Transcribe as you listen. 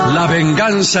La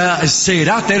venganza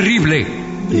será terrible.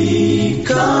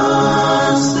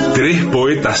 Tres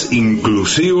poetas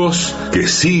inclusivos que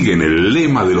siguen el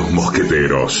lema de los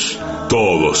mosqueteros.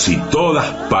 Todos y todas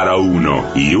para uno,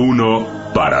 y uno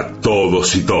para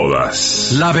todos y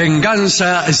todas. La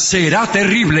venganza será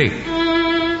terrible.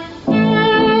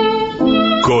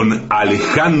 Con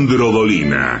Alejandro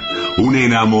Dolina, un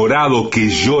enamorado que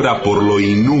llora por lo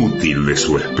inútil de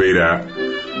su espera,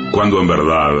 cuando en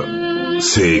verdad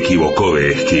se equivocó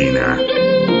de esquina.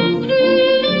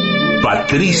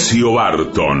 Patricio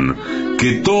Barton,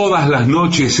 que todas las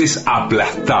noches es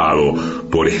aplastado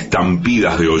por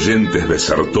estampidas de oyentes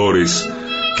desertores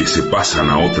que se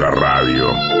pasan a otra radio.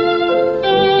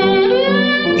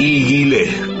 Y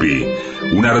Gillespie,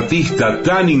 un artista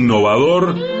tan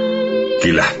innovador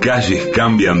que las calles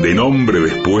cambian de nombre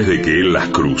después de que él las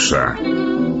cruza.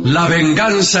 La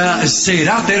venganza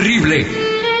será terrible.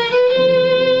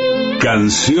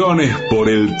 Canciones por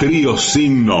el trío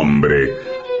sin nombre: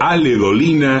 Ale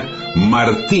Dolina,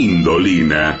 Martín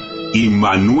Dolina y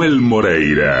Manuel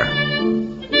Moreira.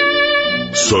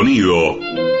 Sonido: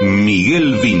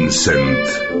 Miguel Vincent.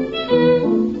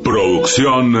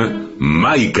 Producción: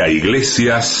 Maica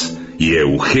Iglesias y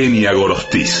Eugenia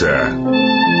Gorostiza.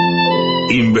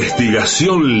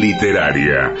 Investigación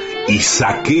literaria y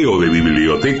saqueo de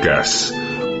bibliotecas: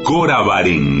 Cora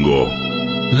Barengo.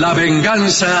 La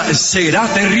venganza será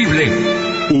terrible.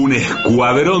 Un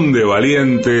escuadrón de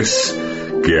valientes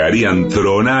que harían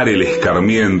tronar el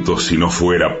escarmiento si no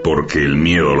fuera porque el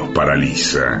miedo los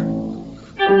paraliza.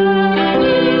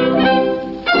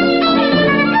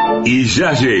 Y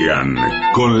ya llegan,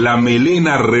 con la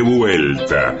melena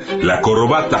revuelta, la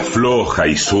corbata floja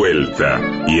y suelta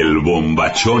y el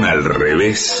bombachón al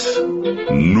revés,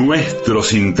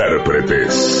 nuestros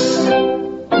intérpretes.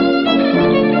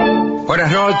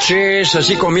 Buenas noches,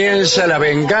 así comienza La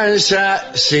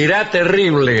venganza será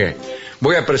terrible.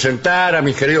 Voy a presentar a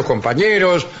mis queridos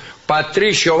compañeros: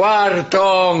 Patricio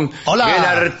Barton, Hola. el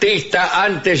artista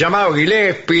antes llamado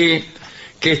Gillespie,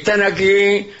 que están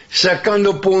aquí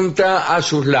sacando punta a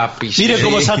sus lápices. Mire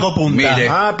cómo saco punta. Mire.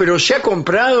 Ah, pero ¿se ha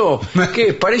comprado?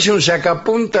 ¿Qué? Parece un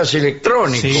sacapuntas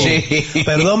electrónico. Sí.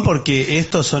 Perdón, porque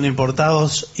estos son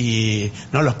importados y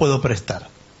no los puedo prestar.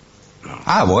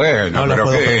 Ah, bueno, No lo pero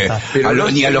puedo ¿qué? prestar.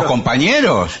 Pero ¿Ni a los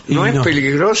compañeros? ¿No Y es no.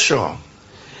 peligroso?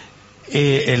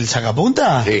 ¿El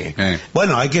sacapunta? Sí.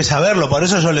 Bueno, hay que saberlo, por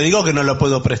eso yo le digo que no lo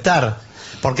puedo prestar.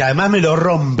 Porque además me lo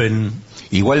rompen.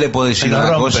 Igual le puedo decir Me lo una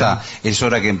rompen. cosa, es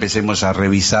hora que empecemos a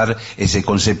revisar ese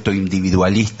concepto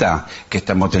individualista que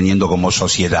estamos teniendo como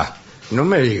sociedad. No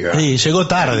me diga. Sí, llegó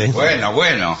tarde.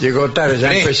 Bueno. Llegó tarde,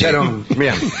 ya empezaron.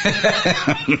 Bien.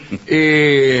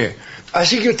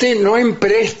 Así que usted no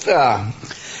empresta.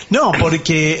 No,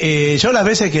 porque yo las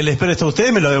veces que les presto a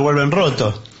ustedes me lo devuelven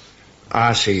roto.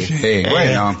 Ah, sí.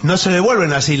 Bueno. No se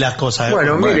devuelven así las cosas.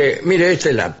 Bueno, mire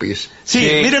este lápiz. Sí,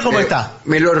 mire cómo está.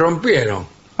 Me lo rompieron.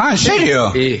 Ah, ¿en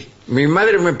serio? Y mi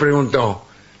madre me preguntó: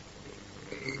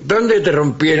 ¿dónde te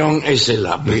rompieron ese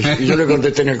lápiz? Y yo le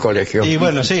contesté: en el colegio. Y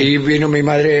bueno, sí. Y vino mi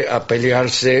madre a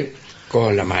pelearse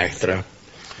con la maestra.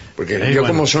 Porque yo, bueno.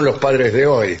 como son los padres de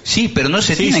hoy, Sí, pero no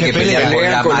se Sí, tiene se que pelear con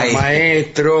pelean la con los maestra.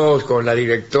 maestros, con la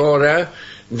directora,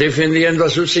 defendiendo a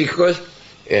sus hijos,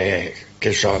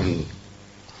 que son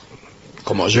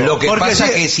como yo. Lo que Porque pasa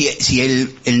sí- es que si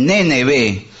el nene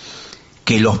ve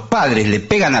que los padres le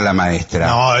pegan a la maestra,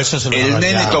 No, eso es una el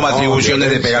barbaridad. nene toma No, atribuciones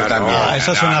de violencia, pegar también. no,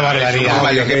 eso es una barbaridad. un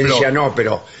mal ejemplo. Violencia no,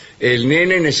 pero el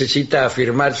nene necesita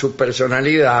afirmar su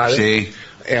personalidad, Sí.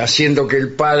 haciendo que el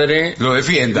padre Lo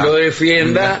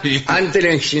defienda. ante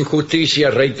las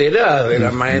injusticias reiteradas de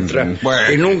la maestra, Bueno.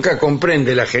 que nunca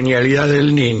comprende la genialidad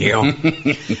del niño.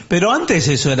 Pero antes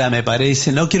eso era, me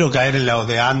parece, no quiero caer en lo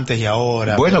de antes y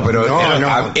ahora. Bueno, pero No, es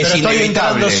pero estoy inevitable.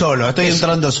 entrando solo,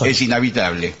 entrando solo. Es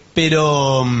inevitable.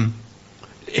 Pero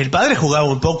el padre jugaba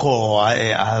un poco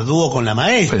a dúo con la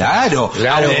maestra. Claro,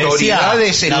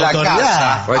 autoridades decía, en la la autoridad.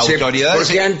 casa. O sea, Autoridades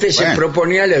porque antes se bueno.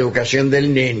 proponía la educación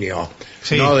del niño,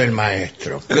 Sí. no del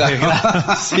maestro. Claro,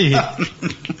 sí.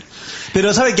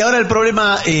 Pero sabe que ahora el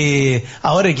problema,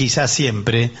 ahora y quizás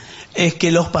siempre, es que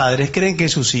los padres creen que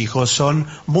sus hijos son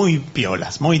muy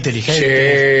piolas, muy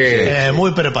inteligentes, Sí.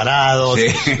 muy preparados.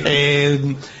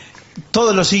 Sí.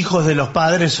 Todos los hijos de los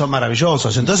padres son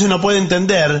maravillosos, entonces no puede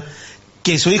entender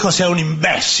que su hijo sea un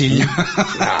imbécil.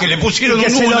 Que le pusieron Y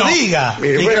que un se lo uno. diga.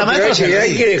 Mire, Y que bueno, la pero maestra se lo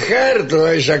hay diga. que dejar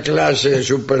toda esa clase de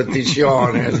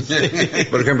supersticiones.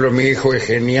 Por ejemplo, mi hijo es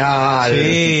genial.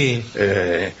 Sí.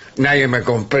 nadie me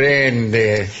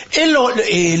comprende. Él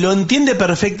lo entiende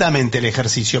perfectamente el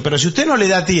ejercicio, pero si usted no le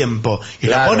da tiempo y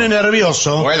Claro. lo pone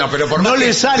nervioso, Bueno, pero por no más le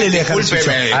que- sale el ejercicio.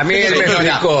 discúlpeme, A mí él me señora,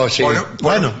 explicó, sí.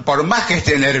 Bueno. por más que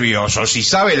esté nervioso, si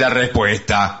sabe la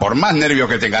respuesta, por más nervio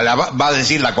que tenga, va a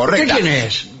decir la ¿Usted correcta. quién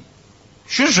es?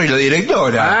 Yo soy la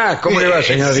directora. Ah, ¿cómo le va,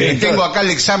 señor sí, director? tengo acá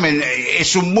el examen,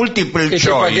 es un multiple Ese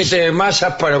choice. paquete de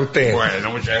masas para usted.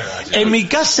 Bueno, muchas gracias. En mi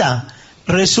casa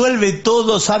resuelve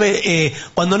todo, sabe,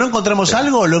 cuando no encontramos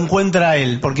algo, lo encuentra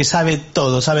él, porque sabe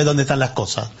todo, sabe dónde están las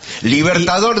cosas.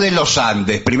 Libertador de los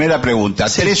Andes, primera pregunta.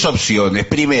 Sí. 3 opciones.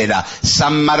 Primera,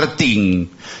 San Martín.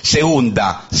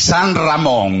 Segunda, San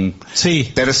Ramón.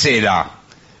 Sí. Tercera,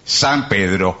 San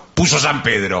Pedro. Puso San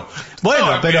Pedro.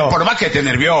 Bueno, pero- por más que esté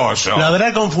nervioso. Lo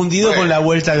habrá confundido Bueno. con la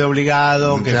vuelta de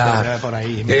obligado, que Claro. está por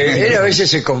ahí. Él a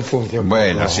veces se confunde un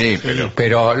Bueno, poco. sí,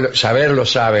 Pero saber lo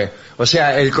sabe. O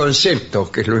sea, el concepto,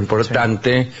 que es lo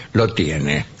importante, lo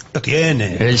tiene. Lo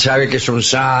tiene. Él sabe que es un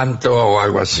santo o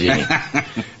algo así.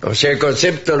 O sea, el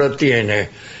concepto lo tiene.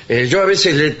 Yo a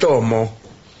veces le tomo.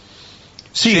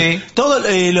 Sí. Todos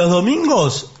los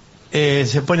domingos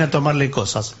se pone a tomarle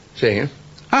cosas. Sí.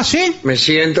 Ah, ¿sí? Me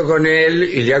siento con él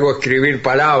y le hago escribir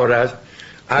palabras.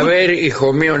 A ver,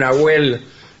 hijo mío, Nahuel,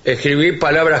 escribí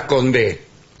palabras con D.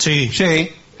 Sí.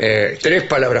 Sí. 3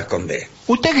 palabras con D.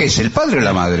 ¿Usted qué es, el padre o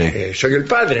la madre? Soy el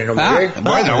padre, ¿no me Ah, ve?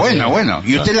 bueno.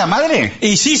 ¿Y usted la madre?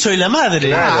 Y sí, soy la madre.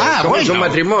 Claro. somos un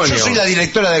matrimonio. Yo soy la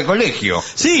directora del colegio.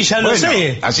 Sí, ya lo Bueno,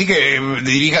 sé. así que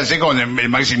diríjanse con el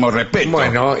máximo respeto.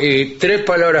 Bueno, y 3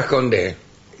 palabras con D.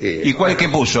 ¿Y cuál que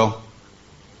puso?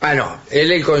 Ah, no,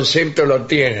 él el concepto lo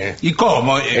tiene. ¿Y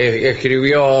cómo?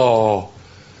 Escribió...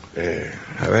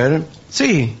 a ver...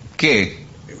 Sí. ¿Qué?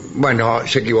 Bueno,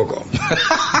 se equivocó.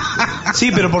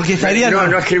 Sí, pero porque estaría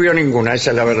No escribió ninguna,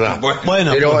 esa es la verdad.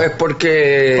 Bueno, Pero por, es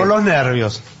porque... por los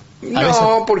nervios. A veces-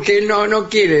 No, porque no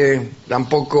quiere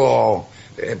tampoco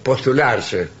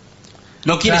postularse.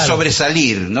 No quiere Claro.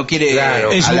 sobresalir, no quiere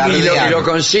Claro, es alardear. y lo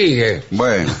consigue.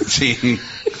 Bueno, sí.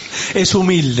 Es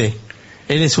humilde.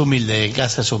 Él es humilde, en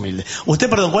casa es humilde. Usted,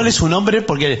 perdón, ¿cuál es su nombre?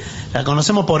 Porque la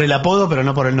conocemos por el apodo, pero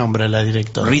no por el nombre, la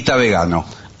directora. Rita Vegano.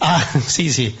 Ah,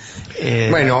 sí.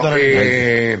 Bueno, doctora-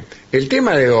 el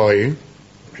tema de hoy...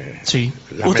 sí.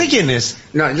 la- ¿Usted quién es?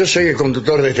 No, yo soy el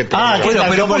conductor de este programa. ¿qué tal?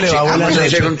 pero ¿Cómo le va? escuche, Buenas Vamos a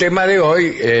noches. hacer un tema de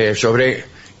hoy sobre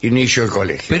inicio del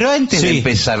colegio. Pero antes de Sí.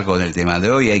 empezar con el tema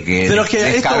de hoy hay que, Pero es que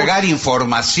descargar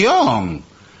información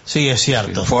Sí, es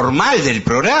cierto. formal del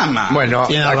programa. Bueno,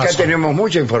 Tiene acá razón. tenemos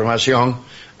mucha información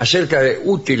acerca de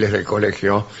útiles del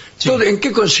colegio. Sí. ¿En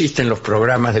qué consisten los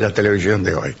programas de la televisión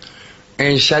de hoy?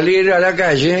 En salir a la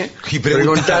calle Y y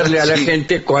preguntar, preguntarle a la sí.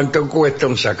 gente cuánto cuesta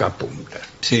un sacapuntas.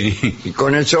 Sí. Y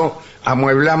con eso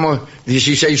amueblamos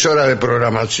 16 horas de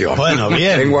programación. Bueno,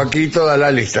 bien. Tengo aquí toda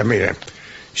la lista, miren.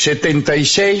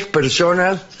 76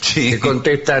 personas Sí. que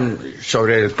contestan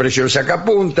sobre el precio del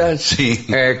sacapuntas, Sí.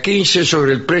 15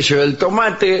 sobre el precio del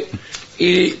tomate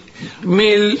y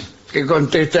 1000 que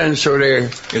contestan sobre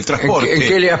El transporte. en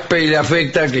qué le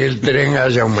afecta que el tren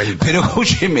haya aumentado. Pero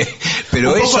escúcheme, pero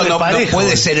Un poco eso de no parejo.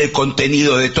 puede ser el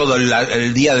contenido de todo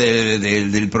el día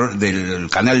del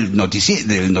canal del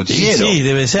noticiero. Sí,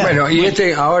 debe ser. Bueno,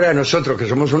 y ahora nosotros que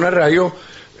somos una radio,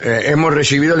 hemos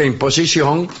recibido la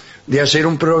imposición de hacer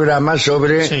un programa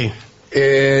sobre Sí.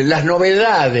 las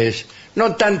novedades,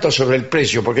 no tanto sobre el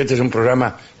precio, porque este es un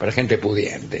programa para gente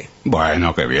pudiente,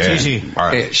 Bueno, qué bien. Sí.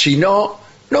 Bueno. sino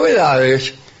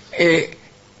novedades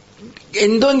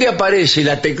en donde aparece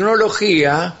la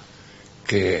tecnología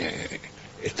que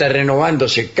está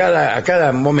renovándose a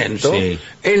cada momento Sí.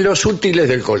 en los útiles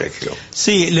del colegio.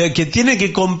 Sí, lo que tiene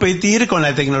que competir con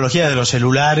la tecnología de los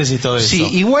celulares y todo eso. Sí,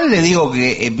 igual le digo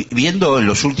que viendo en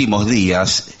los últimos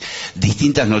días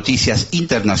distintas noticias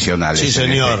internacionales Sí, en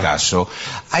señor. este caso,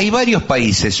 hay varios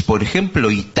países, por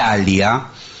ejemplo Italia,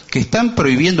 que están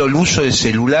prohibiendo el uso de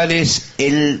celulares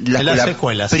en En las la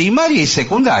escuelas. primaria y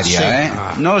secundaria. Sí.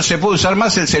 Ah. No se puede usar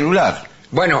más el celular.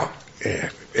 Bueno,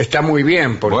 está muy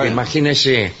bien, porque Bueno.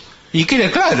 imagínese, Y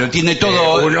que claro, tiene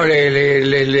todo... uno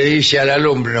le dice al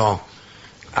alumno,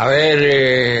 a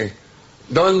ver,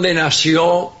 ¿dónde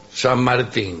nació San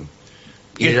Martín?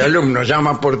 Y el alumno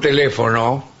llama por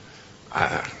teléfono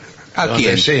 ¿A donde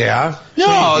quién? sea.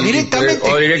 No, Sí, directamente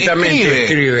o directamente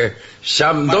escribe.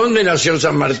 escribe. ¿Dónde nació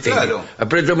San Martín? Claro.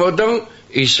 Aprieta un botón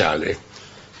y sale.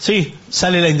 Sí,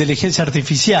 sale la inteligencia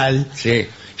artificial. Sí.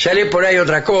 Sale por ahí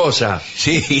otra cosa.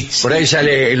 Sí, Por ahí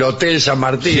sale el Hotel San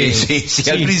Martín. sí.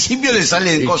 Al principio le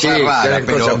salen Sí, cosas sí, raras, salen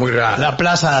pero... cosas muy raras. La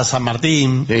Plaza San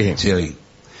Martín. Sí. Sí.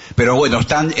 Pero bueno,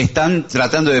 están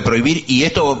tratando de prohibir y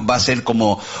esto va a ser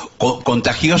como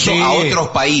contagioso Sí. a otros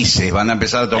países. Van a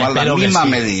empezar a tomar Espero las que mismas sí.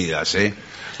 medidas.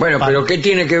 Bueno, pero ¿qué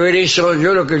tiene que ver eso?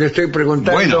 Yo lo que le estoy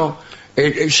preguntando, Bueno.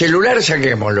 el celular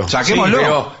saquémoslo. Saquémoslo.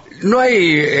 Pero no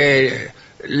hay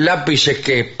lápices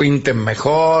que pinten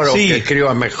mejor o Sí. que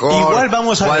escriban mejor, Igual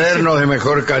vamos a cuadernos de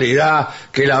mejor calidad,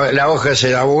 que la hoja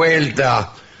se da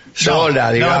vuelta sola,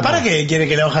 no, digamos. ¿para qué quiere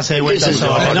que la hoja se dé vuelta Qué sé yo,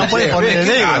 sola? No puede sé, poner el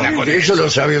 ¿qué dedo. gana con eso lo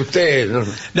sabe usted. ¿No?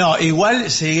 No, igual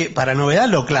sí, para novedad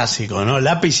lo clásico, ¿no?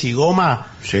 Lápiz y goma.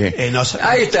 Sí. No,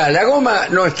 Ahí está, la goma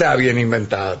no está bien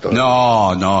inventada todavía.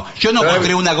 No. Yo no Pero-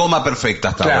 encontré una goma perfecta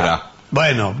hasta Claro. ahora.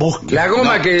 bueno, busque. La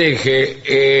goma No. que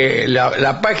deje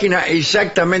la página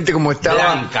exactamente como estaba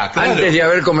Blanca, claro. antes de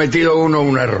haber cometido uno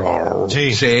un error.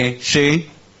 Sí. Sí.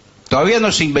 Todavía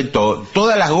no se inventó.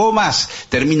 Todas las gomas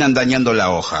terminan dañando la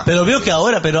hoja. Pero veo que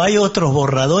ahora, pero hay otros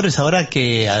borradores ahora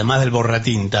que, además del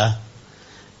borratinta,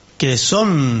 que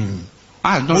son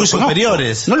No muy los conozco.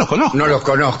 superiores. No los conozco. No los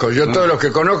conozco. Yo todos los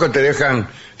que conozco te dejan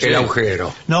el Sí.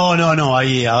 agujero. No,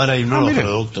 ahora hay nuevos mire.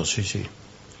 productos, sí.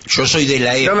 Yo soy de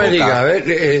la No época. me diga, a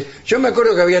ver, yo me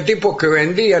acuerdo que había tipos que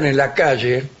vendían en la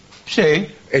calle Sí.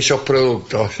 esos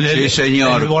productos. Sí,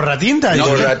 señor. ¿El borratinta? No,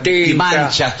 Borratinta, y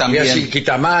manchas también. Y así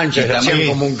quitamanchas, Quitamanchas. hacían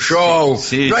como un show.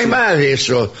 Sí, no hay sí. más de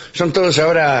eso. Son todos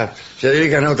ahora, se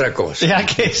dedican a otra cosa. ¿A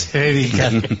qué se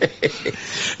dedican?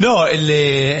 No,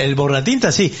 el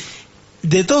borratinta sí.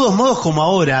 De todos modos, como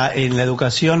ahora en la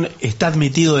educación está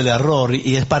admitido el error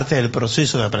y es parte del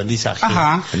proceso de aprendizaje.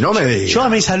 Ajá. No me diga. Yo a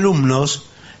mis alumnos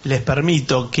les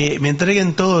permito que me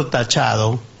entreguen todo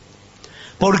tachado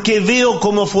porque veo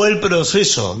cómo fue el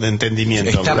proceso de entendimiento.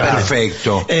 Está Claro.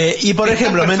 perfecto. Y por Está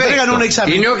ejemplo, me perfecto. entregan un Y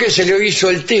examen. no que se lo hizo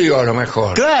el tío a lo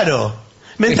mejor. Claro.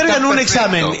 Me Está entregan un perfecto.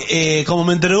 examen, como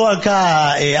me entregó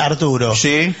acá Arturo.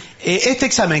 Sí. Este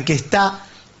examen que está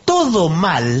todo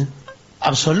mal,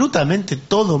 absolutamente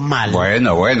todo mal.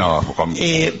 Bueno.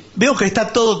 Veo que está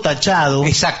todo tachado,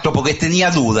 Exacto, porque tenía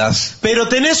dudas. pero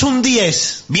tenés un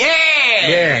 10. ¡Bien!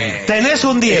 Bien. Tenés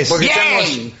un 10. Porque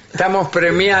Bien. estamos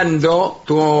premiando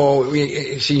tu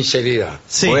sinceridad.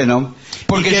 Sí. Bueno,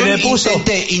 porque Y que yo me puso-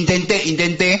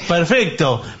 intenté.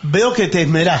 Perfecto. Veo que te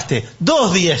esmeraste.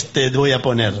 2 10 te voy a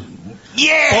poner.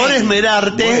 ¡Bien! Por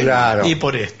esmerarte Muy claro. y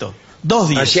por esto. 2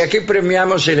 10. Así aquí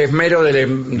premiamos el esmero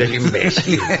del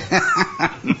imbécil.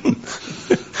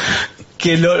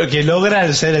 que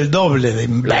logra ser el doble de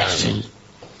imbécil.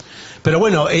 Pero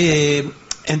bueno,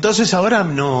 entonces ahora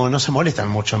no se molestan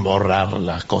mucho en borrar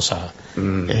las cosas.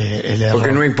 El error.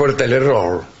 Porque no importa el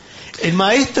error. El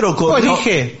maestro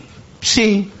corrige.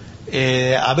 Sí.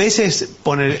 A veces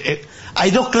pone.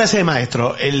 Hay dos clases de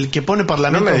maestro. El que pone No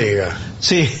parlamentos. me diga.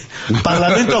 Sí,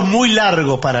 parlamentos muy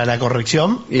largos para la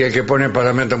corrección. Y el que pone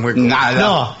parlamentos muy cortos. Nada.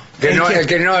 No. El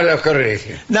que no los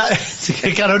corrige. Sí,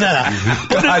 claro, nada.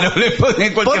 Claro, le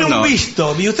ponen cualquier Pone un nombre.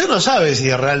 visto y usted no sabe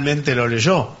si realmente lo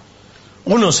leyó.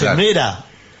 Uno se Claro. esmera.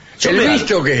 ¿El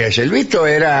visto qué es? El visto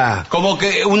era... Como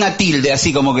que una tilde,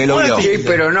 así como que lo Una vio. tilde. Sí,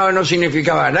 pero no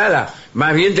significaba nada.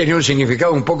 Más bien tenía un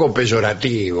significado un poco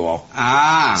peyorativo.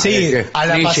 Ah, Sí, a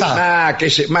la Dice, pasada. que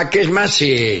es más,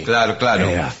 sí. claro.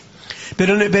 Era.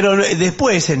 Pero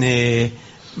después,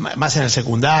 más en el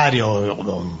secundario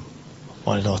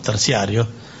o en los terciarios,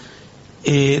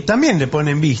 también le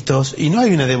ponen vistos y no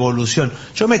hay una devolución.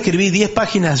 Yo me escribí 10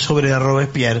 páginas sobre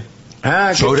Robespierre.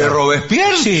 ¿Qué ¿Sobre tal?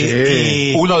 Robespierre?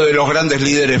 Sí. Uno de los grandes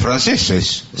líderes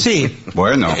franceses. Sí.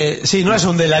 Bueno. Sí, no es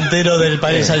un delantero del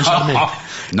Paris Saint-Germain.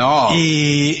 No.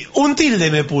 Y un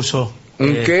tilde me puso.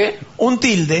 ¿Un qué? Un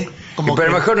tilde. Como Pero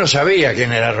que- mejor no sabía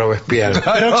quién era Robespierre.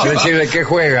 Claro. Decirle qué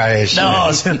juega ese. No,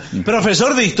 o sea,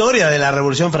 profesor de historia de la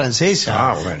Revolución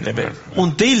Francesa. Bueno.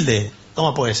 Un tilde.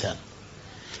 ¿Cómo puede ser?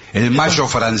 El mayo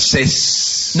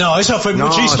francés. No, eso fue No,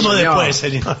 muchísimo señor. después,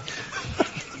 señor.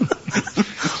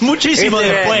 Muchísimo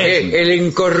Este, después. el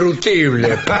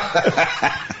incorruptible.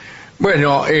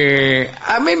 Bueno,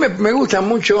 a mí me gustan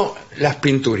mucho las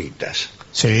pinturitas.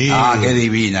 Sí. Ah, qué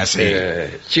divina, sí.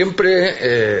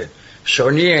 Siempre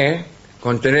soñé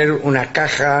con tener una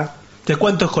caja ¿De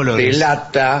cuántos de colores?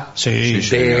 lata Sí,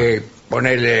 de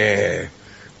ponerle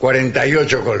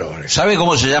 48 colores. ¿Sabe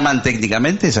cómo se llaman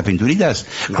técnicamente esas pinturitas?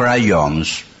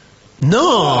 Crayons.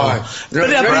 No. Pero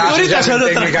las no pinturitas se son llaman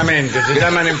otra- técnicamente, se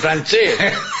llaman en francés.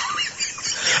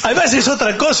 Además es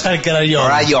otra cosa el crayón.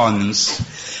 Crayons.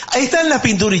 Ahí están las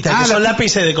pinturitas, que Ah, son la-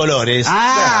 lápices de colores.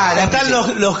 Ah, están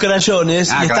los crayones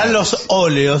Ah, y están claro. los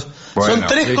óleos. Bueno, son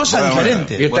tres sí, cosas bueno,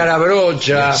 diferentes. Y está la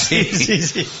brocha, Sí, sí,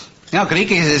 sí. No, creí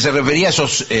que se refería a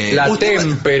esos... la usted-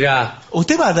 témpera,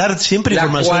 ¿Usted va a dar siempre la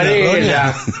información acuarela,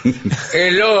 errónea?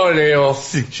 el óleo.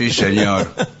 Sí,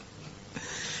 señor.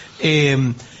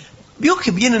 Vio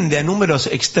que vienen de a números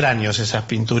extraños esas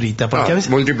pinturitas, porque a veces...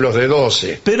 múltiplos de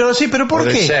 12. Pero sí, pero ¿por o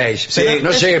de qué? 6. Sí,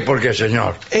 No sé por qué,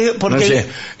 señor. Porque...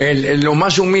 No sé. Los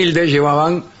más humildes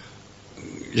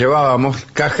llevábamos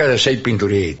cajas de 6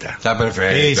 pinturitas. Está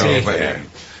perfecto. Sí, sí.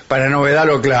 Para novedad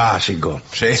lo clásico.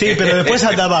 Sí, pero después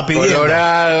andaba pidiendo.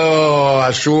 Colorado,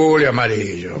 azul y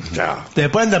amarillo. Chao.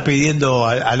 Después anda pidiendo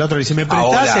al otro, dice, ¿me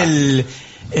prestás Ahora.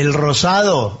 el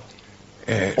rosado?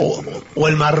 O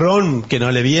el marrón que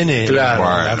no le viene. Claro. en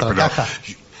la Bueno, otra pero caja.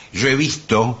 yo he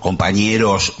visto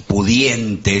compañeros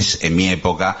pudientes en mi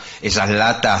época, esas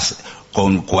latas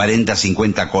con 40,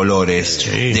 50 colores,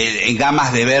 Sí. en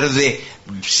gamas de verde,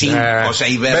 5 o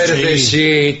 6 verdes.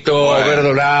 Verdecito, Bueno.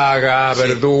 verdolaga, Sí.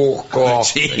 verduzco,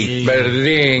 Sí.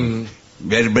 verdín.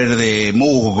 Verde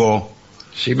musgo.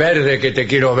 Sí, verde que te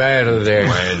quiero verde.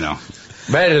 Bueno.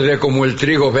 Verde como el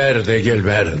trigo verde y el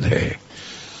verde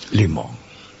limón.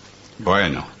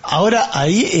 Bueno. Ahora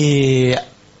ahí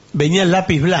venía el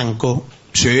lápiz blanco,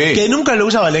 Sí. que nunca lo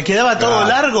usaba, le quedaba todo Claro.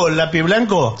 largo el lápiz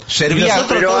blanco. Servía, Y los otros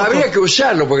Pero todos habría con- que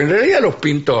usarlo, porque en realidad los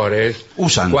pintores,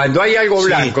 Usan. cuando hay algo Sí.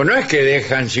 blanco, no es que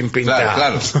dejan sin pintar.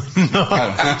 Claro, claro. No,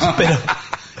 Claro.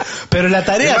 pero la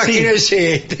tarea sí.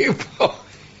 Imagínense, tipo,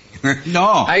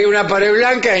 No. hay una pared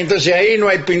blanca, entonces ahí no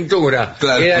hay pintura,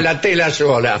 Claro. queda la tela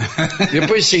sola.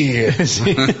 Después sigue.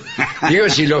 Sí. Digo,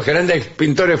 si los grandes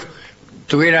pintores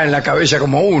tuvieran la cabeza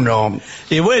como uno.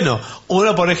 Y bueno,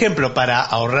 uno, por ejemplo, para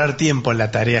ahorrar tiempo en la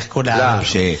tarea escolar, Claro.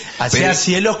 Sí. hacía Pero-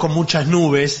 cielos con muchas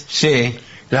nubes, Sí.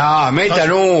 No, meta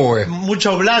nubes.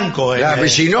 mucho blanco. Claro,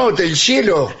 si no, el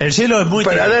cielo, el cielo es muy...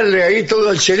 para darle ahí todo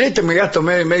el celeste me gasto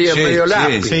medio Sí,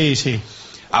 lápiz. Sí, sí.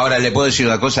 Ahora le puedo decir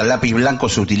una cosa, el lápiz blanco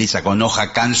se utiliza con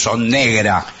hoja Canson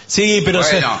negra. Sí, pero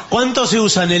Bueno. ¿cuánto se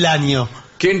usa en el año?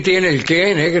 ¿Quién tiene el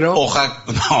qué, negro?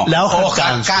 La hoja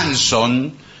Canson.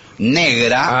 Canson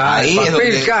negra. Ah, ahí papel es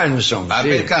donde, Canson,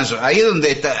 Papel sí. Canson. Ahí es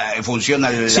donde funciona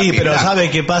el Sí, lápiz pero blanco. ¿sabe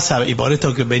qué pasa? Y por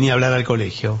esto que venía a hablar al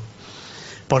colegio.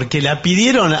 Porque la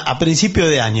pidieron a principio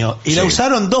de año y la Sí.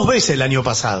 usaron 2 veces el año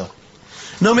pasado.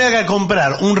 No me haga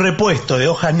comprar un repuesto de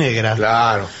hojas negras.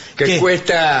 Claro, que ¿Qué?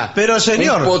 cuesta Pero,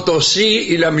 señor. un potosí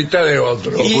y la mitad de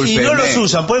otro. Y no Discúlpeme. los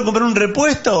usan. Pueden comprar un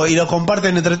repuesto y lo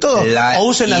comparten entre todos. La O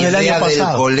usen las del idea año del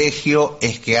pasado. colegio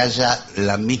es que haya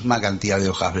la misma cantidad de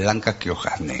hojas blancas que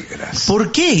hojas negras.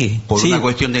 ¿Por qué? Por Sí. una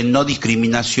cuestión de no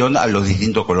discriminación a los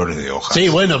distintos colores de hojas. Sí,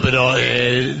 bueno, pero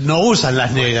no usan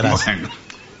las negras. Bueno.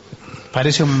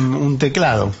 Parece un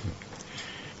teclado.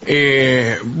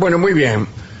 Bueno, muy bien.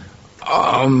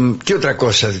 ¿Qué otra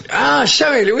cosa?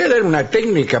 ¿sabe? Le voy a dar una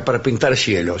técnica para pintar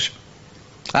cielos.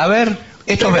 A ver,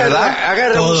 ¿esto es verdad?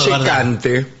 Agarra Todo un es verdad.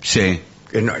 secante. Sí.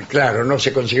 Que no, claro, no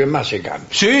se consigue más secante.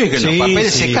 Sí, que Sí, los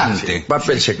papeles sí, secante.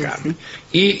 Papel secante.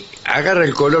 Y agarra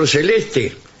el color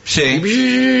celeste. Sí.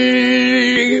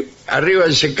 Y arriba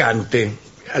el secante.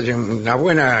 Hace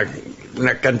una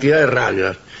cantidad de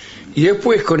rayas. Y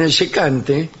después con el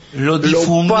secante Lo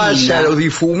difumina. pasa, lo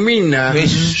difumina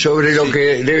 ¿Ves? sobre lo Sí. que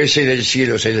debe ser el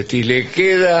cielo celeste. Y le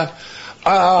queda...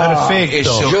 Perfecto.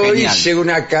 eso. Yo Genial. hice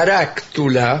una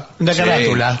caráctula. Una Sí.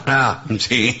 carátula.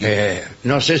 Sí.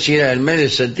 No sé si era el mes de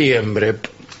septiembre.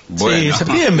 Bueno. Sí,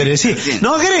 septiembre, sí. Bien.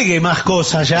 No agregue más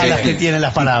cosas ya a Sí. las que tienen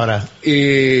las palabras.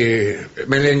 Y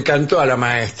me le encantó a la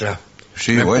maestra.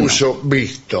 Sí, me bueno. puso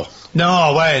visto.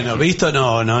 No, bueno, visto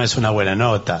no es una buena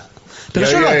nota. Pero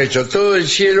Yo yo había no- hecho todo el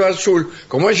cielo azul.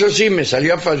 Como eso sí me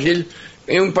salía fácil,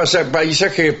 en un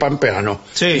paisaje pampeano.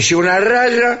 Sí. Hice una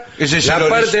raya, Ese es la el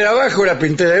parte de abajo la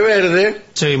pinté de verde,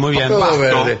 Sí, muy bien. todo Pasto.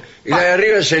 verde. Y la de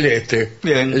arriba es celeste.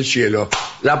 Bien. El cielo.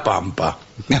 La pampa.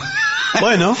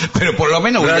 Bueno, Pero por lo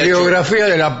menos hubiera hecho Radiografía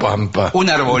de la pampa. un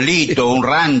arbolito, un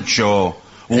rancho,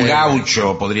 un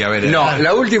gaucho podría haber. No,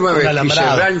 la última Un vez que hice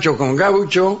alambrado. rancho con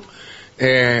gaucho,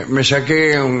 me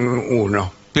saqué un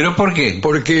 1. ¿Pero por qué?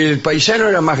 Porque el paisano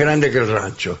era más grande que el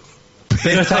rancho.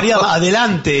 pero estaría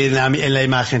adelante en la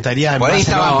imagen, estaría Por ahí más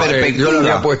en- estaba en No, perspectiva. yo lo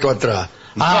había puesto atrás.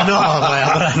 Ah, no,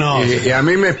 ahora no. Y a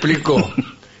mí me explicó,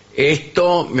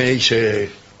 esto me dice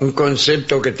un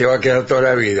concepto que te va a quedar toda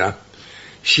la vida.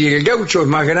 Si el gaucho es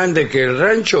más grande que el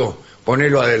rancho,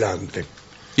 ponelo adelante.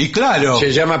 Y claro,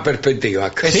 Se llama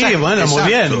perspectiva. Sí, Exacto, bueno, muy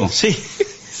exacto. bien. Sí,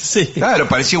 sí. claro,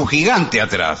 parecía un gigante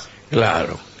atrás.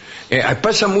 Claro.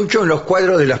 Pasa mucho en los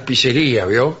cuadros de las pizzerías,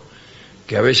 ¿vio?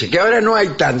 Que a veces, que ahora no hay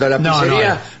tanto, la No,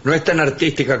 pizzería no no es tan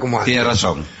artística como antes. Tiene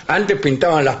razón. Antes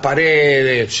pintaban las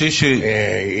paredes. Sí, sí.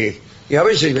 Y a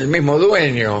veces el mismo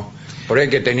dueño, por ahí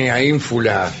que tenía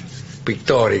ínfulas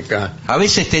pictóricas. A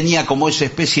veces tenía como esa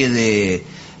especie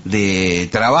de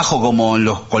trabajo como en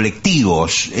los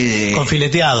colectivos. Con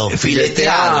fileteado.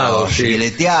 Fileteado, sí.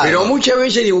 fileteado. Pero muchas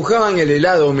veces dibujaban el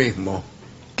helado mismo.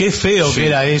 Qué feo Sí. que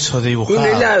era eso de dibujar. Un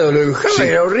helado lo dibujaba,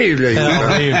 era horrible Era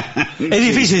dibujar. horrible. Es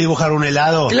difícil dibujar un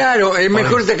helado. Claro, es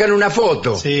mejor sacar una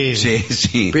foto. Sí. Sí,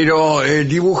 sí. Pero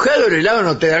dibujado el helado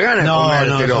no te da ganas No, de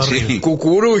comértelo. no, es horrible.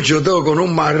 Cucurucho, todo con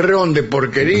un marrón de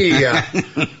porquería.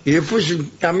 Y después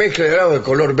una mezcla de helado de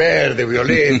color verde,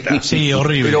 violeta. Sí,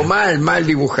 horrible. Pero mal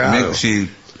dibujado. Sí.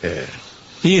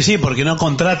 Sí, sí, porque no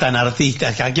contratan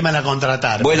artistas. ¿A quién van a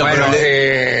contratar? Bueno, Bueno,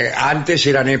 pero antes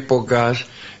eran épocas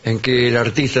en que el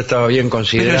artista estaba bien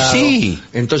considerado. Pero sí.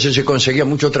 Entonces se conseguía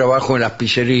mucho trabajo en las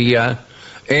pizzerías,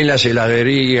 en las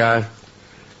heladerías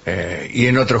y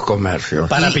en otros comercios.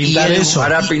 Para y pintar el- eso.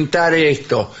 Para pintar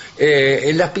esto.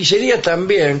 En las pizzerías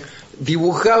también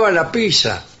dibujaban la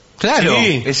pizza. claro,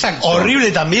 Sí, exacto.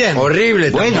 horrible también. Horrible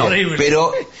Bueno, también. horrible.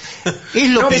 pero es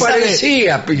lo No que sabe.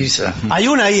 parecía pizza. Hay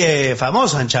una ahí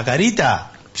famosa en Chacarita,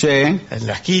 Sí. en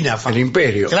la esquina. El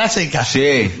Imperio. Clásica.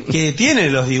 Sí. Que tiene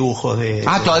los dibujos de...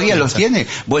 Ah, ¿todavía los tiene?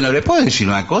 Bueno, ¿le puedo decir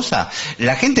una cosa?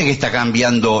 La gente que está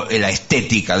cambiando la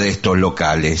estética de estos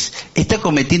locales está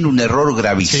cometiendo un error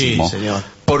gravísimo. Sí, señor.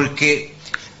 Porque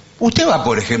usted va,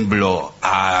 por ejemplo,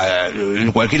 a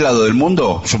cualquier lado del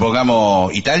mundo,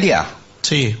 supongamos Italia.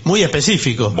 Sí, muy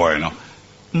específico. Bueno,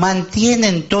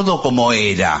 mantienen todo como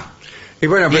era. Y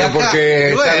bueno, Y pero acá, porque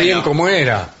está bueno. bien como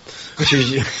era.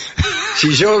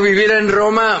 Si yo viviera en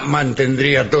Roma,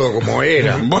 mantendría todo como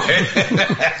era. Bueno.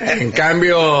 En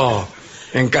cambio,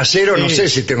 en Casero no Sí. sé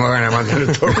si tengo ganas de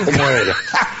mantener todo como era.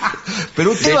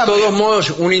 Pero usted De va... todos modos,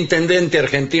 un intendente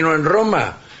argentino en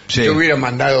Roma, Sí. se hubiera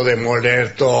mandado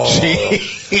demoler todo. Sí.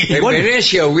 En Bueno.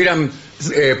 Venecia hubieran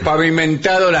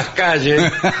pavimentado las calles,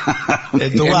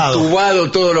 entubado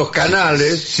todos los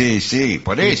canales. Sí, sí,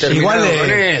 por Y eso. terminaron Igual,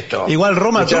 con esto. igual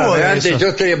Roma Escuchame, tuvo de antes eso. yo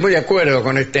estoy muy de acuerdo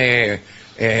con este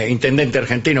intendente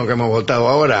argentino que hemos votado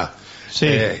ahora. Sí.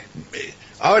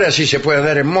 Ahora sí se puede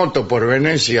dar en moto por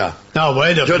Venecia. No,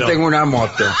 bueno, Yo pero... tengo una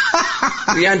moto.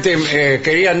 Y antes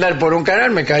quería andar por un canal,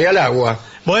 me caía al agua.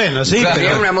 Bueno, sí, Tenía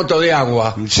pero... una moto de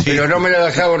agua, Sí. pero no me la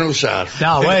dejaban usar.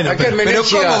 No, bueno, Acá en pero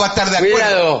Venecia, ¿cómo va a estar de acuerdo?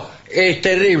 cuidado, es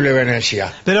terrible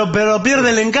Venecia. Pero pierde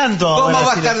el encanto. ¿Cómo ahora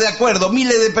va a sí. estar de acuerdo?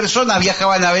 Miles de personas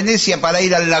viajaban a Venecia para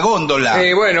ir a la góndola.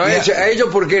 Bueno, Mira, a ellos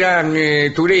porque eran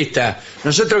turistas.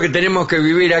 Nosotros que tenemos que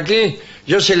vivir aquí,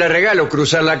 yo se la regalo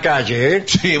cruzar la calle, ¿eh?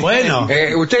 Sí, Bueno.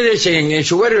 Ustedes en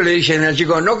su barrio le dicen al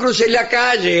chico, no cruces la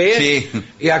calle, ¿eh? Sí.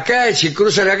 Y acá, si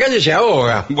cruza la calle, se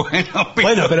ahoga. Bueno,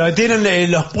 Bueno, pero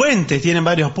tienen los puentes, tienen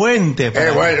varios puentes.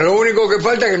 para- Bueno, lo único que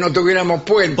falta es que no tuviéramos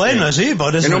puente. Bueno, sí,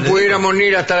 por eso Que no le digo. pudiéramos ni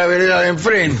ir hasta la vereda de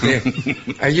enfrente.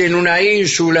 Allí en una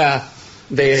ínsula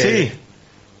de... Sí.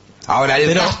 ahora el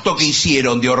Pero- gasto que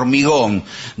hicieron de hormigón,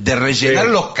 de rellenar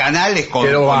Sí. los canales con...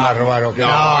 Quedó con- bárbaro. quedó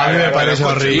No, a mí me bárbaro. parece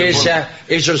horrible.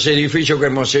 Y esos edificios que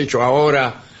hemos hecho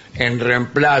ahora en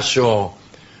reemplazo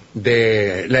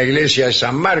de la iglesia de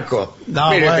San Marcos. No,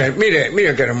 mire, bueno.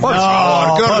 mire qué hermoso. Por No,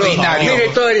 favor, qué por ordinario. Mire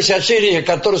toda esa serie de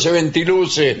 14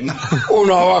 ventiluces,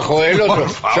 uno abajo del otro. Por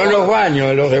favor. Son los baños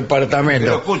de los departamentos.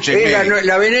 Pero escúcheme. Es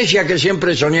la Venecia que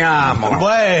siempre soñamos.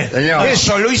 Bueno, Señor.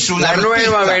 Eso lo hizo un La artista.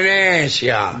 nueva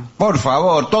Venecia. Por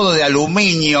favor, todo de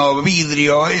aluminio,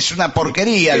 vidrio, es una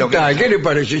porquería lo ¿Qué que... tal? ¿Qué le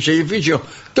parece ese edificio?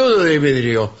 Todo de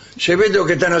vidrio. Se ve lo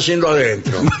que están haciendo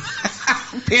adentro.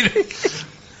 Pero-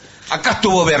 acá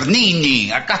estuvo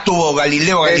Bernini, acá estuvo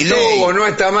Galileo Galilei. Estuvo, no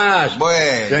está más.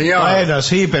 Bueno. Señor. bueno,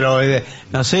 sí, pero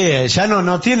no sé, ya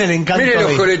no tiene el encanto. Mire los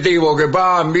de- colectivos que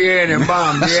van, vienen,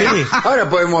 van, vienen. Sí. Ahora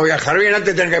podemos viajar bien,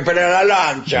 antes tener que esperar a la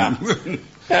lancha.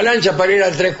 La lancha para ir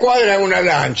a 3 cuadras, una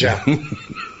lancha.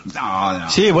 No,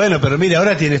 no. Sí, bueno, pero mire,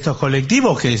 ahora tiene estos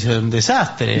colectivos que es un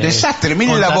desastre. Desastre,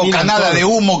 miren la Contaminan bocanada todo. de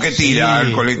humo que tira Sí.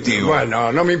 el colectivo.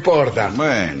 Bueno, no me importa.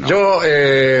 Bueno. Yo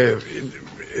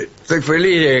estoy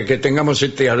feliz de que tengamos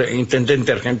este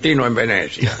intendente argentino en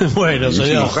Venecia. Bueno,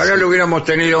 señor. Ojalá lo hubiéramos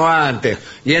tenido antes.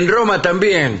 Y en Roma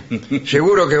también.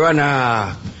 Seguro que van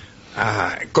a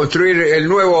construir el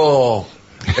nuevo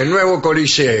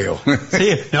Coliseo. Sí,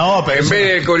 no, pero En vez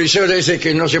del Coliseo dice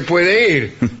que no se puede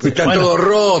ir, que está Bueno. todo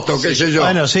roto, qué sé yo.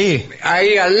 bueno, sí.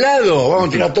 Ahí al lado, vamos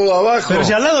a tirar todo abajo. Pero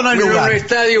si al lado no hay Poner lugar. un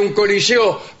estadio, un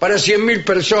coliseo para 100.000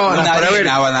 personas, Una para ver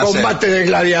arena van a hacer. combate de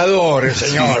gladiadores,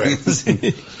 señores.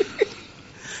 Sí.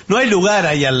 No hay lugar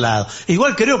ahí al lado.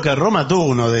 Igual creo que Roma tuvo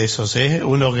uno de esos, ¿eh?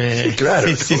 Uno que... Sí, claro.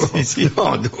 Sí, sí, sí.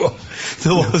 No, tuvo,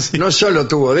 Tuvo, sí. no solo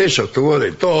tuvo de eso, tuvo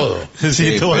de todo. Sí,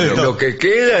 Sí, tuvo de pero todo. Lo que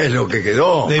queda es lo que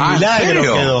quedó. De Ah, ¿en milagro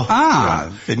serio? quedó. Ah.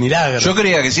 De milagro. Yo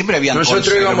creía que siempre habían Nosotros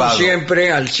íbamos conservado.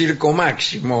 siempre al Circo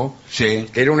Máximo, Sí,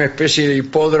 que era una especie de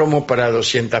hipódromo para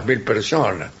 200.000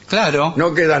 personas. claro.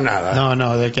 No queda nada.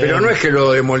 No, de que... Pero no es que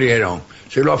lo demolieron,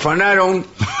 se lo afanaron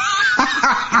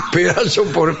pedazo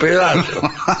por pedazo.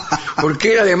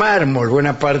 porque era de mármol,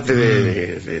 buena parte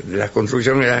de las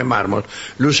construcciones era de mármol,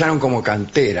 lo usaron como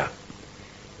cantera.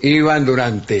 Iban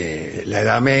durante la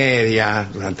Edad Media,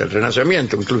 durante el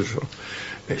Renacimiento incluso,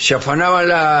 se afanaban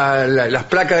las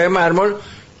placas de mármol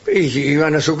y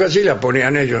iban a su casa y las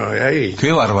ponían ellos ahí.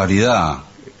 ¡Qué barbaridad!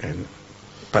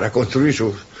 Para construir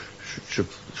su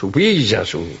villa,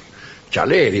 su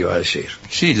chalet, iba a decir.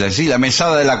 Sí, la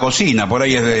mesada de la cocina, por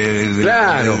ahí es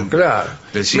Claro.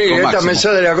 del Circo Mire, esta Máximo.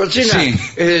 mesada de la cocina Sí.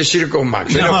 es del Circo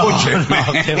Máximo.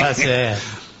 ¿Qué va a ser?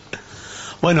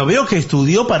 Bueno, veo que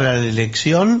estudió para la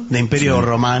elección de Imperio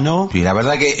Romano. Sí, la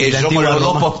verdad que Y la somos antigua los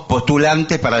dos Roma.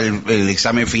 postulantes para el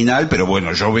examen final, pero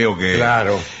bueno, yo veo que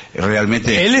Claro.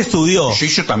 realmente... Él estudió. Sí,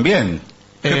 yo también.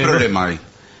 ¿Qué problema hay?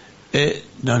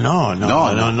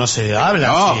 No se habla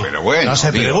No, así. pero bueno, no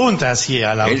se digo, pregunta así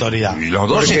a la autoridad. Los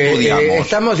dos Porque estudiamos.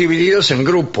 estamos divididos en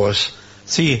grupos.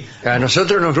 Sí, A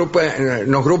nosotros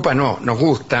nos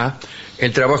gusta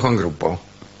el trabajo en grupo.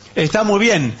 está muy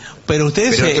bien, pero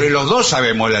ustedes... Pero entre los dos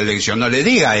sabemos la elección. No le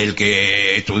diga el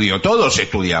que estudió. Todos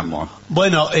estudiamos.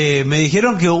 Bueno, me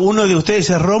dijeron que uno de ustedes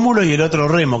es Rómulo y el otro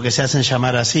Remo, que se hacen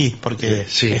llamar así, porque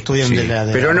Sí, estudian sí.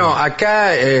 Pero no,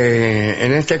 acá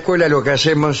en esta escuela lo que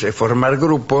hacemos es formar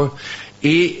grupos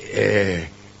y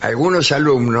algunos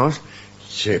alumnos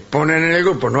se ponen en el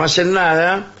grupo, no hacen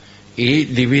nada y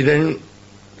dividen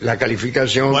la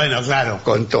calificación Bueno, claro.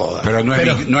 con todas. Pero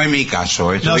no es mi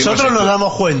caso. Nosotros nos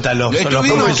damos cuenta, los Estuvimos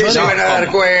 ¿Cómo ustedes profesores, se van a dar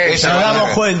 ¿Cómo? cuenta? Esa nos va a damos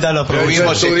ver. cuenta los Pero Yo profesores.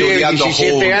 vimos estudié estudiando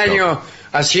 17 juntos. años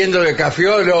haciendo de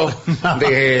cafiolo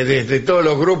de todos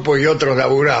los grupos y otros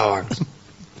laburaban.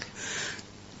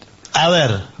 A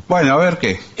ver, Bueno, a ver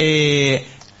qué.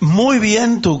 muy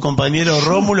bien tu compañero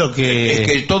Rómulo Es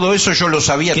que todo eso yo lo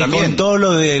sabía que también. contó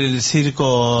lo del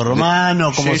circo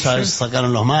romano, cómo Sí, sí.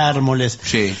 sacaron los mármoles.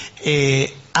 Sí.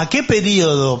 ¿A qué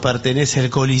periodo pertenece el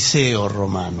Coliseo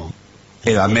romano?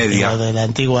 Edad Media. De la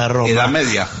antigua Roma. Edad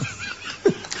Media.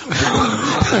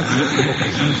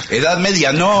 Edad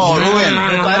Media, no, Rubén.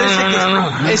 Me parece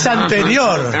que es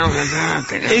anterior.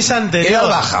 Es anterior. Edad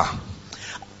Baja.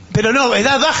 Pero no,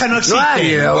 edad baja no existe. No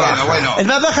hay edad baja. Bueno.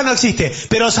 Edad baja no existe.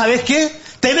 Pero ¿sabes qué?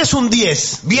 Tenés un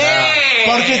 10. ¡Bien!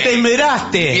 Porque te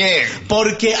esmeraste. Bien.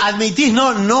 Porque admitís,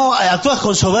 no actúas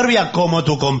con soberbia como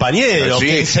tu compañero, Sí.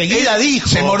 que enseguida Él dijo.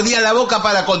 se mordía la boca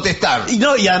para contestar.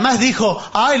 Y además dijo,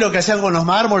 ay, lo que hacían con los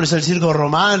mármoles, el circo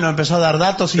romano, empezó a dar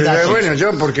datos y Pero datos. bueno,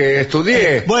 yo porque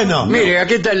estudié. Bueno. Mire,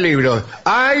 aquí está el libro.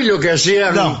 Ay, lo que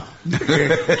hacían. No.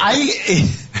 Ahí,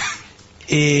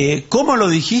 ¿cómo lo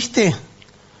dijiste?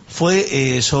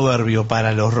 Fue soberbio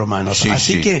para los romanos. Sí,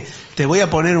 Así sí. que te voy a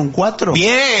poner un 4.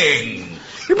 ¡Bien!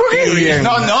 ¿Y por qué bien?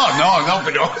 No,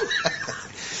 pero...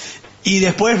 Y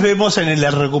después vemos en el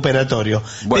recuperatorio.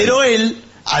 Bueno. Pero él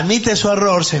admite su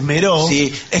error, se esmeró.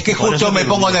 Sí, es que Por justo eso me te-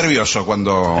 pongo nervioso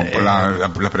cuando por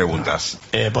las preguntas.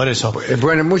 Por eso.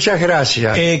 Bueno, muchas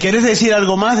gracias. ¿Querés decir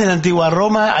algo más de la antigua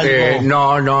Roma? ¿Algo?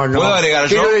 No. ¿Puedo agregar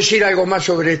Quiero yo? decir algo más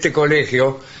sobre este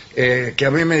colegio que a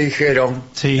mí me dijeron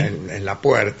Sí. en la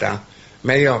puerta,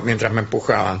 medio mientras me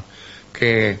empujaban,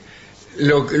 que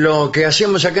lo que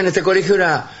hacíamos acá en este colegio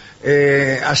era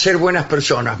hacer buenas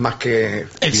personas más que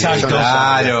Exacto. personas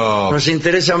sabias. Claro. Nos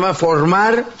interesa más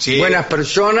formar Sí. buenas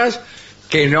personas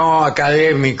que no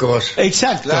académicos.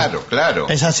 Exacto. Claro.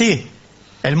 Es así.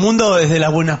 El mundo es de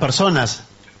las buenas personas.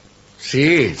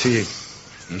 Sí.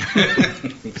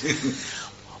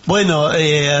 Bueno,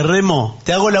 Remo,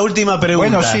 te hago la última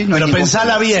pregunta. Bueno, sí, no hay pero ningún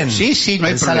pensala problema. bien. Sí, no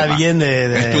hay Pensala problema. bien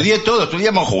de...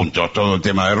 Estudiamos juntos todo el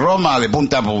tema de Roma, de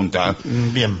punta a punta.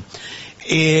 Bien.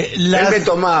 Él me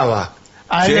tomaba.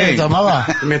 ¿Ah, él Sí. le tomaba?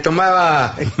 Me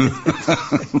tomaba.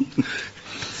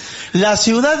 La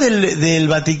ciudad del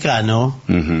Vaticano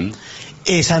Ujú.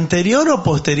 es anterior o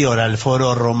posterior al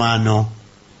foro romano.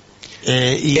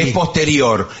 Es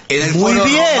posterior. En el Muy foro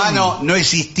bien. romano no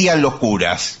existían los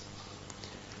curas.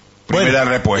 Primera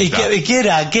respuesta. ¿Y qué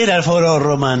era el foro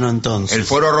romano entonces? El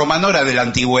foro romano era de la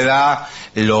antigüedad,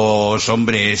 los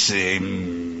hombres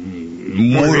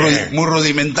muy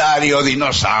rudimentarios,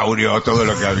 dinosaurios, todo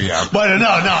lo que había. Bueno,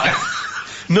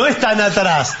 no es tan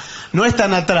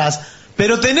atrás,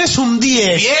 pero tenés un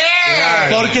 10. ¡Bien!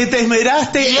 Porque te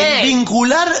esmeraste Bien. en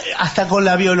vincular hasta con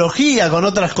la biología, con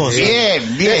otras cosas.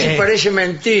 Bien. Parece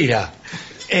mentira.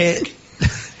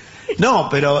 No,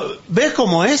 pero ¿ves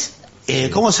cómo es?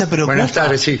 ¿Cómo se preocupa? Buenas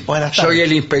tardes, sí. Buenas tardes. Soy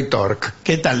el inspector.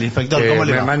 ¿Qué tal, inspector? ¿Cómo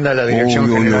le me va? manda la Dirección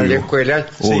Uy, General de uy. Escuelas.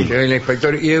 Uy. Soy el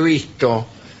inspector y he visto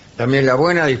también la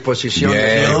buena disposición Bien.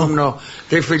 del alumno.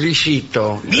 Te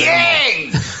felicito. ¡Bien!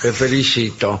 Le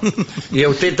felicito. Y a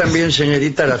usted también,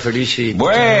 señorita, la felicito.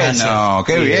 Bueno,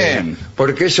 qué bien.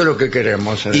 Porque eso es lo que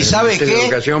queremos. ¿Y sabe qué?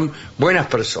 Educación, buenas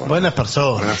personas. Buenas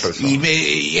personas. Buenas personas.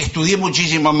 Y estudié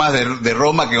muchísimo más de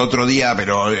Roma que otro día,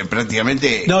 pero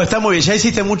prácticamente... No, está muy bien. ¿Ya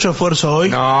hiciste mucho esfuerzo hoy?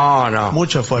 No.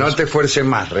 Mucho esfuerzo. No te esfuerces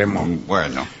más, Remo.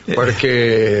 Bueno.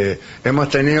 Porque hemos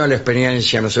tenido la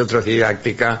experiencia nosotros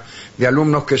didáctica de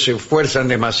alumnos que se esfuerzan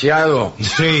demasiado.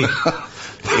 Sí.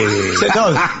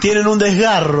 No, tienen un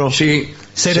desgarro Sí.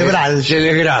 cerebral. Se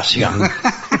desgracian.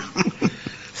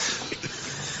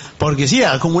 Porque sí,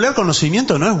 acumular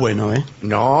conocimiento no es bueno, ¿eh?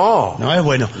 No. No es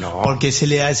bueno. No. Porque se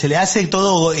le hace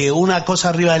todo una cosa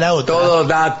arriba de la otra. Todo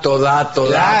dato.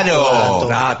 Claro.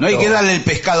 dato. No hay que darle el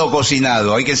pescado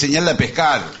cocinado, hay que enseñarle a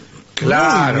pescar.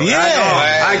 Claro. Muy bien.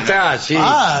 Ahí está, sí.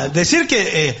 Decir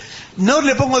que no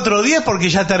le pongo otro 10 porque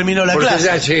ya terminó la Porque clase.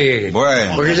 ya sí.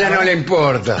 Bueno. Porque ya no le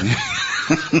importa.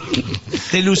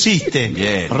 Te luciste.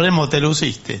 Bien. Remo, te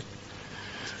luciste.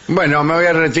 Bueno, me voy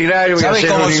a retirar y voy a ¿Sabe hacer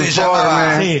cómo un se informe.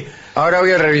 llamaba? Sí. Ahora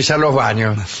voy a revisar los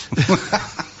baños.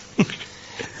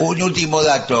 Un último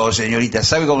dato, señorita.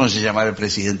 ¿Sabe cómo se llamaba el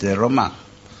presidente de Roma?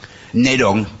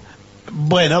 Nerón.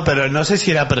 Bueno, pero no sé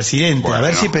si era presidente. Bueno. A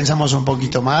ver si pensamos un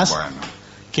poquito más. Bueno.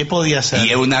 ¿Qué podía ser?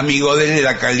 Y un amigo de él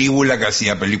era Calígula, que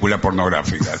hacía películas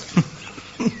pornográficas.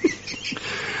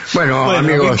 Bueno, Bueno,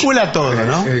 amigos. vincula todo,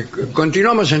 ¿no?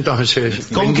 Continuamos entonces.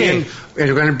 ¿Con qué?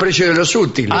 Con el precio de los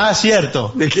útiles.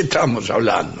 Cierto. ¿De qué estamos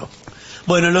hablando?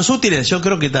 Bueno, los útiles yo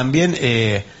creo que también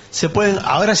se pueden...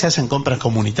 Ahora se hacen compras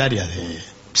comunitarias de...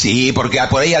 Sí, porque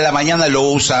por ahí a la mañana lo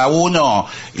usa uno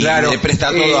y le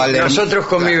presta todo al... Nosotros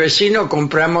con mi vecino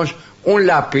compramos un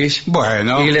lápiz.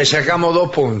 Bueno. Y le sacamos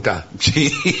 2 puntas.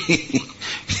 Sí.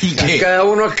 ¿Y Y qué? cada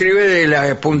uno escribe de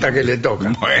la punta que le toca.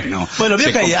 Bueno. Bueno, vio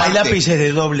se que hay comparte. lápices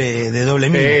de doble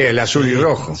mino. El azul y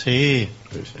rojo. Sí.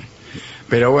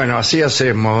 Pero bueno, así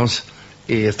hacemos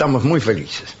y estamos muy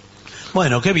felices.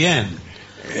 Bueno, qué bien.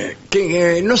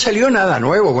 No salió nada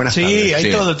nuevo, buenas Sí, tardes. hay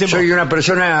Sí. todo el tiempo. Soy una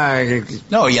persona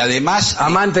No, y además...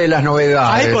 amante de las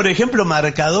novedades. Hay, por ejemplo,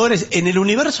 marcadores. En el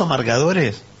universo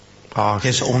marcadores, que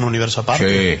es un universo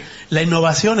aparte, Sí. la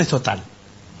innovación es total.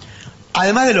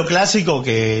 Además de lo clásico,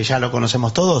 que ya lo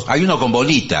conocemos todos. Hay uno con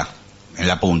bolita en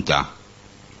la punta.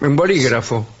 Un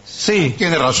bolígrafo. Sí.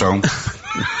 Tiene razón.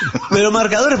 Pero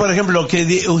marcadores, por ejemplo,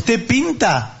 que usted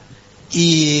pinta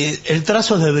y el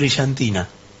trazo es de brillantina.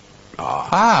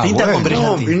 Pinta con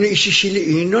No, brillantina.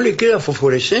 y no le queda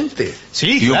fosforescente.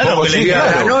 Sí, Y un claro, poco que sí, le Y queda, a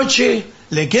la claro. noche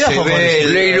le queda Se fosforescente. ve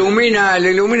le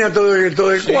ilumina todo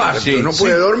el cuarto. sí, no sí.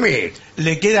 puede dormir.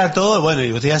 Le queda todo, bueno,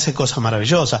 y usted hace cosas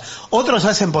maravillosas. Otros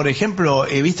hacen, por ejemplo,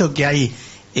 he visto que hay,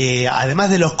 además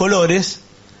de los colores,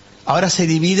 ahora se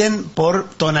dividen por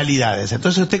tonalidades.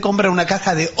 Entonces usted compra una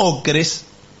caja de ocres.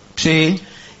 Sí.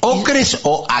 ¿Ocres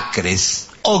o acres?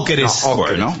 Ocres.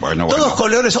 No, Bueno. Todos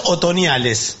colores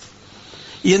otoñales.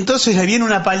 Y entonces le viene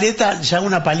una paleta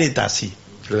así.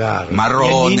 Claro. Y el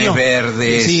Marrones, niño-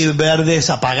 verdes, Sí,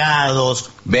 verdes apagados,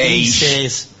 Beige.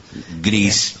 grises.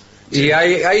 gris. Y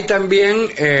hay también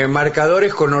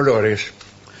marcadores con olores.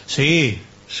 Sí.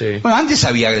 Sí. Bueno, antes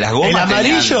había las gomas. El tenían-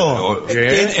 amarillo,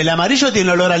 el amarillo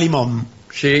tiene olor a limón.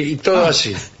 Sí, y todo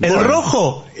así. El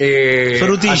rojo,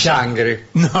 frutilla. A sangre.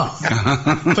 No,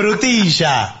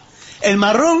 frutilla. El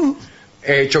marrón,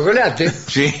 Chocolate.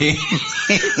 Sí.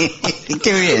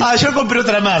 Qué bien. yo compré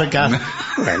otra marca.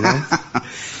 Bueno.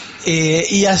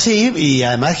 Y así, y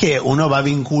además que uno va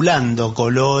vinculando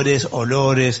colores,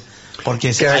 olores, porque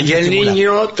hay Y que el estimular.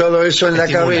 niño, todo eso en la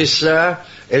Estimula. cabeza,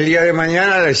 el día de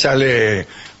mañana le sale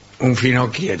un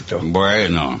fino quieto.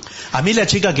 Bueno. A mí la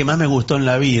chica que más me gustó en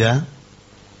la vida,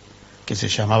 que se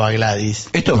llamaba Gladys,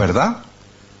 ¿Esto es verdad?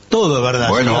 todo es verdad.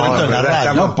 Bueno, yo cuento en la verdad, radio.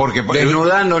 estamos No, porque-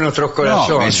 desnudando nuestros No,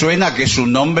 corazones. me suena que es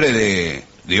un nombre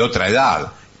de otra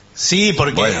edad. Sí,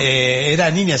 porque Bueno.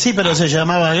 era niña, sí, pero se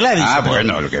llamaba Gladys. Ah, pero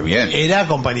bueno, lo que bien. Era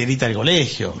compañerita del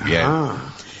colegio. Bien.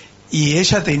 Y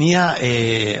ella tenía,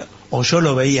 o yo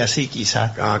lo veía así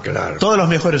quizá, Claro. todos los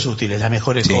mejores útiles, las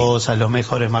mejores Sí. cosas, los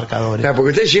mejores marcadores. Claro,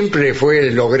 porque usted siempre fue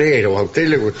el logrero, a usted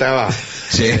le gustaba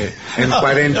Sí.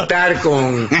 emparentar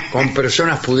con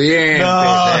personas pudientes,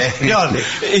 No,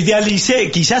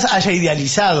 idealicé, quizás haya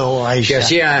idealizado a que ella.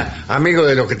 hacía amigos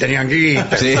de los que tenían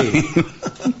guita. Sí.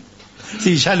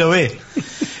 Sí, ya lo ve.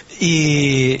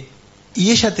 Y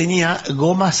ella tenía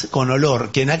gomas con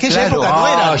olor, que en aquella Claro. época no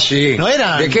eran. Sí. No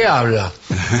eran. ¿De qué habla?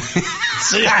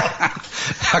 Sí.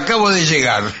 Acabo de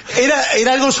llegar.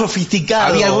 Era algo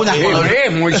sofisticado. Había algunas Es, con-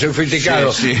 es muy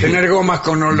sofisticado Sí, sí. tener gomas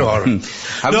con olor.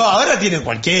 No, ahora tiene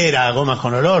cualquiera, gomas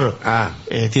con olor.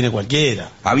 Tiene cualquiera.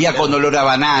 Había con olor a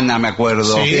banana, me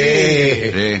acuerdo. Sí.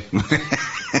 Sí.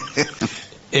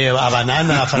 a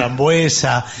banana, a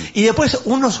frambuesa, y después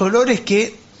unos olores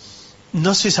que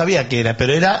no se sabía qué era,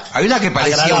 pero era Hay una que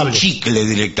parecía agradable. un chicle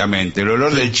directamente, el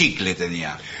olor del chicle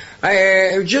tenía.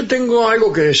 Yo tengo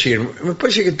algo que decir. Me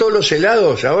parece que todos los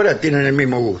helados ahora tienen el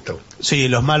mismo gusto. Sí,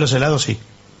 los malos helados sí.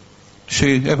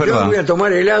 Sí, es Yo verdad. voy a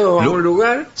tomar helado a un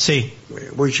lugar, Sí.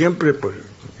 voy siempre, pues,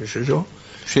 qué sé yo,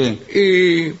 Sí.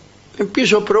 y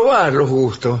empiezo a probar los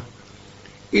gustos.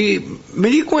 Y me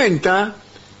di cuenta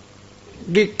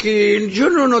de que yo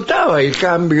no notaba el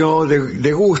cambio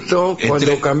de gusto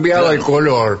cuando cambiaba claro. el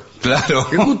color. Claro.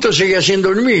 El gusto seguía siendo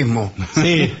el mismo.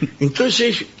 Sí.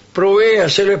 Entonces probé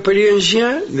hacer la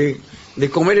experiencia de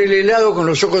comer el helado con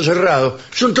los ojos cerrados.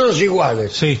 Son todos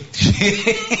iguales. Sí.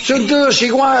 Son todos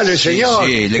iguales, Sí, señor.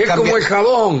 sí, le es cambia- como el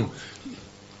jabón.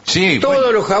 Sí, Todos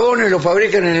bueno. los jabones los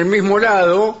fabrican en el mismo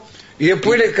lado y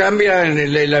después le cambian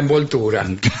la envoltura.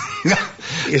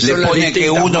 Que Le son las pone que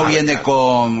distintas uno marcas. viene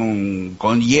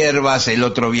con hierbas, el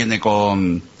otro viene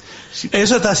con...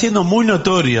 Eso está siendo muy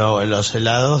notorio en los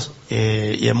helados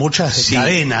y en muchas Sí,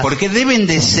 cadenas. porque deben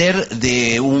de ser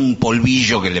de un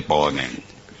polvillo que le ponen.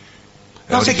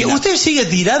 No sé, que Original. usted sigue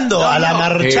tirando a la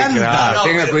marchanta. Claro, No,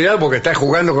 tenga pero- cuidado porque está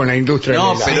jugando con la industria No,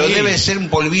 del helado. pero Sí. debe ser un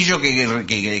polvillo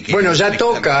que Bueno, ya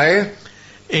toca,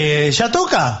 ¿eh? ¿Ya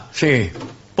toca? Sí.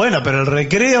 Bueno, pero el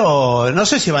recreo, no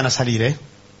sé si van a salir, ¿eh?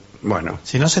 Bueno.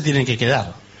 Si no, se tienen que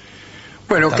quedar.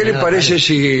 Bueno, ¿qué También le la parece calle.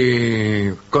 si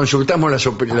consultamos las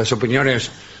opiniones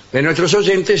de nuestros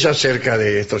oyentes acerca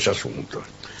de estos asuntos?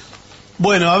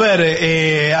 Bueno, a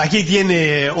ver, aquí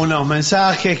tiene unos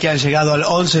mensajes que han llegado al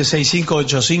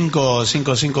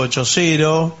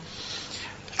 11-6585-5580.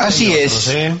 Así Hay es. otros,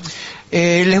 ¿eh?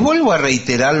 Les vuelvo a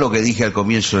reiterar lo que dije al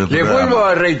comienzo del Les programa. vuelvo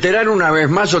a reiterar una vez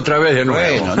más, otra vez de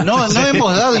nuevo. Bueno, no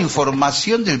hemos dado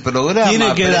información del programa,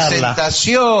 Tiene que darla.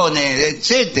 presentaciones,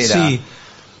 etcétera. Sí.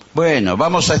 Bueno,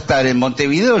 vamos a estar en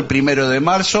Montevideo el 1 de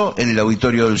marzo en el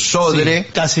auditorio del Sodre. Sí,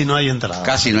 casi no hay entrada.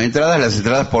 Casi no hay entradas, las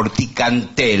entradas por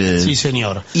Ticantel. Sí,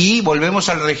 señor. Y volvemos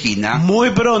al Regina.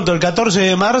 Muy pronto, el 14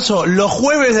 de marzo, los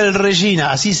jueves del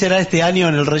Regina. Así será este año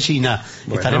en el Regina.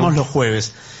 Bueno. Estaremos los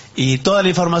jueves. Y toda la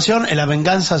información en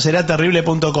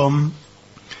lavenganzaseraterrible.com.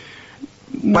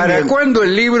 ¿Para cuándo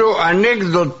el libro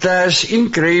Anécdotas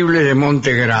Increíbles de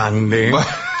Monte Grande?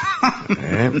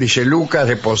 Dice Lucas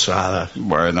de Posadas.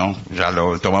 Bueno, ya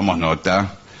lo tomamos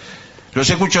nota. Los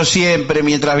escucho siempre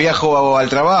mientras viajo al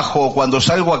trabajo o cuando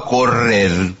salgo a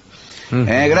correr.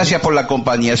 Gracias por la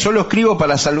compañía. Solo escribo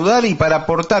para saludar y para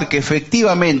aportar que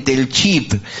efectivamente el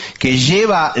chip que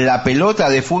lleva la pelota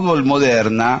de fútbol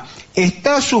moderna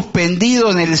está suspendido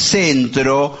en el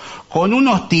centro con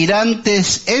unos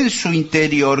tirantes en su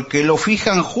interior que lo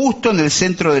fijan justo en el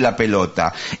centro de la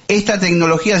pelota. Esta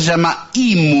tecnología se llama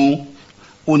IMU,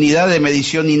 Unidad de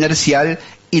Medición Inercial,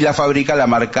 y la fabrica la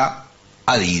marca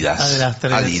Adidas.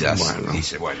 Adidas, Bueno.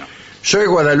 dice, bueno. Soy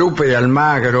Guadalupe de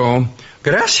Almagro.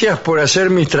 Gracias por hacer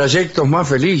mis trayectos más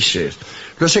felices.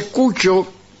 Los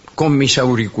escucho con mis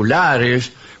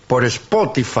auriculares, por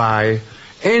Spotify,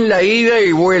 en la ida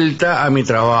y vuelta a mi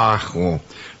trabajo.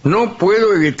 No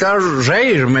puedo evitar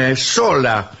reírme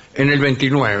sola en el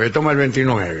 29. Toma el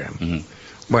 29.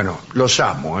 Bueno, los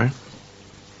amo, ¿eh?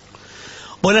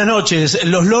 Buenas noches.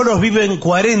 Los loros viven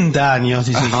 40 años,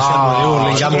 dice Guillermo de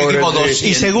Burlingame. nosotros vivimos pobre, 200.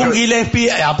 Y según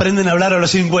Gillespie, aprenden a hablar a los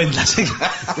 50. ¿sí?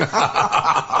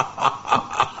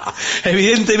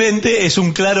 Evidentemente es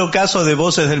un claro caso de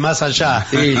voces del más allá,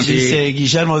 Sí, sí. dice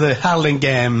Guillermo de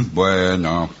Harlingen.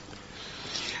 Bueno.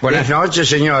 Buenas noches,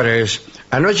 señores.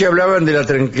 Anoche hablaban de la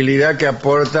tranquilidad que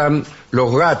aportan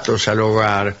los gatos al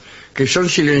hogar, que son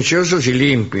silenciosos y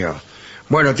limpios.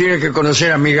 Bueno, tienen que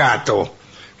conocer a mi gato,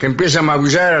 que empieza a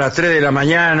maullar a las 3 de la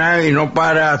mañana y no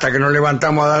para hasta que nos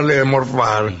levantamos a darle de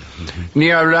morfar,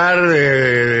 ni hablar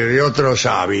de otros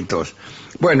hábitos.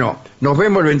 Bueno, nos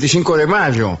vemos el 25 de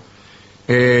mayo.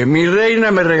 Mi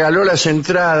reina me regaló las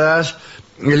entradas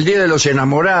el Día de los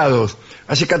Enamorados.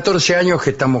 Hace 14 años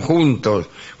que estamos juntos.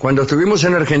 Cuando estuvimos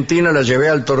en Argentina la llevé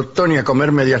al Tortoni a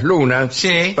comer medias lunas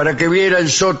Sí. para que viera el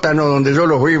sótano donde yo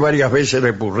los vi varias veces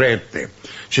de purrete.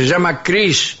 Se llama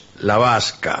Cris la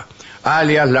Vasca,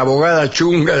 alias la abogada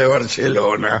chunga de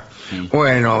Barcelona.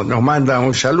 Bueno, nos manda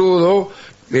un saludo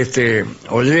este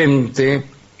oyente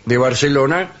de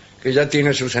Barcelona que ya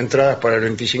tiene sus entradas para el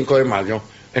 25 de mayo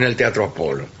en el Teatro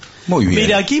Apolo. Muy bien.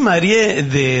 Mira, aquí Marie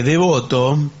de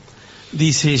Devoto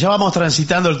dice, ya vamos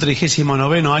transitando el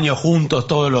 39º año juntos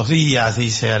todos los días,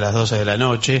 dice a las 12 de la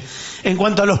noche. En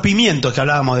cuanto a los pimientos que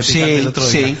hablábamos de picar Sí, el otro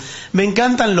día, sí. me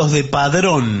encantan los de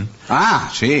Padrón. Ah,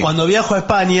 sí. Cuando viajo a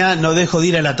España no dejo de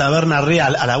ir a la Taberna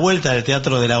Real, a la vuelta del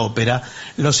Teatro de la Ópera.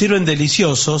 Los sirven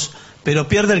deliciosos, pero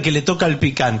pierde el que le toca el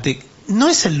picante. ¿No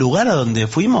es el lugar a donde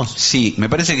fuimos? Sí, me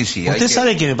parece que sí. Usted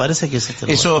sabe que me parece que es este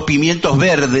lugar. Esos pimientos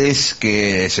verdes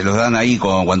que se los dan ahí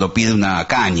cuando pide una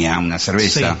caña, una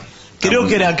cerveza. Sí. Creo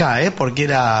que era acá, porque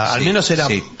era, al menos era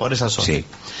por esa zona. Sí.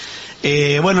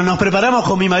 Bueno, nos preparamos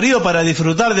con mi marido para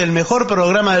disfrutar del mejor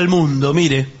programa del mundo,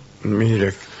 mire.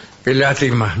 Mire, qué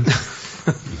lástima.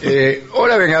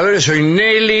 Hola, Vengadores, soy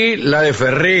Nelly, la de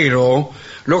Ferrero.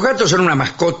 Los gatos son una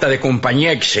mascota de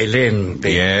compañía excelente.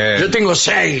 Bien. Yo tengo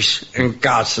 6 en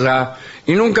casa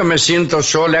y nunca me siento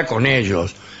sola con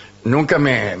ellos. Nunca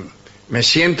me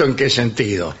siento en qué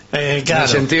sentido. Claro. En el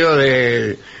sentido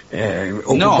de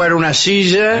ocupar una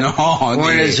silla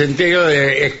o en el sentido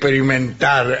de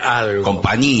experimentar algo.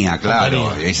 Compañía,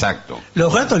 claro, exacto.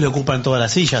 Los gatos le ocupan todas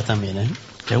las sillas también, ¿eh?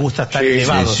 Les gusta estar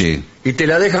elevados. Sí. Y te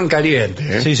la dejan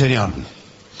caliente, ¿eh? Sí, señor.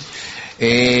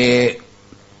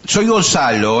 Soy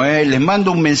Gonzalo, les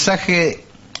mando un mensaje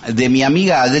de mi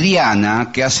amiga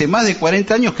Adriana, que hace más de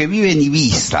 40 años que vive en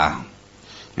Ibiza,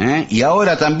 y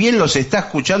ahora también los está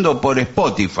escuchando por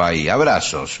Spotify.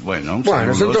 Abrazos. Bueno,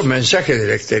 son dos mensajes del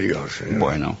exterior, señor.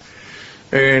 Bueno.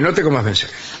 No tengo más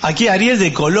mensajes. Aquí Ariel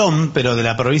de Colón, pero de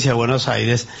la provincia de Buenos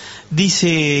Aires,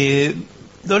 dice: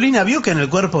 Dolina, ¿vio que en el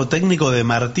cuerpo técnico de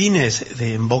Martínez,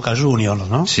 en Boca Juniors,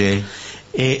 ¿no? Sí.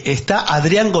 Está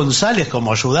Adrián González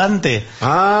como ayudante?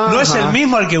 ¿No es el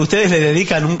mismo al que ustedes le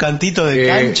dedican un cantito de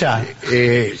cancha?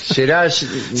 ¿Será?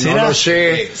 No lo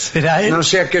sé. ¿Será él? No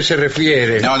sé a qué se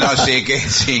refiere. No sé que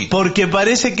sí. Porque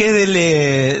parece que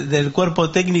es del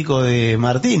cuerpo técnico de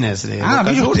Martínez. De Boca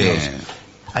mire Juniors. usted.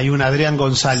 Hay un Adrián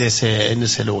González en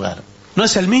ese lugar. ¿No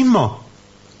es el mismo?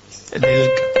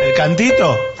 ¿El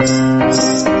cantito?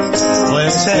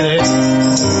 Puede ser, ¿eh?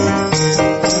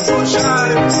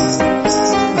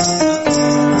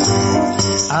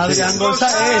 Adrián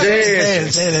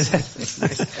González.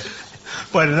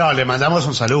 Bueno, no, le mandamos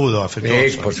un saludo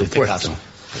afectuoso. Por supuesto.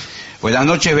 Buenas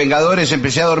noches, Vengadores.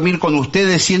 Empecé a dormir con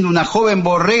ustedes siendo una joven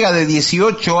borrega de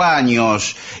 18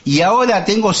 años y ahora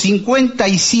tengo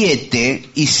 57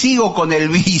 y sigo con el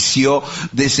vicio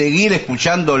de seguir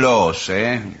escuchándolos.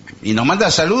 Y nos manda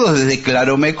saludos desde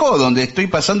Claromecó, donde estoy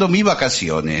pasando mis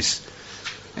vacaciones.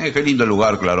 Qué lindo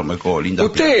lugar, Claromecó, linda.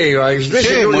 Usted iba,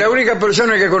 la única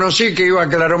persona que conocí que iba a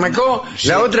Claromecó,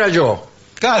 la otra yo.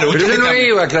 Claro, pero yo no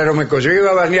iba a Claromecó, yo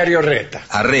iba a Balneario Reta.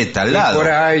 A Reta, al lado.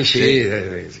 Por ahí, sí.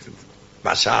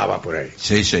 Pasaba por ahí.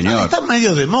 Sí, señor. Está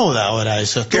medio de moda ahora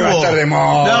eso. ¿Qué va a estar de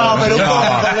moda? No,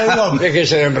 pero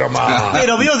déjese de embromar.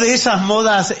 Pero vio de esas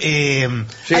modas.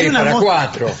 Sí, hay para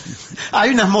 4.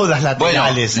 Hay unas modas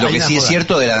laterales. Bueno, lo que sí es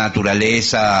cierto de la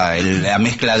naturaleza, la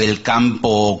mezcla del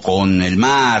campo con el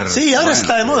mar. Sí, ahora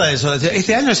está de moda eso.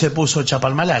 Este año se puso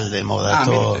Chapalmalal de moda.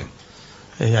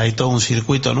 Hay todo un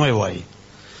circuito nuevo ahí.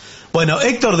 Bueno,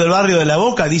 Héctor del barrio de La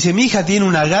Boca dice: mi hija tiene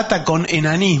una gata con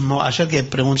enanismo. Ayer que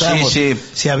preguntábamos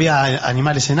si había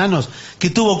animales enanos, que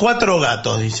tuvo 4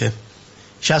 gatos, dice.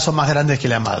 Ya son más grandes que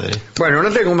la madre. Bueno, no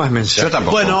tengo más mensajes. Yo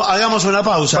tampoco. Bueno, hagamos una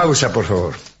pausa. Pausa, por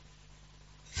favor.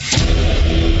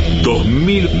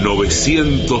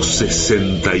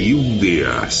 2961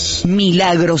 días.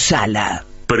 Milagro Sala.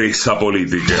 Presa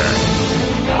política.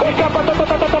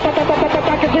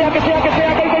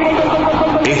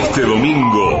 Este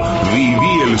domingo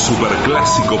viví el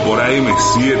superclásico por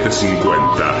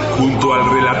AM750 junto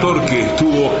al relator que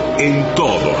estuvo en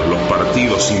todos los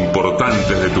partidos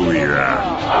importantes de tu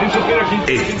vida.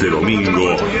 Este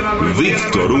domingo,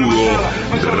 Víctor Hugo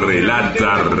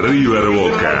relata River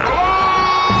Boca.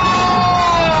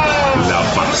 La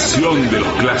pasión de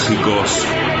los clásicos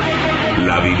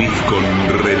la vivís con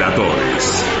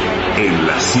relatores en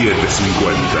la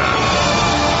 750.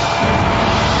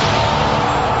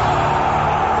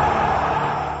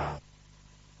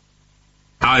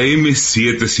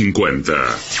 AM750.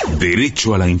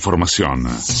 Derecho a la información.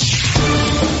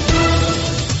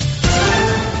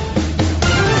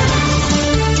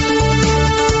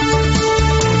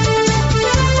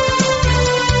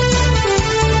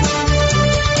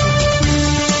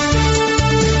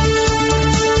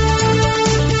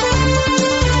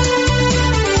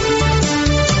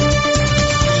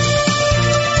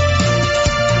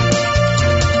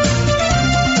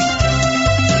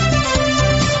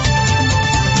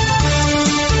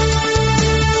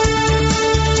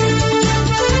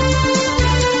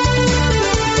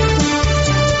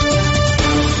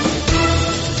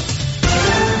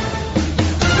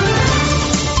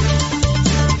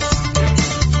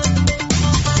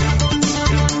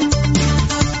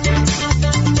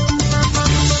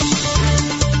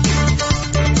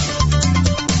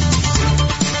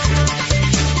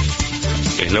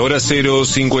 Es la hora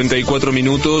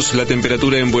 0:54, la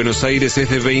temperatura en Buenos Aires es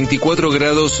de 24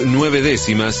 grados 9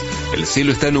 décimas, el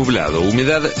cielo está nublado,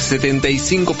 humedad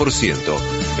 75%.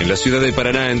 En la ciudad de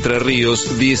Paraná, Entre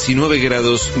Ríos, 19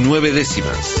 grados 9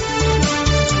 décimas.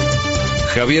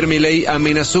 Javier Milei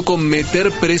amenazó con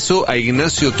meter preso a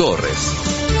Ignacio Torres.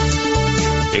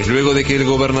 Es luego de que el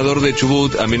gobernador de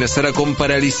Chubut amenazara con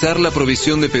paralizar la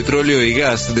provisión de petróleo y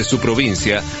gas de su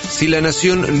provincia si la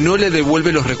nación no le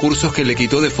devuelve los recursos que le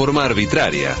quitó de forma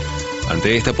arbitraria.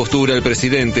 Ante esta postura, el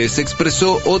presidente se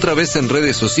expresó otra vez en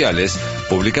redes sociales,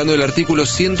 publicando el artículo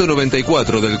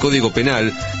 194 del Código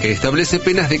Penal, que establece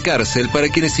penas de cárcel para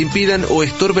quienes impidan o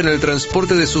estorben el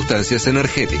transporte de sustancias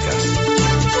energéticas.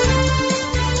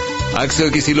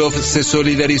 Axel Kicillof se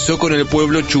solidarizó con el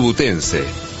pueblo chubutense.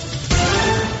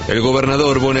 El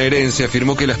gobernador bonaerense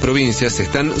afirmó que las provincias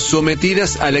están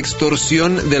sometidas a la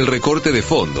extorsión del recorte de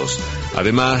fondos.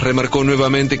 Además, remarcó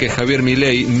nuevamente que Javier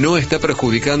Milei no está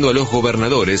perjudicando a los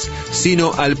gobernadores,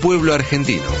 sino al pueblo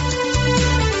argentino.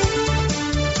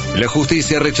 La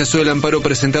justicia rechazó el amparo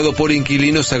presentado por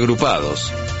inquilinos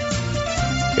agrupados.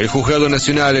 El Juzgado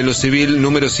Nacional en lo Civil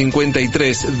número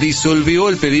 53 disolvió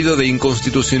el pedido de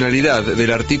inconstitucionalidad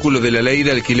del artículo de la Ley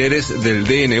de Alquileres del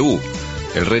DNU.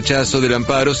 El rechazo del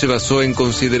amparo se basó en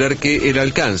considerar que el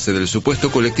alcance del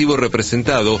supuesto colectivo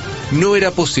representado no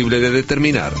era posible de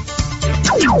determinar.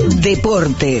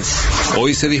 Deportes.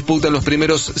 Hoy se disputan los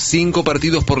primeros 5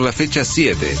 partidos por la fecha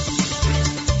 7.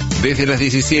 Desde las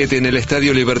 17 en el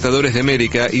Estadio Libertadores de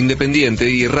América, Independiente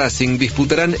y Racing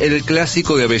disputarán el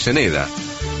Clásico de Avellaneda.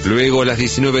 Luego a las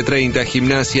 19:30,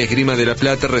 Gimnasia Esgrima de La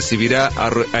Plata recibirá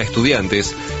a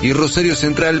Estudiantes y Rosario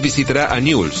Central visitará a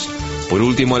Newell's. Por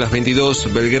último, a las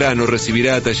 22, Belgrano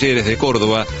recibirá a Talleres de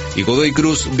Córdoba y Godoy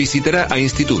Cruz visitará a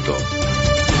Instituto.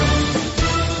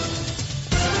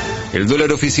 El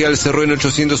dólar oficial cerró en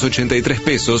 883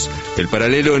 pesos, el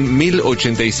paralelo en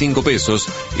 1.085 pesos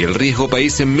y el riesgo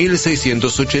país en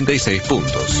 1.686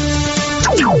 puntos.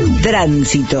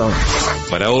 Tránsito.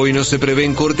 Para hoy no se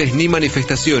prevén cortes ni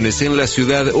manifestaciones en la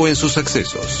ciudad o en sus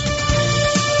accesos.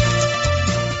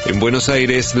 En Buenos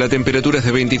Aires, la temperatura es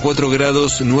de 24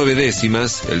 grados 9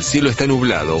 décimas, el cielo está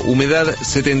nublado, humedad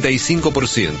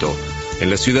 75%. En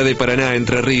la ciudad de Paraná,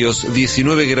 Entre Ríos,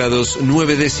 19 grados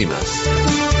 9 décimas.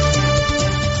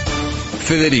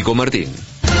 Federico Martín.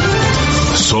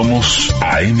 Somos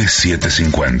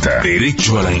AM750.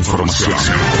 Derecho a la información.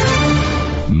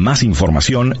 Más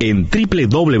información en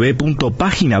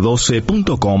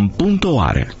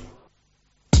www.pagina12.com.ar.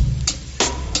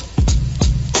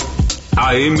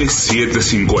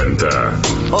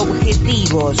 AM750.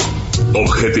 Objetivos.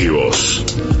 Objetivos.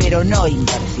 Pero no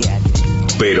imparciales.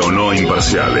 Pero no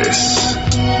imparciales.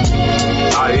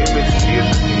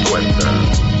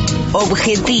 AM750.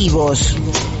 Objetivos.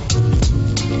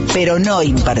 Pero no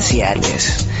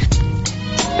imparciales.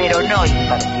 Pero no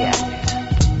imparciales.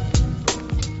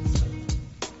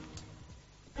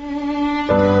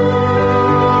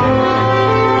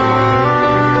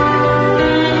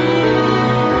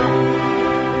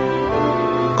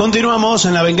 Continuamos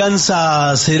en La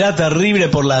Venganza Será Terrible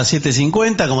por las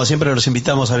 7:50. Como siempre, los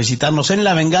invitamos a visitarnos en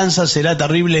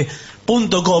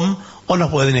lavenganzaseraterrible.com o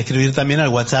nos pueden escribir también al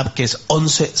WhatsApp, que es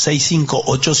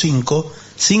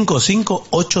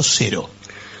 11-6585-5580.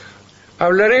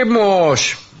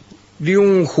 Hablaremos de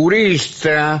un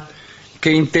jurista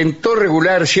que intentó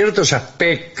regular ciertos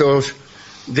aspectos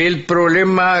del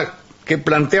problema que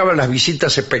planteaban las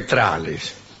visitas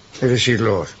espectrales, es decir,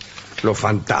 los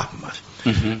fantasmas.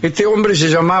 Este hombre se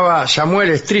llamaba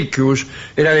Samuel Strikius,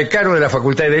 era decano de la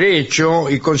Facultad de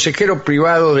Derecho y consejero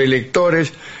privado de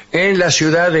lectores en la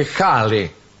ciudad de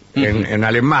Halle, en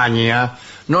Alemania,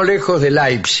 no lejos de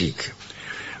Leipzig.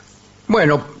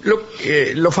 Bueno,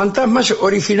 los fantasmas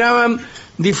originaban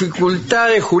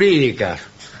dificultades jurídicas,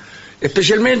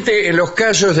 especialmente en los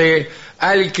casos de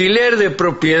alquiler de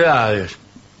propiedades.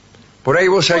 Por ahí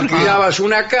vos alquilabas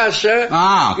una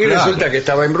casa y resulta que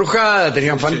estaba embrujada,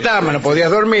 tenían fantasmas, no podías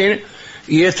dormir,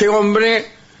 y este hombre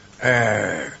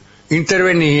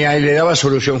intervenía y le daba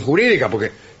solución jurídica,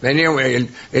 porque venía vos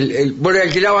le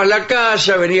alquilabas la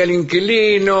casa, venía el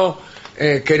inquilino,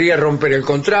 quería romper el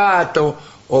contrato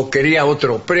o quería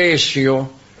otro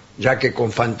precio, ya que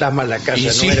con fantasmas la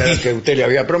casa no era la que usted le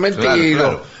había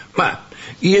prometido. Claro.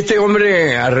 Y este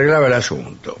hombre arreglaba el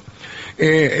asunto.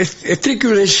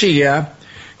 Strikius decía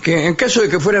que en caso de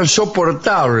que fueran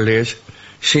soportables,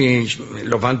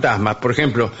 los fantasmas, por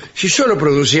ejemplo, si solo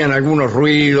producían algunos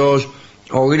ruidos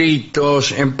o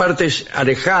gritos en partes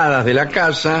alejadas de la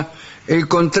casa, el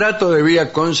contrato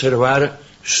debía conservar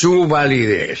su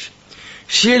validez.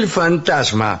 Si el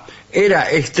fantasma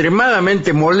era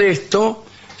extremadamente molesto,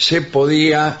 se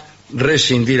podía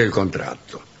rescindir el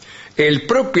contrato. El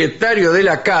propietario de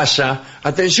la casa,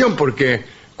 atención porque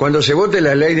cuando se vote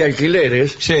la ley de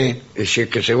alquileres, Sí. si es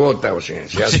que se vota o si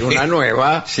se hace Sí. una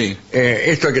nueva, Sí.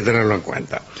 esto hay que tenerlo en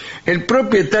cuenta. El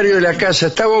propietario de la casa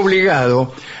estaba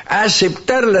obligado a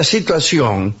aceptar la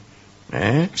situación,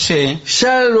 Sí.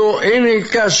 salvo en el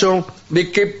caso de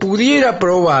que pudiera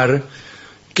probar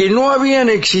que no habían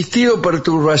existido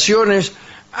perturbaciones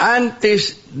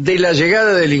antes de la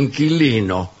llegada del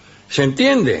inquilino. ¿Se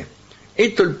entiende?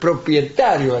 Esto el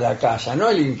propietario de la casa, no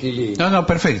el inquilino. No,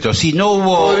 perfecto. Si no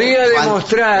hubo... Podía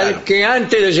demostrar Claro. que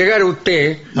antes de llegar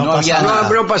usted No había nada.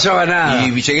 no pasaba nada.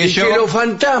 Y llegué yo- que los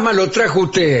fantasmas los trajo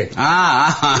usted.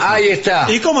 Ahí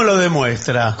está. ¿Y cómo lo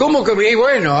demuestra? ¿Cómo que? Y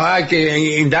bueno, hay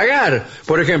que indagar.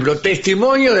 Por ejemplo,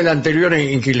 testimonio del anterior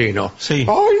inquilino. Sí.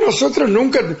 Ay, nosotros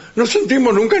nunca, no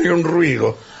sentimos nunca ni un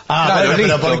ruido. Claro,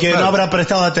 Listo, pero porque claro. no habrá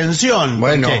prestado atención.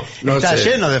 Bueno, porque no está sé.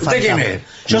 lleno de ¿Usted quién fantasmas.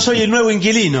 es? Yo soy el nuevo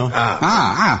inquilino.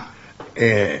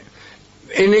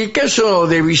 En el caso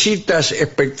de visitas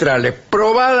espectrales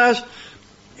probadas,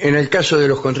 en el caso de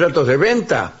los contratos de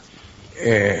venta,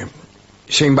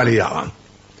 se invalidaban.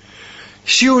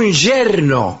 Si un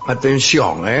yerno,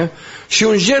 atención, si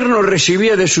un yerno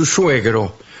recibía de su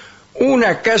suegro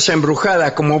una casa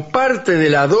embrujada como parte de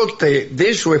la dote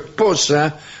de su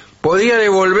esposa, podía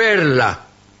devolverla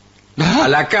a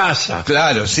la casa.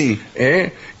 Claro, sí.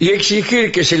 Y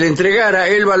exigir que se le entregara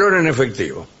el valor en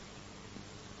efectivo.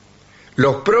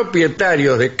 Los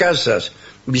propietarios de casas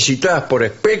visitadas por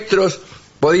espectros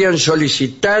podían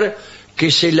solicitar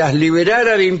que se las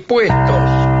liberara de impuestos.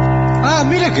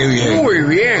 Mira qué bien. Muy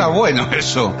bien. Está bueno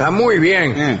eso. Está muy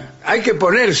bien. Hay que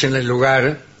ponerse en el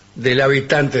lugar del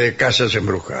habitante de casas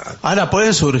embrujadas. Ahora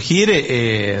pueden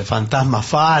surgir fantasmas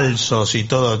falsos y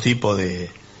todo tipo de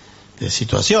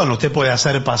situación. Usted puede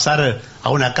hacer pasar a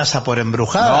una casa por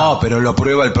embrujada. No, pero lo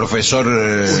prueba el profesor.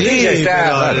 Usted ya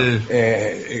está,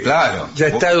 Claro. ya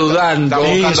está dudando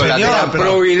Está buscando de la la trampa.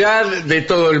 probidad de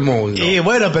todo el mundo. Y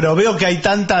bueno, pero veo que hay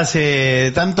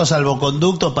tantos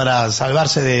salvoconductos para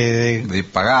salvarse De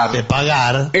pagar. de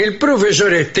pagar. El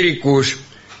profesor Stricus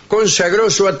consagró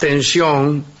su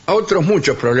atención a otros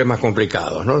muchos problemas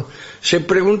complicados, ¿no? Se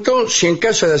preguntó si en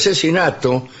caso de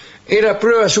asesinato era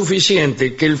prueba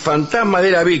suficiente que el fantasma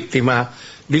de la víctima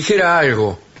dijera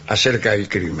algo acerca del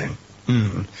crimen.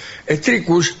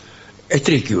 Stricus,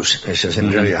 esa es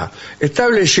en realidad,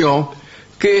 estableció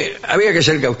que había que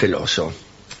ser cauteloso.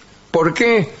 ¿Por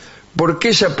qué? Porque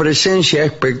esa presencia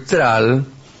espectral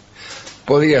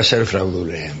podía ser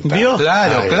fraudulenta. ¿Vio?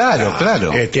 Claro, Ahí claro, está.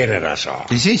 claro. Tiene razón.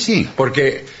 Sí.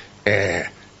 Porque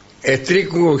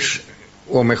Stricus,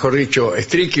 o mejor dicho,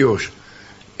 Stricius,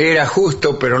 era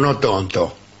justo pero no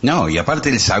tonto. No, y aparte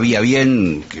él sabía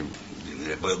bien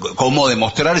cómo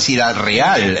demostrar si era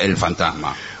real el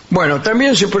fantasma. Bueno,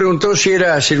 también se preguntó si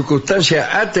era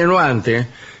circunstancia atenuante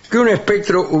que un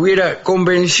espectro hubiera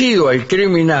convencido al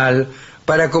criminal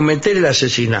para cometer el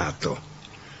asesinato.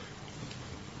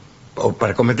 O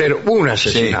para cometer un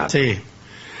asesinato. Sí.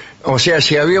 O sea,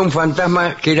 si había un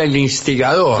fantasma que era el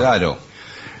instigador. Claro.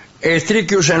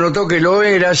 Stricius anotó que lo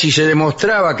era si se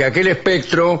demostraba que aquel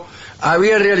espectro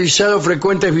había realizado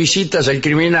frecuentes visitas al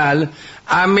criminal,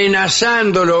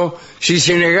 amenazándolo si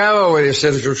se negaba a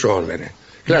obedecer sus órdenes.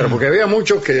 Claro, porque había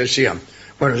muchos que decían,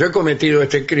 bueno, yo he cometido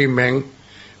este crimen,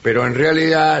 pero en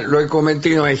realidad lo he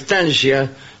cometido a instancias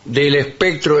del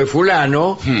espectro de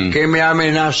fulano que me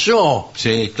amenazó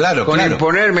Sí, claro, con claro.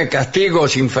 imponerme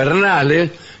castigos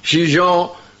infernales si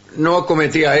yo no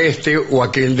cometía este o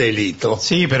aquel delito.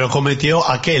 Sí, pero cometió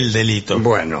aquel delito.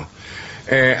 Bueno,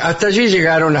 hasta allí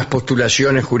llegaron las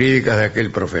postulaciones jurídicas de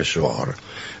aquel profesor.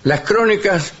 Las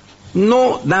crónicas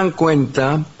no dan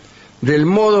cuenta del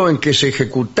modo en que se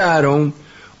ejecutaron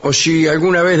o si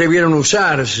alguna vez debieron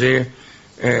usarse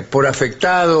por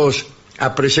afectados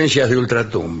a presencias de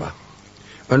ultratumba.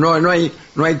 No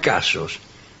hay casos.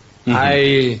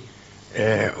 Hay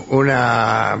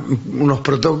unos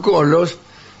protocolos,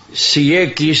 si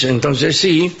X, entonces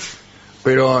sí,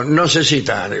 pero no se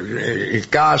cita el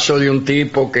caso de un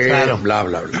tipo que Claro. bla,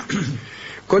 bla, bla.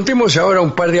 Contemos ahora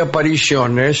un par de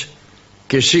apariciones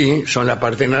que sí son la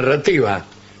parte narrativa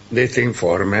de este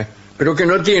informe, pero que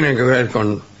no tienen que ver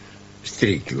con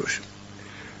Stricius.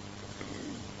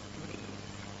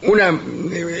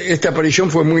 Esta aparición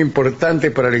fue muy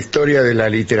importante para la historia de la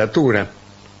literatura.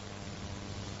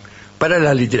 Para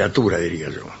la literatura, diría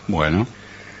yo. Bueno.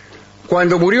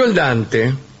 Cuando murió el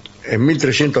Dante, en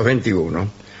 1321,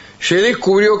 se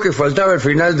descubrió que faltaba el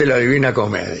final de la Divina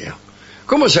Comedia.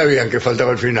 ¿Cómo sabían que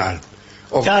faltaba el final?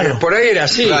 O Claro. por ahí era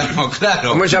así. Claro.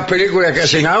 Como esas películas que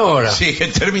hacen ahora. Sí, que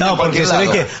termina No, en porque cualquier se ve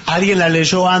lado. que alguien la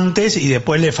leyó antes y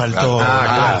después le faltó.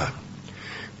 Claro.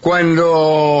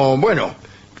 Cuando, bueno,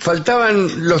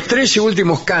 faltaban los 13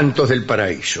 últimos cantos del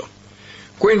paraíso.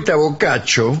 Cuenta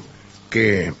Boccaccio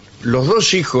que los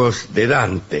dos hijos de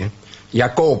Dante,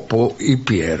 Jacopo y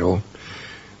Piero,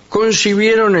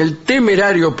 concibieron el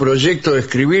temerario proyecto de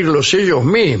escribirlos ellos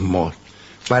mismos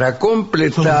para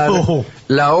completar Oh.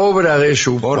 la obra de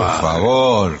su Por padre.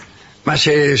 favor. Más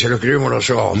se lo escribimos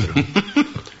nosotros.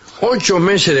 8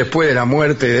 meses después de la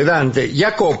muerte de Dante,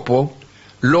 Jacopo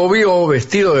lo vio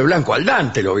vestido de blanco. Al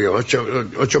Dante lo vio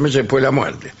 8 meses después de la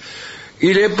muerte.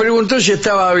 Y le preguntó si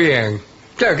estaba bien.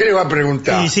 Claro, ¿qué le va a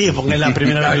preguntar? Sí, sí, porque es la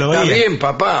primera vez que lo ¿Está veía. bien,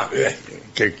 papá?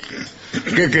 ¿Qué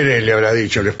querés? Le habrá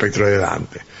dicho el espectro de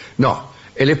Dante. No,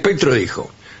 el espectro dijo: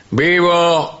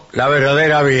 vivo la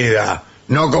verdadera vida,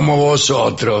 no como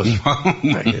vosotros.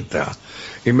 Ahí está.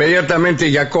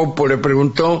 Inmediatamente Jacopo le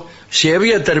preguntó si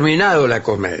había terminado la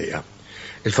comedia.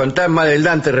 El fantasma del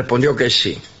Dante respondió que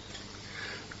sí.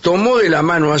 Tomó de la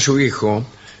mano a su hijo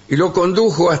y lo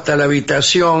condujo hasta la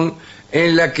habitación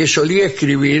en la que solía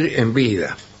escribir en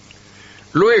vida.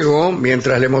 Luego,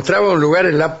 mientras le mostraba un lugar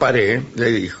en la pared,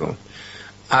 le dijo: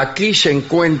 aquí se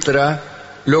encuentra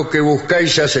lo que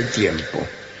buscáis hace tiempo.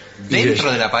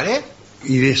 ¿Dentro de la pared?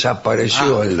 Y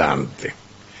desapareció el Dante.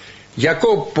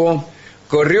 Jacopo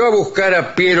corrió a buscar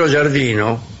a Piero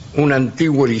Giardino, un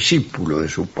antiguo discípulo de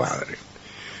su padre.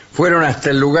 Fueron hasta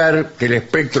el lugar que el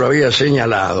espectro había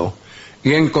señalado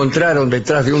y encontraron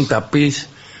detrás de un tapiz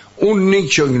un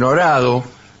nicho ignorado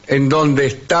en donde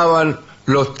estaban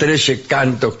los 13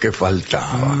 cantos que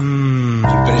faltaban.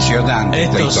 Impresionante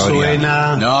esta Esto historia.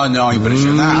 suena- No,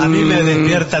 impresionante. A mí me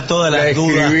despierta todas La las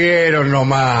dudas. escribieron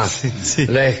nomás. Sí.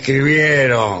 La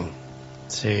escribieron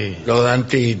Sí, los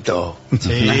Dantitos.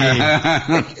 sí.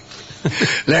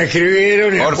 La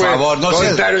escribieron y Por después favor, no se-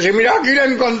 contaron, y mirá, aquí la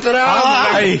encontramos.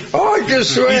 Ay. ¡Ay, qué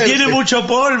suerte! Y tiene mucho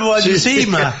polvo Sí,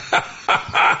 encima.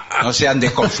 No sean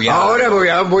desconfiados.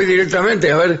 Ahora voy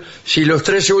directamente a ver si los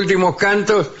 13 últimos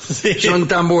cantos Sí. son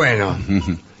tan buenos.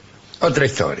 Otra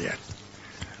historia.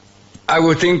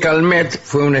 Agustín Calmet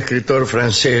fue un escritor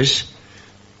francés,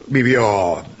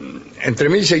 vivió entre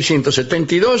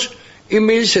 1672 y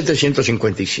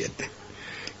 1757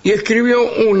 y escribió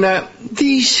una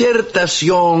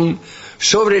disertación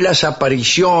sobre las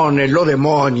apariciones, los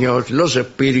demonios, los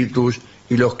espíritus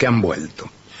y los que han vuelto.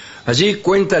 Allí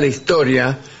cuenta la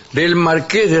historia del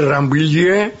marqués de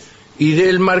Rambouillet y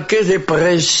del marqués de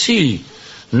Précy,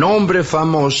 nombres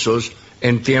famosos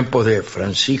en tiempos de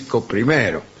Francisco I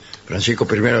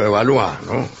de Valois,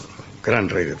 ¿no? Gran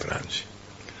rey de Francia.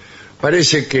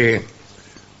 Parece que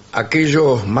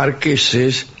aquellos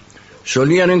marqueses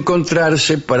solían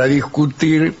encontrarse para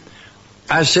discutir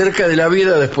acerca de la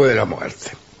vida después de la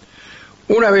muerte.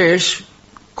 Una vez,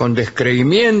 con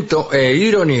descreimiento e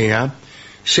ironía,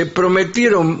 se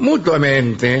prometieron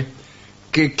mutuamente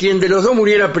que quien de los dos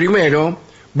muriera primero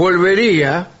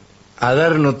volvería a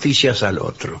dar noticias al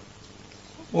otro.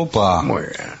 Opa. Muy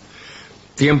bien.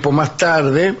 Tiempo más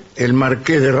tarde, el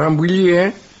marqués de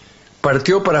Rambouillet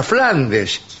partió para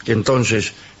Flandes, que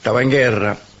entonces estaba en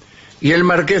guerra, y el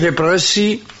marqués de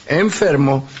Précy,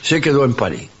 enfermo, se quedó en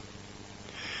París.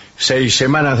 6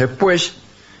 semanas después,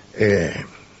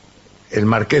 el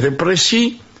marqués de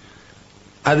Précy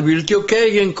advirtió que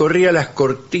alguien corría las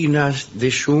cortinas de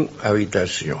su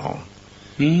habitación,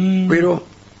 pero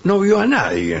no vio a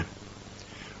nadie.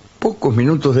 Pocos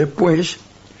minutos después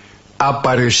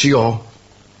apareció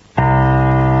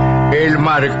el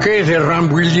marqués de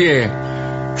Rambouillet,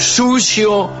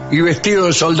 sucio y vestido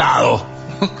de soldado.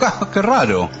 Qué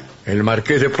raro. El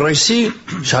marqués de Précy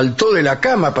saltó de la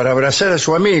cama para abrazar a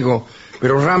su amigo,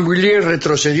 pero Rambouillet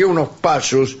retrocedió unos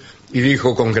pasos y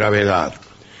dijo con gravedad: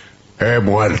 he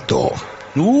muerto,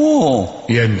 No.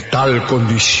 y en tal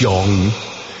condición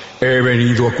he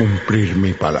venido a cumplir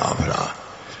mi palabra.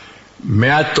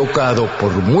 Me ha tocado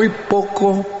por muy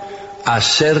poco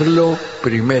hacerlo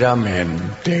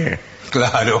primeramente.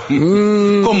 Claro.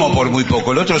 ¿Cómo por muy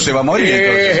poco? El otro se va a morir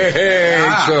entonces.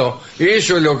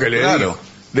 Eso es lo que le Claro. digo.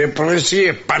 De Précy,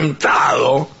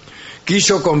 espantado,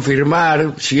 quiso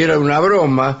confirmar si era una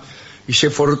broma y se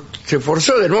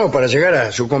forzó de nuevo para llegar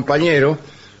a su compañero,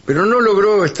 pero no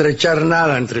logró estrechar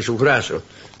nada entre sus brazos.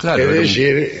 Claro, Es era un-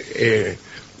 decir,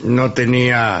 no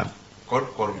tenía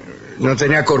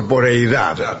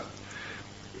corporeidad. Claro.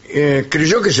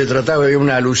 Creyó que se trataba de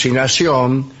una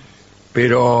alucinación,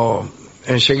 pero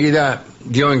enseguida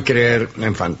dio en creer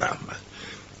en fantasmas.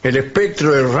 El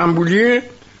espectro de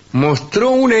Rambouillet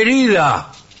mostró una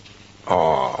herida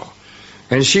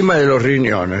encima de los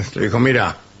riñones. Le dijo,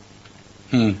 mira,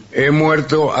 he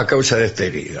muerto a causa de esta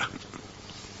herida.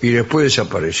 Y después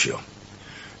desapareció.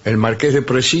 El marqués de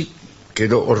Pressy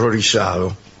quedó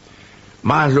horrorizado.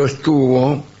 Más lo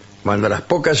estuvo cuando a las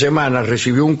pocas semanas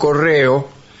recibió un correo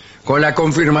con la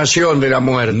confirmación de la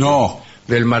muerte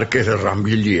del marqués de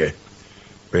Rambouillet.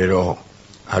 Pero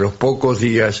a los pocos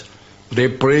días de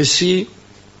Pressy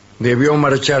debió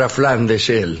marchar a Flandes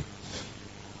él.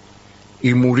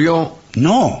 Y murió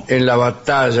en la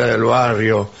batalla del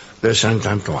barrio de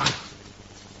Saint-Antoine.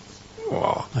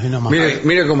 Wow.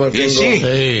 Mire cómo tengo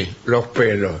los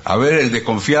pelos. A ver, el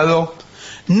desconfiado.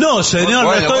 No, señor,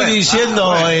 no estoy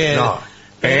diciendo...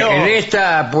 En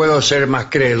esta puedo ser más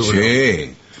crédulo.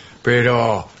 Sí.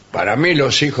 Pero para mí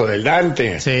los hijos del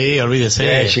Dante... Sí,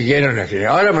 olvídese. Siguieron aquí.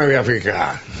 Ahora me voy a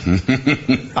fijar.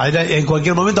 En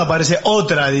cualquier momento aparece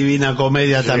otra Divina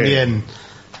Comedia también.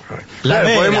 Claro,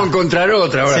 podemos encontrar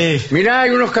otra ahora. Sí. Mirá,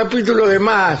 hay unos capítulos de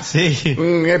más. Sí.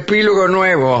 Un epílogo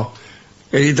nuevo.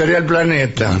 Editorial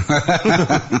Planeta.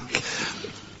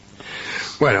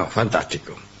 Bueno,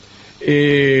 fantástico.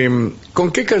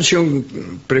 ¿Con qué canción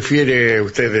prefiere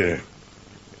usted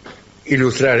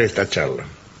ilustrar esta charla?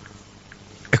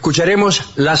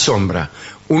 Escucharemos La Sombra,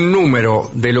 un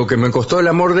número de Lo que me costó el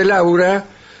amor de Laura,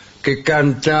 que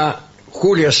canta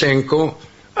Julia Senko,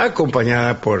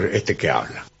 acompañada por este que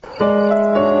habla.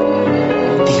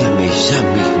 Dígame ya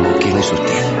mismo quién es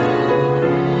usted.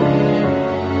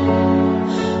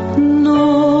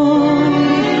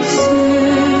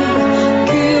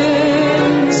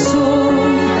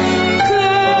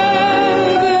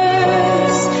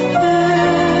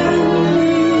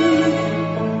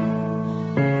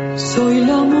 Soy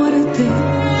la muerte,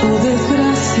 tu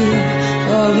desgracia,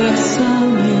 abraza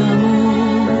mi amor.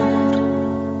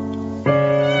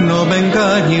 No me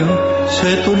engaño,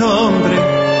 sé tu nombre,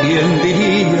 ¿quién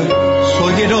diría?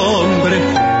 Soy el hombre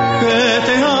que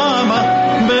te ama,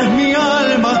 ves mi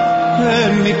alma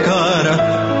en mi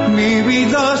cara, mi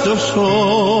vida yo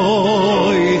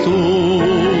soy tú.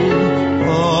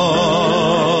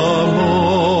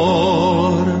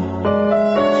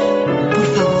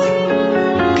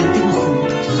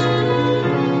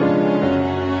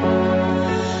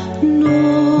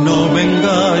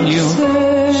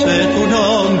 Sé tu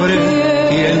nombre,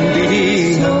 ¿quién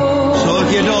diría?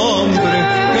 Soy el hombre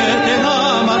que te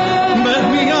ama, ves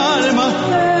mi alma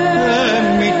en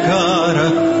mi cara,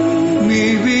 mi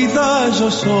vida yo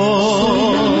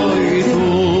soy tú.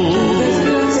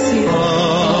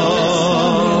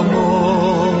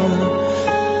 Amor,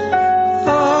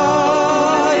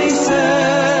 ay, sé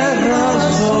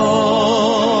razón.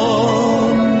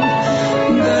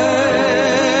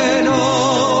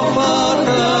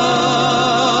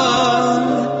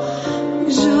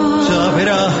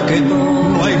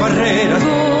 No hay barreras,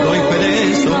 doy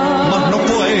perezo, mas no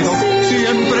puedo,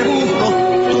 siempre busco,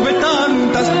 tuve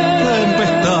tantas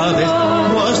tempestades,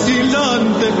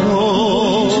 vacilante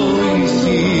voy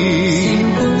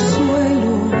sin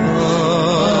consuelo.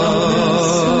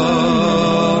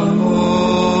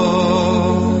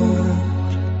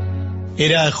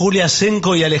 Era Julia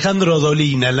Senko y Alejandro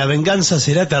Dolina. La venganza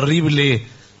será terrible.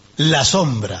 La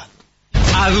Sombra.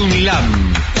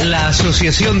 ADUNLAM, la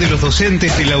Asociación de los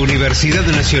Docentes de la Universidad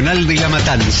Nacional de La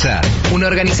Matanza. Una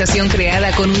organización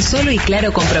creada con un solo y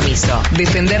claro compromiso: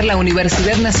 defender la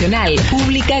Universidad Nacional,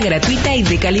 pública, gratuita y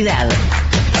de calidad.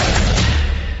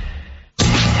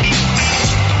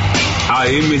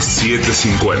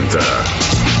 AM750.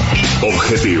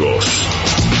 Objetivos,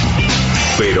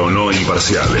 pero no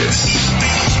imparciales.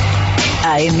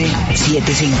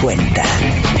 AM750.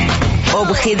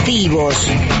 Objetivos,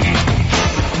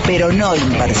 pero no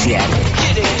imparciales.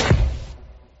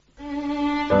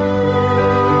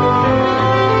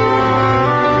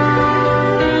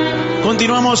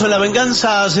 Continuamos, La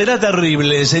venganza será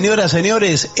terrible. Señoras,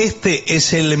 señores, este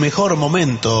es el mejor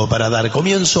momento para dar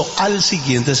comienzo al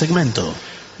siguiente segmento.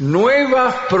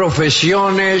 Nuevas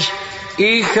profesiones,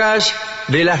 hijas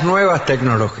de las nuevas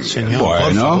tecnologías. Señor, bueno,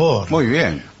 por favor. Muy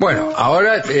bien. Bueno,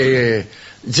 ahora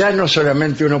ya no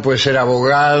solamente uno puede ser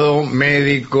abogado,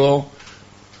 médico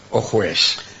o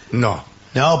juez. No,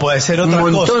 puede ser otra cosa.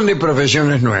 Un montón de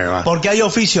profesiones nuevas. Porque hay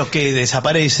oficios que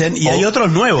desaparecen y hay otros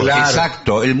nuevos. Claro.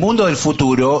 Exacto. El mundo del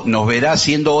futuro nos verá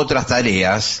haciendo otras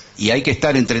tareas y hay que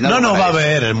estar entrenado. No nos va a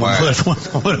ver el mundo del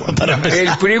futuro. Para empezar.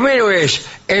 El primero es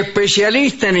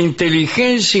especialista en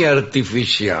inteligencia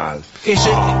artificial. Es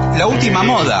la última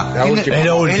moda.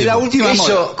 Es la última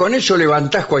moda. Con eso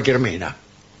levantás cualquier mina.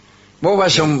 Vos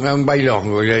vas a un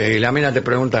bailongo y la mina te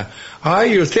pregunta,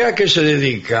 ay, ¿usted a qué se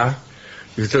dedica?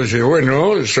 Y usted dice,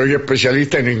 bueno, soy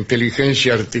especialista en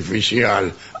inteligencia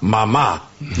artificial. Mamá.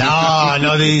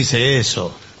 No dice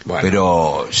eso. Bueno,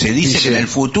 Pero se dice que en el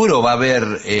futuro va a haber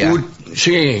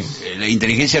sí. la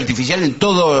inteligencia artificial en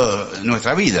toda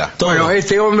nuestra vida. Bueno,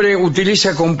 este hombre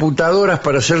utiliza computadoras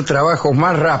para hacer trabajos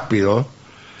más rápidos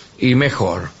y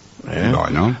mejor.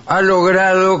 Bueno. Ha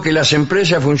logrado que las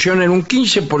empresas funcionen un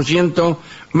 15%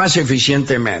 más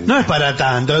eficientemente. No es para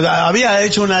tanto. Había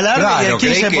hecho una alarma y el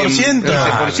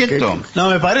 15%. No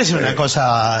me parece una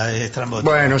cosa estrambótica.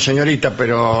 Bueno, señorita,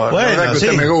 pero la verdad que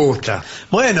usted me gusta.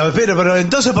 Bueno, pero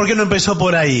entonces, ¿por qué no empezó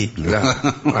por ahí? Claro.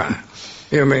 Bueno,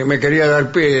 yo me quería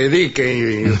dar pie de dique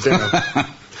y usted no.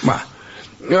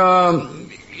 Bueno,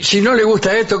 si no le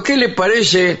gusta esto, ¿qué le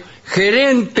parece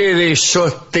gerente de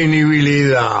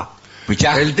sostenibilidad?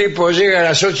 El tipo llega a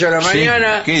las 8 de la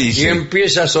mañana y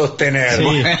empieza a sostener.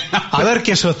 Sí. A ver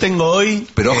qué sostengo hoy.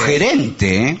 Pero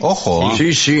gerente, ojo.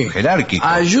 Sí. Jerárquico.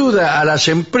 Ayuda a las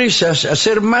empresas a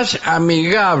ser más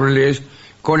amigables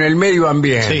con el medio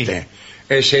ambiente.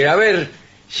 A ver,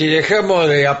 si dejamos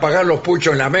de apagar los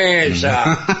puchos en la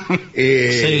mesa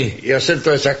y hacer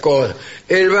todas esas cosas.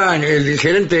 El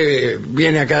gerente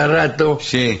viene a cada rato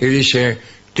y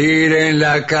dice... Tiren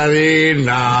la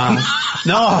cadena.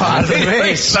 No, al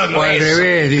revés. O al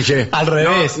revés, dice. Al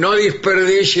revés. No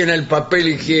desperdicien el papel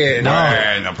higiénico.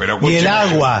 Bueno, pero ni el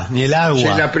agua. Si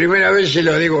la primera vez se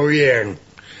lo digo bien.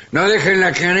 No dejen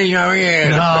la canilla bien.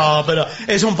 No, pero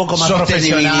es un poco más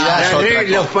profesional.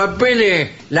 Los papeles,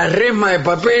 la resma de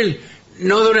papel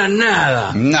no duran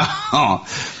nada.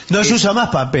 No se usa más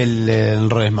papel en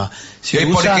resma.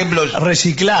 Por ejemplo,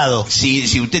 reciclado.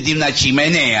 Si usted tiene una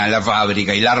chimenea en la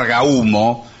fábrica y larga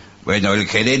humo, bueno, el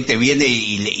gerente viene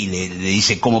y le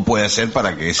dice cómo puede hacer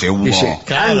para que ese humo...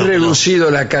 Han reducido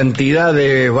la cantidad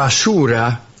de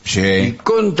basura y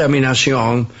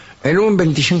contaminación en un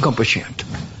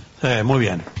 25%. Muy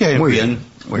bien. Muy bien.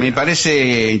 Me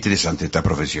parece interesante esta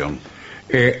profesión.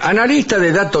 Analista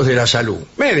de datos de la salud.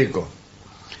 Médico.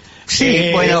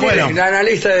 Bueno. El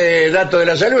analista de datos de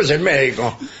la salud es el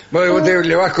médico. Usted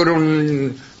le vas con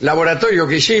un laboratorio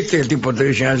que hiciste, el tipo te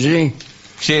dice así,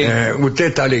 usted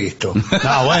está listo.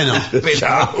 Bueno.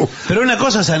 Pero una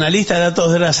cosa es analista de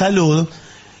datos de la salud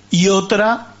y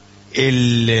otra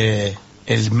el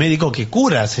médico que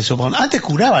cura, se supone. Antes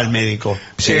curaba el médico.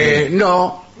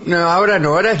 No,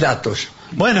 ahora es datos.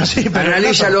 Bueno, sí, pero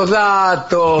analiza los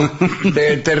datos,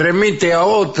 te remite a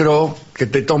otro que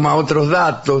te toma otros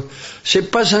datos. Se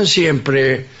pasan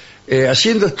siempre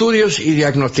haciendo estudios y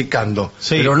diagnosticando,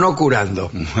 pero no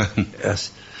curando.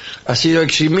 Ha sido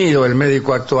eximido el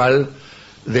médico actual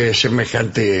de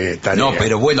semejante tarea. No,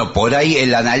 pero bueno, por ahí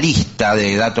el analista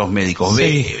de datos médicos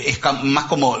es más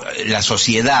como la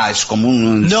sociedad, es como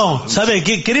un... No, ¿sabe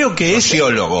qué? Creo que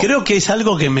es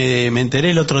algo que me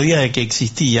enteré el otro día de que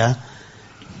existía,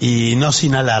 y no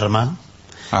sin alarma.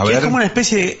 Es como una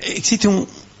especie, existe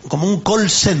como un call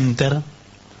center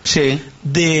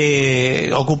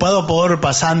ocupado por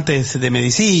pasantes de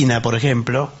medicina, por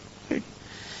ejemplo,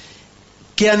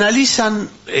 que analizan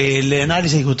el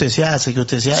análisis que usted se hace,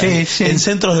 en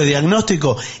centros de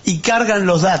diagnóstico y cargan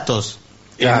los datos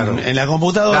en la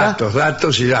computadora.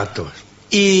 Datos.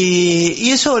 Y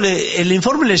eso, el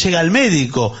informe le llega al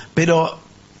médico, pero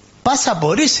pasa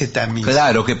por ese tamiz.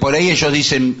 Claro, que por ahí ellos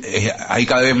dicen, hay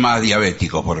cada vez más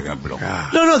diabéticos, por ejemplo.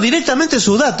 No, directamente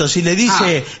sus datos, y le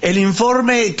dice el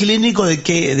informe clínico de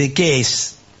qué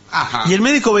es. Y el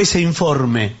médico ve ese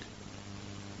informe.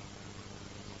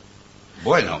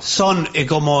 Bueno. Son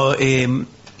como,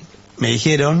 me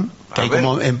dijeron, que hay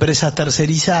como empresas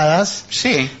tercerizadas,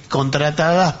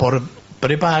 contratadas por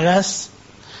prepagas,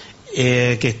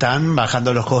 que están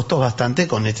bajando los costos bastante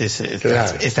con esta especie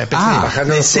de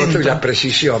bajando los costos y la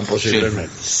precisión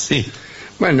posiblemente. Sí.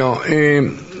 Bueno,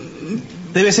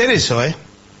 debe ser eso,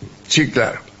 Sí,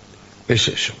 claro, es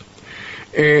eso.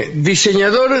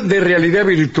 Diseñador de realidad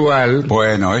virtual.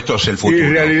 Bueno, esto es el futuro. Y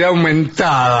realidad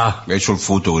aumentada. Es el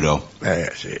futuro.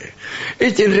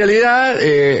 En realidad,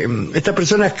 estas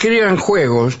personas crean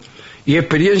juegos y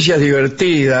experiencias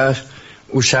divertidas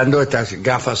usando estas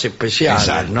gafas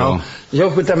especiales, ¿no?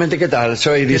 Yo justamente, ¿qué tal?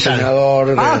 Soy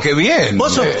diseñador. ¡Qué bien!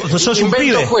 Vos sos un pibe.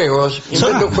 Invento juegos.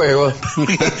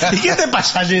 ¿Y qué te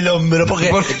pasa allí el hombro? Porque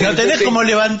lo tenés como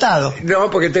levantado. No,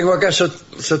 porque tengo acá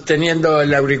sosteniendo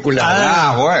el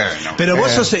auricular. Bueno. Pero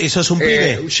vos sos un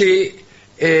pibe. Sí.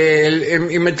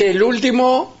 Inventé el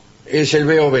último, es el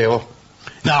veo.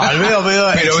 No, el veo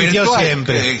pero existió virtual,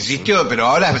 siempre. Existió, pero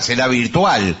ahora será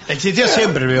virtual. Existió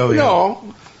siempre el veo.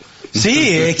 No.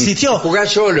 Sí, existió.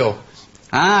 Jugás solo.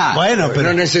 Bueno, pero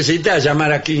no necesitas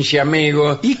llamar a 15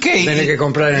 amigos. ¿Y qué? Tenés que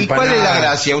comprar ¿Y empanadas. cuál es la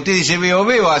gracia? Usted dice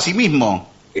veo a sí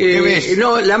mismo. ¿Qué ves?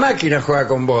 No, la máquina juega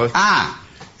con vos.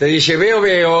 Te dice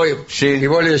veo, y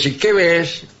vos le decís, ¿qué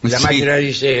ves? La Sí. máquina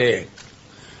dice...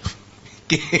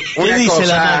 ¿qué dice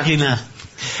la máquina?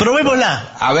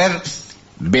 Probémosla. A ver,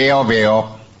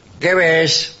 veo. ¿Qué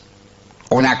ves?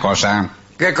 Una cosa.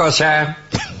 ¿Qué cosa?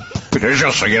 Pero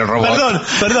yo soy el robot.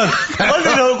 Perdón. ¿Cuál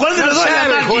de los dos es la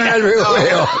sabe jugar máquina? al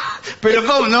veo. Pero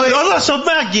 ¿cómo no? Los dos son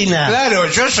máquinas. Claro,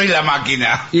 yo soy la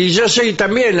máquina. Y yo soy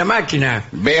también la máquina.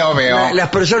 Veo. Las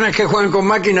personas que juegan con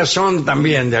máquinas son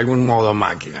también de algún modo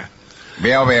máquinas.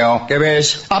 Veo. ¿Qué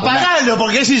ves? Apagalo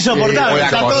porque es insoportable. una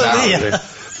Está cosa. todo el día.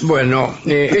 Bueno,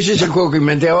 ese es el juego que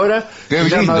inventé ahora. Qué Se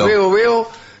llama lindo. Veo.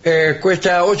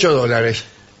 Cuesta $8.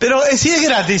 Pero si es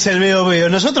gratis el veo.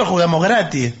 Nosotros jugamos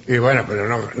gratis. Y bueno, pero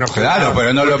no Claro, jugamos,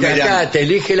 pero no lo porque miran. acá te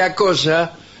elige la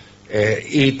cosa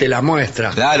y te la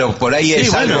muestra. Claro, por ahí Sí,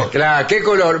 es bueno. algo. Claro, ¿qué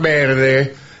color?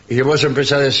 Verde. Y vos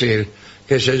empezás a decir,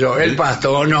 qué sé yo, el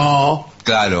pasto, no.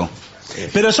 Claro.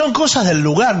 Pero son cosas del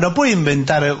lugar, no puede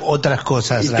inventar otras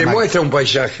cosas. Y la te máquina. muestra un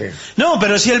paisaje. No,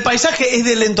 pero si el paisaje es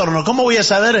del entorno, ¿cómo voy a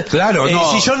saber Claro,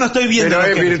 no. si yo no estoy viendo Pero lo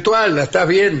es que... virtual, la estás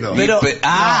viendo. Pero-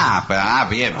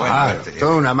 Bien, bueno.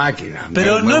 Toda una máquina.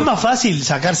 Pero no es más fácil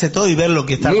sacarse todo y ver lo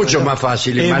que está Mucho alrededor? más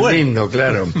fácil y más bueno. lindo,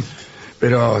 claro.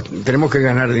 Pero tenemos que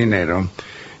ganar dinero.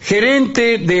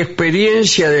 Gerente de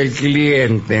experiencia del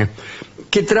cliente,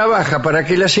 que trabaja para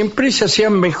que las empresas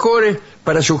sean mejores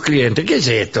para sus clientes. ¿Qué es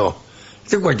esto?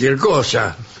 Esto es cualquier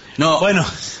cosa. No, Bueno,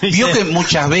 vio que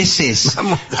muchas veces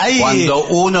Ahí- cuando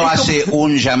uno hace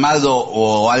un llamado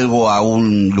o algo a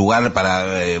un lugar para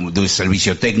de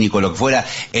servicio técnico, lo que fuera,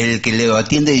 el que le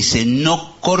atiende dice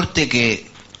no corte que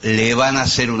le van a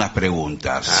hacer unas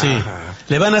preguntas. Sí,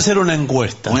 le van a hacer una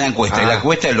encuesta. Una encuesta. Y la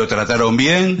encuesta lo trataron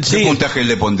bien. Sí. ¿Qué puntaje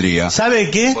le pondría? ¿Sabe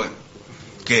qué? Bueno,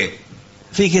 ¿qué?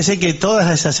 Fíjese que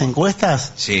todas esas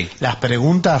encuestas, Sí. las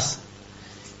preguntas,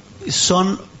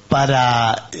 son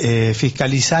para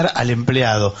fiscalizar al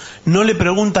empleado. No le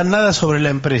preguntan nada sobre la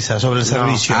empresa, sobre el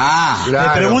servicio. claro.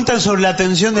 Le preguntan sobre la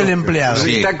atención del empleado.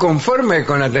 Sí. ¿Está conforme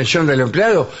con la atención del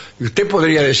empleado? Y usted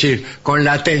podría decir, con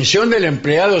la atención del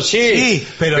empleado sí,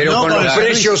 pero no con con los el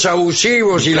precios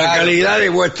abusivos y la Claro. calidad de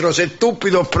vuestros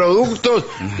estúpidos productos,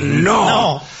 no.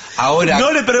 No. Ahora,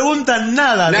 No le preguntan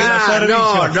nada de los No,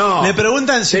 servicios. no. Le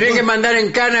preguntan si... Tenés que mandar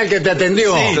en cana al que te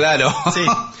atendió. Sí. claro. Sí.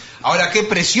 Ahora, qué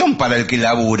presión para el que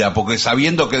labura, porque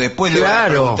sabiendo que después le van a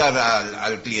Claro. preguntar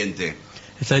al cliente.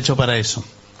 Está hecho para eso.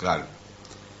 Claro.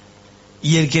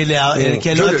 Y el que, el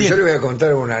que yo, lo yo atiende... le voy a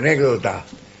contar una anécdota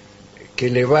que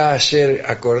le va a hacer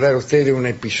acordar a usted de un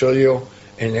episodio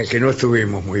en el que no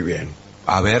estuvimos muy bien.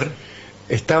 A ver.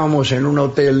 Estábamos en un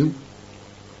hotel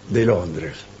de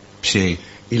Londres Sí.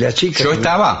 y la chica... ¿Yo que-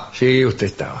 estaba? Sí, usted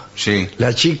estaba. Sí.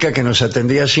 La chica que nos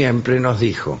atendía siempre nos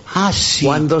dijo, Sí.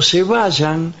 cuando se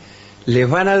vayan, les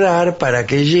van a dar para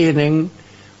que llenen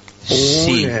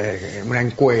Sí. una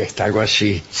encuesta, algo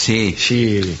así. Sí.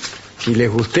 Si les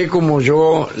gusté como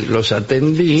yo los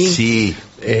atendí, Sí.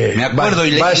 Me acuerdo va,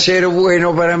 y le- va a ser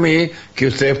bueno para mí que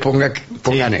ustedes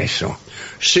pongan eso.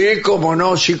 Sí, como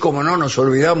no, nos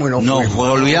olvidamos y nos Nos fuimos.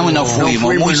 olvidamos y nos fuimos.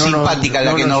 Muy y no simpática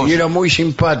la que nos... Y era muy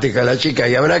simpática la chica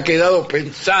y habrá quedado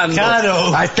pensando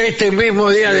Claro. hasta este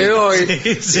mismo día de hoy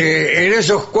Sí. en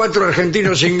esos 4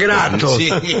 argentinos ingratos.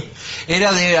 Sí.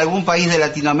 Era de algún país de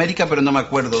Latinoamérica, pero no me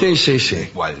acuerdo.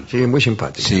 Sí. ¿Cuál? Sí, muy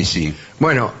simpática. Sí.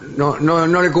 Bueno,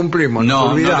 no le cumplimos, nos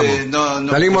olvidamos.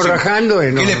 Salimos rajando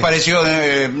y no. ¿Qué les pareció?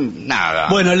 Nada.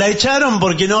 Bueno, la echaron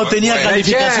porque no tenía la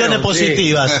calificaciones echaron,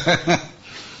 positivas.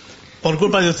 Por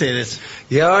culpa de ustedes.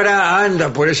 Y ahora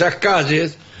anda por esas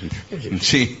calles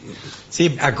Sí.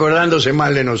 Sí, acordándose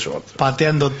mal de nosotros.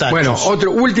 pateando tachos.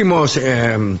 Bueno, últimos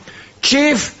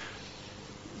chef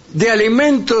de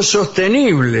alimentos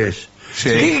sostenibles.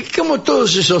 Sí. ¿Cómo todo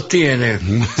se sostiene?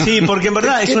 Sí, porque en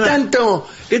verdad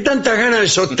 ¿Qué tantas ganas de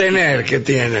sostener que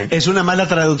tienen? es una mala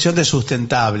traducción de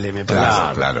sustentable, me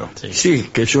parece. Claro. Sí,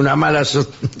 que es una mala Sí.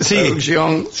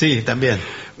 traducción. Sí, también.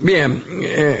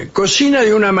 Bien, cocina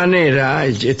de una manera,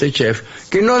 este chef,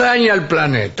 que no daña al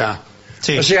planeta.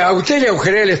 Sí. O sea, a usted le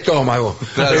agujerea el estómago,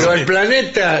 Claro. pero el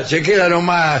planeta se queda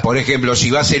nomás. Por ejemplo,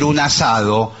 si va a hacer un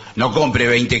asado, no compre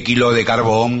 20 kilos de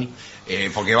carbón,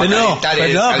 porque va a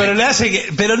calentar pero le hace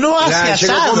pero no hace Se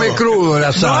lo asado. come crudo el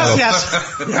asado. No hace asado.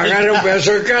 Agarra un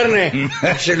pedazo de carne,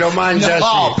 se lo mancha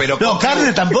No, así. pero No,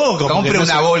 carne tampoco, Compre porque no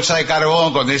una se- bolsa de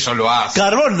carbón, con eso lo hace.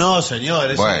 Carbón no, señor.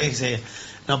 Eso Bueno.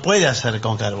 no puede hacer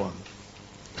con carbón.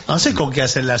 No sé con qué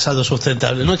hace el asado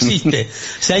sustentable. No existe.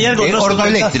 Si hay algo no Horno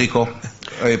sustentable- eléctrico.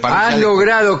 Han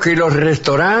logrado que los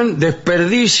restaurantes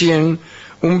desperdicien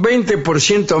un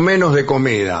 20% menos de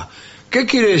comida. ¿Qué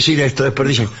quiere decir esto?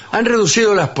 Desperdician. Han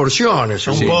reducido las porciones.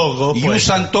 Un poco. Y pues.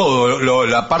 usan todo,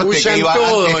 la parte Usan que iba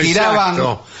todo, antes tiraban.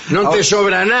 exacto. No ahora, te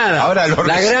sobra nada. Ahora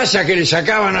la grasa que le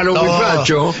sacaban a los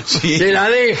bifachos, sí. te la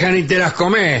dejan y te las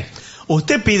comés.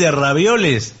 Usted pide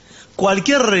ravioles,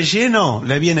 cualquier relleno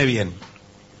le viene bien.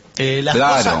 Las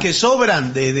cosas que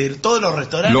sobran de todos los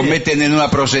restaurantes lo meten en una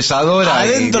procesadora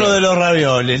adentro de los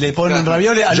ravioles, le ponen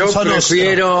ravioles al Yo uso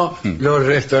prefiero los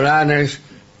restaurantes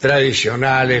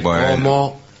tradicionales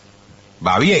como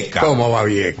Babieca. Como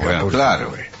Babieca. Bueno,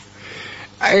 claro.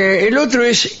 El otro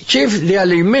es chef de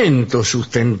alimentos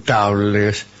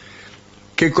sustentables,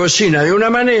 que cocina de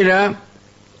una manera...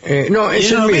 no,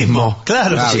 es el mismo.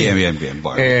 Claro, sí. Bien.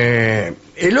 Bueno.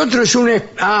 El otro es un...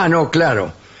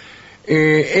 claro.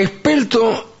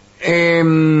 Experto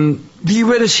en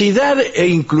diversidad e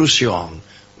inclusión.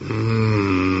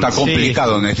 Está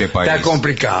complicado en este país. Está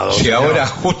complicado. Si ahora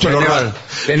justo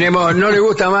tenemos, no le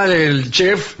gusta más el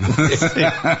chef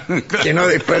que no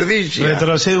desperdicia.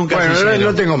 Retrocede un casillero. Bueno,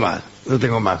 no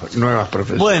tengo más nuevas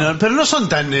profesiones. Bueno, pero no son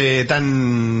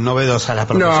tan novedosas las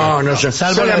profesiones. No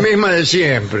son las mismas de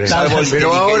siempre.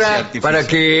 Pero ahora para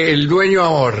que el dueño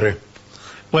ahorre.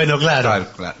 Bueno, claro.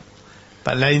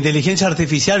 Para la inteligencia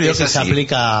artificial veo que se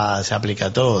aplica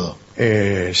a todo.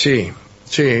 Sí.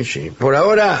 Por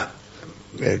ahora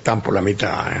están por la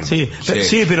mitad. Sí,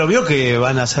 pero vio que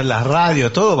van a hacer las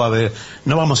radios, todo va a haber.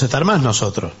 No vamos a estar más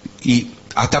nosotros. Y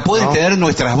hasta pueden tener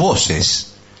nuestras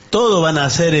voces. Todo van a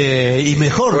hacer y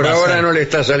mejor. Por ahora no le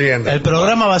está saliendo. El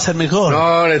programa va a ser mejor.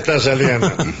 No le está saliendo.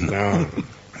 No.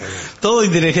 Todo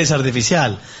inteligencia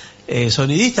artificial.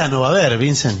 Sonidista no va a haber,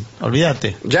 Vincent,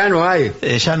 olvídate. Ya no hay.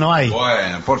 Ya no hay.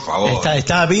 Bueno, por favor.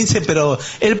 Está Vincent, pero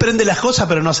él prende las cosas,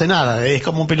 pero no hace nada. Es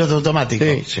como un piloto automático.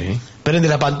 Sí. Prende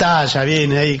la pantalla,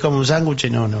 viene ahí como un sándwich y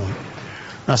no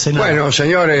hace nada. Bueno,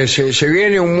 señores, se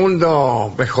viene un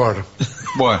mundo mejor.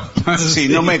 Bueno, sí,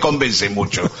 no me convence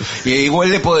mucho. Y igual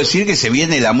le puedo decir que se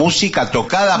viene la música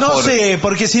tocada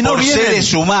porque si no por vienen,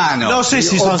 seres humanos. No sé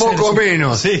si son seres poco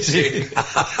menos. Sí.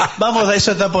 Vamos, a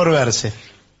eso está por verse.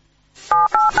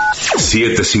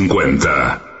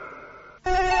 750.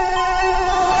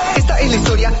 Esta es la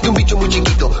historia de un bicho muy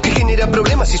chiquito que genera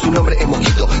problemas y su nombre es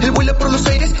Mosquito. Él vuela por los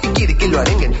aires y quiere que lo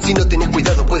arenguen. Si no tenés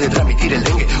cuidado puede transmitir el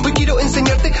dengue. Hoy quiero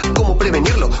enseñarte cómo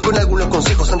prevenirlo con algunos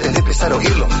consejos antes de empezar a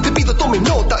oírlo. Te pido tomes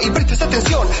nota y prestes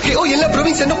atención, que hoy en la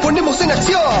provincia nos ponemos en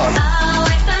acción.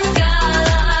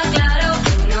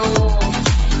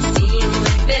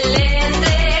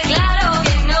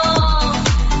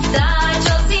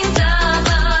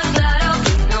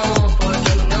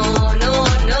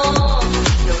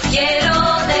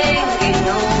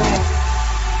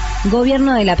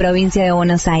 Gobierno de la Provincia de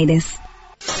Buenos Aires.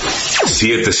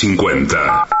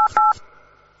 750.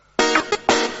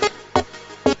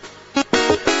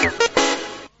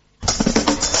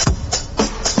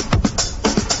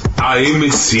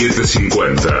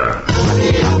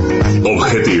 AM750.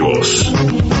 Objetivos,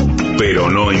 pero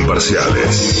no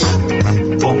imparciales.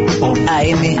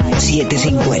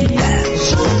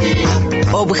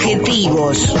 AM750.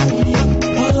 Objetivos,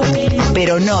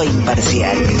 pero no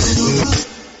imparciales.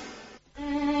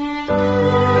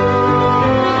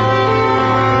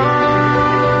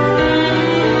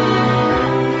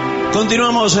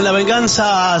 Continuamos en La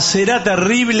Venganza Será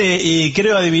Terrible y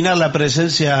creo adivinar la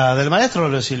presencia del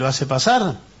maestro, si lo hace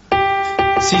pasar.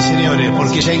 Sí, señores,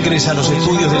 porque ya ingresa a los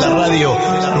estudios de la radio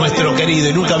nuestro querido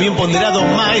y nunca bien ponderado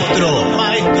maestro,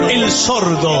 el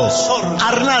sordo,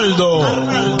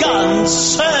 Arnaldo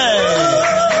Gansé.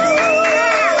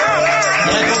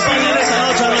 Y acompañan esta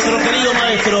noche a nuestro querido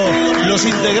maestro, los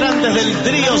integrantes del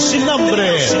trío sin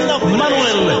nombre,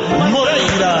 Manuel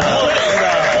Moreira,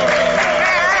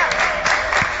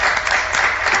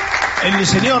 el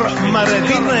señor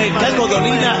Martín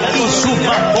Cacodonina y su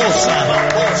babosa,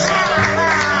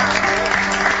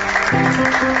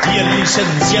 y el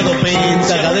licenciado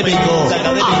pentacadémico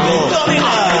Antonina.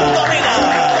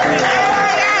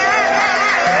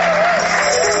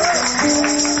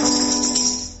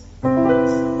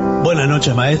 Buenas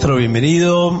noches, maestro,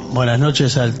 bienvenido. Buenas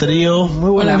noches al trío.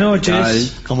 Muy buenas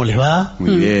noches. ¿Cómo les va?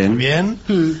 Muy bien. Muy bien.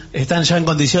 ¿Están ya en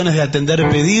condiciones de atender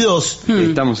pedidos?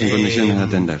 Estamos en condiciones de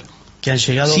atender. Que han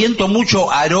llegado. Siento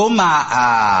mucho aroma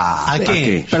a... ¿A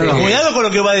qué? Perdón. Cuidado con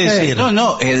lo que va a decir.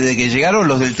 No, de que llegaron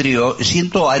los del trío,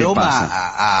 siento aroma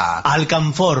a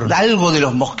alcanfor. Algo de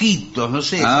los mosquitos, no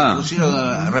sé,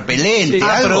 pusieron repelente, sí,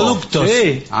 algo. Productos.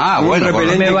 Sí. Bueno,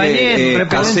 repelente me bañé,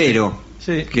 casero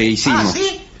que hicimos.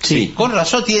 Sí. Con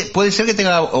razón, puede ser que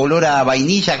tenga olor a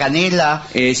vainilla, canela.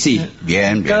 Sí.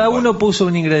 Bien. Cada uno puso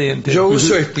un ingrediente. Yo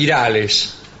uso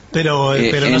espirales. Pero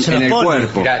no se en la el pone.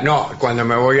 cuerpo. Mira, no, cuando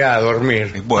me voy a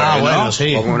dormir. Bueno,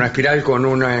 sí. Pongo una espiral con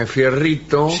un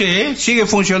fierrito. Sí, sigue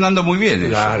funcionando muy bien.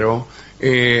 Claro.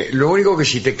 Lo único que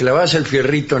si te clavas el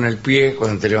fierrito en el pie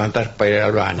cuando te levantás para ir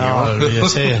al baño,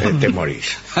 te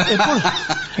morís.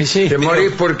 Te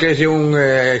morís porque es de un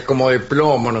como de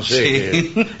plomo, no sé.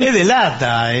 Sí. Es de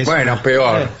lata. Bueno,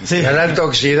 peor. Sí. La lata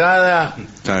oxidada.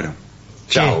 Claro.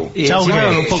 Chau. Sí. Chau,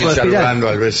 un poco de saludando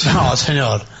al vecino. No,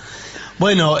 señor.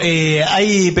 Bueno,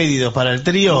 hay pedidos para el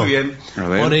trío. Muy bien. A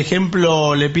ver. Por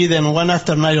ejemplo, le piden One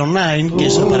After 909, que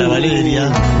eso es para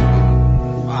Valeria.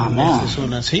 Vamos. Esa es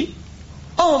una, ¿sí?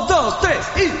 1, 2, 3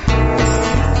 y...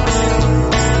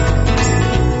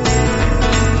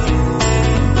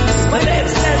 My baby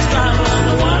says drive on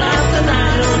the one after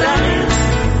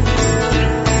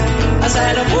 909. I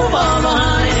said I move on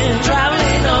behind,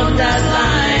 traveling on that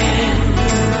line.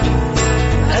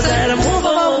 I said I move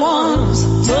over once,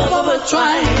 move over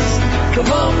twice.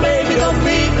 Come on baby, don't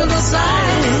peek on the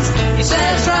signs. He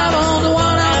says drive on the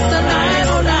one after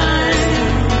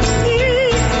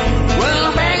 909. Well,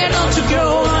 I'm begging on to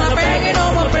go, I'm begging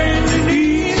on my bending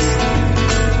knees.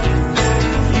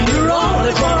 You're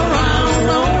only for a round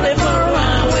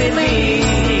with me.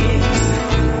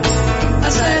 I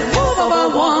said move over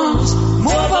once,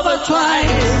 move over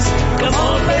twice. Come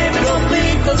on baby, don't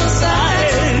blink on the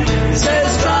side. He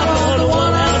says drive on the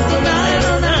one after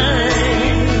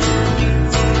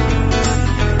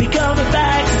 909. Be coming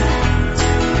back,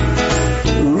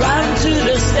 run to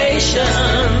the station.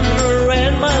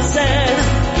 Grandma said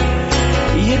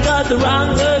you got the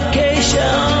wrong location.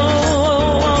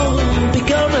 Be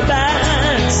coming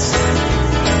back,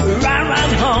 run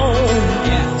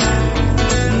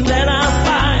home. Then I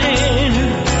find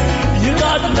you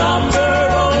got the number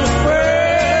on the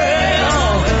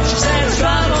trail. She says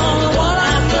drive on the one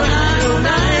after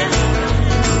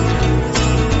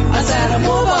 909. I said I move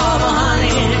over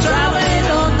honey,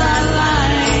 traveling on that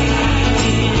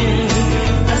line.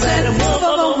 I said I move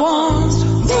over once,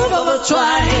 move over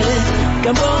twice.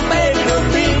 Come on baby,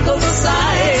 don't think of the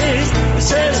size. It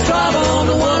says drive on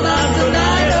the one after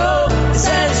 909. It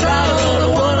says drive on the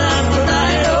one after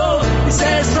 909. It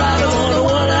says drive on the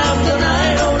one after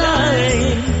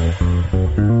 909.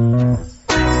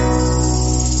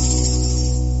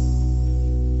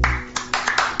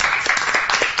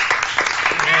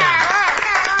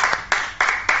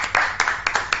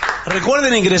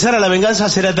 Recuerden ingresar a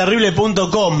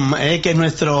lavenganzaseraterrible.com, que es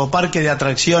nuestro parque de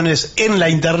atracciones en la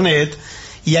internet,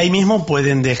 y ahí mismo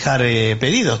pueden dejar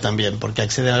pedidos también, porque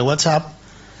acceden al WhatsApp.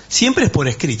 Siempre es por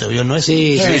escrito, ¿vio? No es, no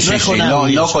es con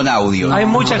audios. No con audio. Hay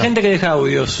mucha gente que deja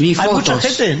audios. ¿Hay mucha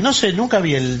gente? No sé, nunca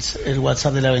vi el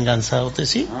WhatsApp de La Venganza. ¿Usted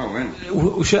sí? Ah, bueno.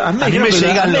 A mí me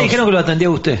dijeron que lo atendía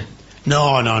usted.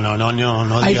 No. Hay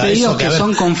diga pedidos eso, que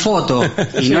son con foto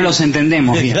y no los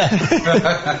entendemos bien.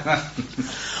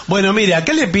 Bueno, mire,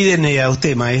 acá le piden a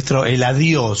usted, maestro, el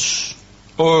adiós.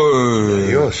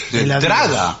 Adiós. ¿De El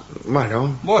entrada?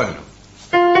 Bueno.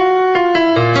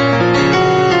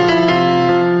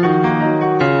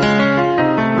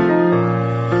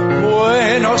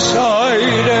 Buenos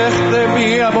Aires de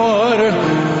mi amor,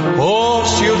 oh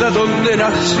ciudad donde he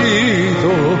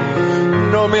nacido,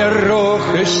 no me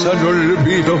arrojes al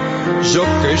olvido, yo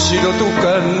que he sido tu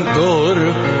cantor,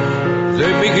 de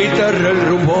mi guitarra el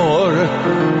rumor,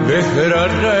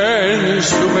 dejarán en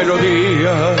su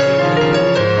melodía,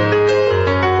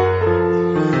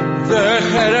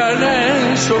 dejarán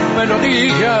en su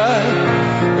melodía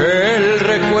el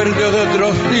recuerdo de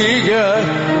otros días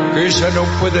que ya no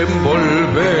pueden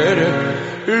volver,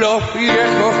 los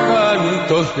viejos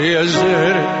cantos de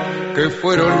ayer que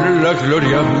fueron la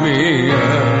gloria mía.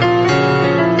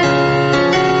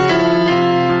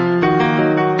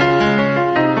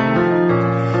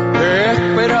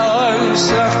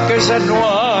 Esperanzas que ya no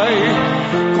hay,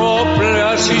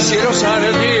 coplas y cielos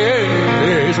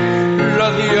ardientes,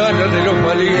 la diana de los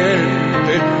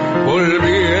valientes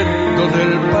volviendo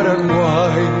del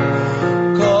Paraguay,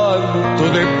 canto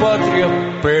de patria,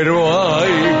 pero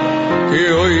hay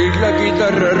que oír la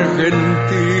guitarra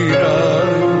argentina,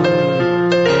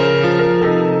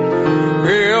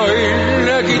 que oír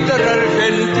la guitarra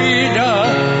argentina,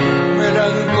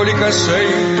 melancólica se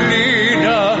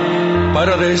inclina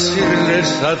para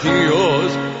decirles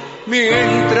adiós,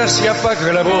 mientras se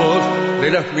apaga la voz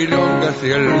de las milongas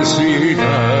de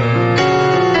Alcina.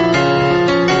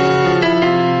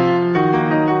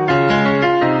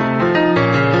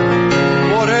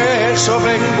 Eso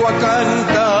vengo a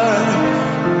cantar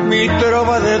mi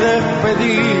trova de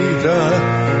despedida.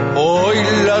 Hoy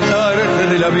la tarde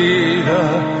de la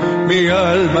vida mi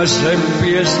alma se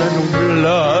empieza a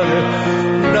nublar.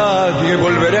 nadie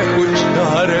volverá a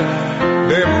escuchar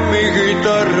de mi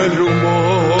guitarra el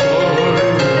rumor.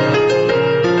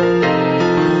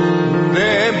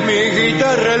 De mi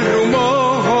guitarra el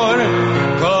rumor,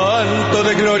 canto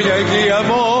de gloria y de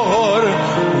amor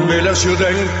de la ciudad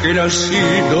en que he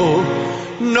nacido.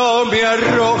 No me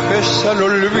arrojes al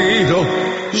olvido,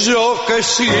 yo que he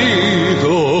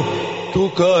sido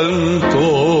tu canto.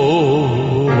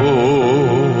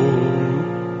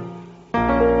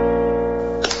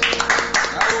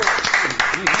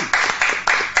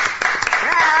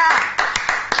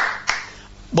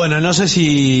 Bueno, no sé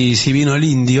si vino el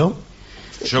indio.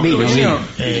 Yo creo que sí.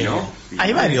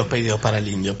 Hay varios pedidos para el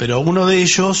indio, pero uno de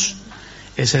ellos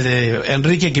es el de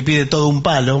Enrique, que pide todo un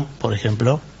palo, por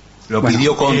ejemplo. ¿Lo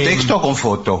pidió con texto o con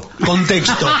foto? Con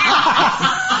texto.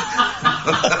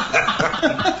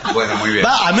 Bueno, muy bien.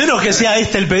 Va, a menos que sea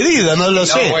este el pedido, no lo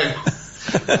sé.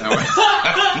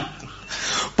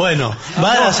 Bueno,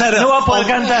 va a hacer. No va a poder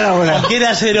cantar ahora. O quiere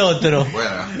hacer otro. Bueno.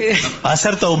 ¿Va a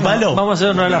hacer todo un palo? Vamos a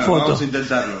hacer una de las fotos. Vamos a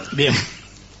intentarlo. Bien.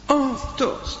 1,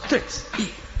 2, 3 y...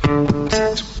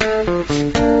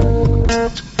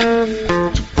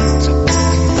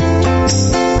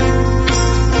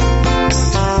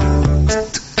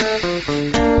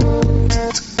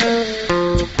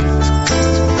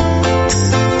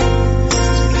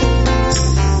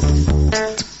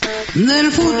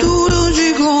 Del futuro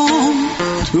llegó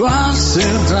hace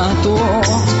rato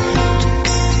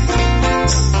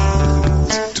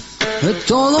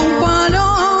todo un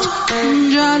palo,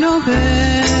 ya lo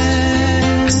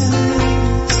ves.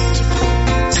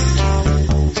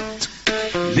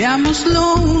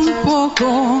 Veámoslo un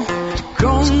poco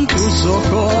con tus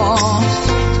ojos.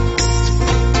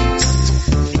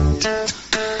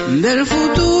 Del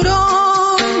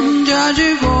futuro ya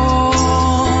llegó.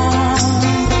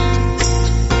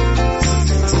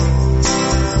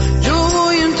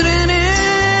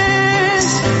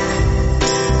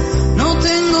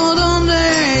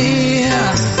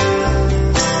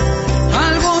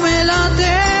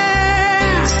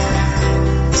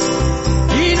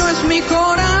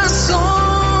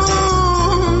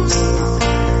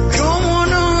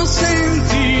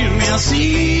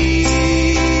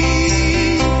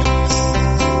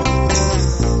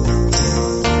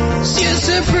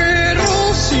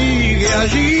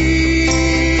 Allí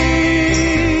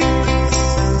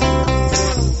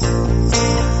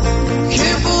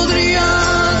 ¿qué podría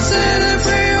ser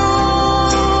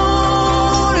peor?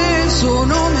 Eso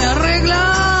no me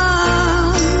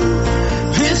arregla,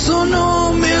 eso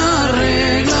no me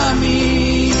arregla a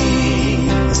mí.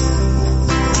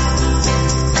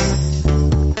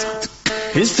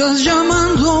 Estás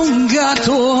llamando a un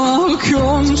gato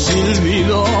con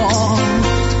silbido.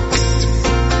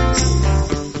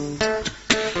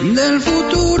 Del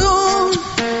futuro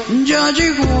ya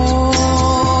llegó.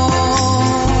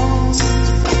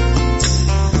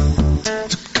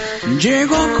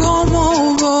 Llegó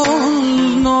como vos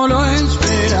no lo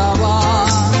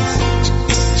esperabas.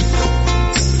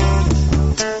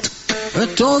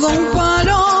 Todo un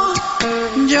palo,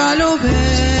 ya lo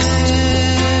ves.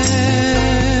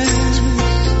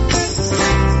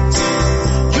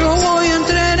 Yo voy en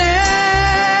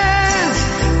trenes,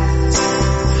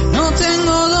 no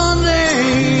tengo dónde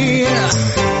ir.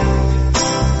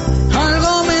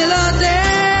 Algo me late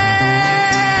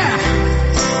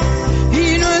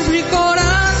y no es mi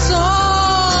corazón.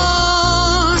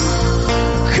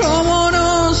 ¿Cómo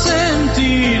no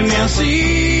sentirme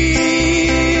así?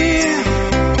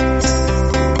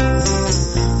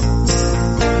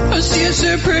 Si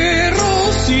ese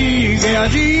perro sigue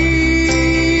allí.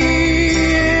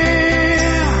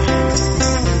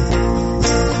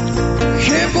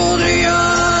 ¿Qué podría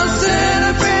ser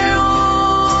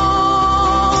peor?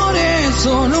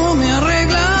 Eso no me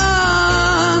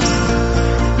arregla,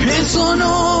 eso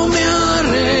no me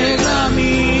arregla a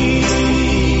mí.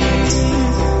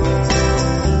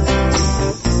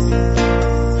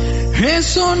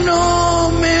 Eso no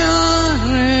me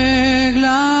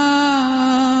arregla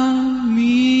a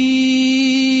mí.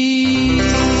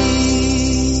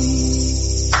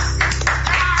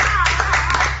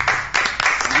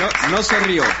 No se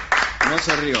rió, no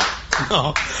se rió.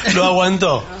 No, lo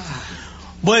aguantó.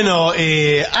 Bueno,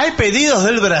 hay pedidos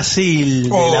del Brasil,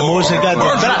 de la música de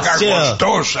Brasil.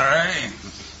 costosa,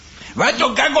 Va a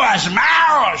tocar con las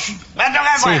manos. Va a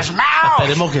tocar con Sí, las manos.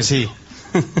 esperemos que sí.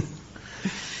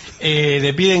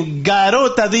 Le piden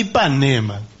Garota de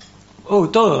Ipanema.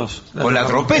 Todos. Con la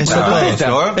trompeta.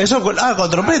 Eso, Eso, eso con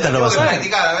trompeta lo vas a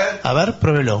hacer. A ver,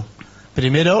 pruébelo.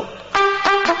 Primero.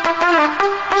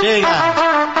 Llega.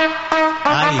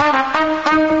 Ahí.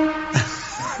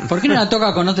 ¿Por qué no la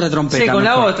toca con otra trompeta? Sí, con la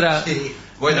mejor? otra. Sí.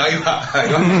 Bueno, ahí va.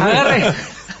 Agarre.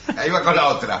 Ahí va con la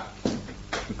otra.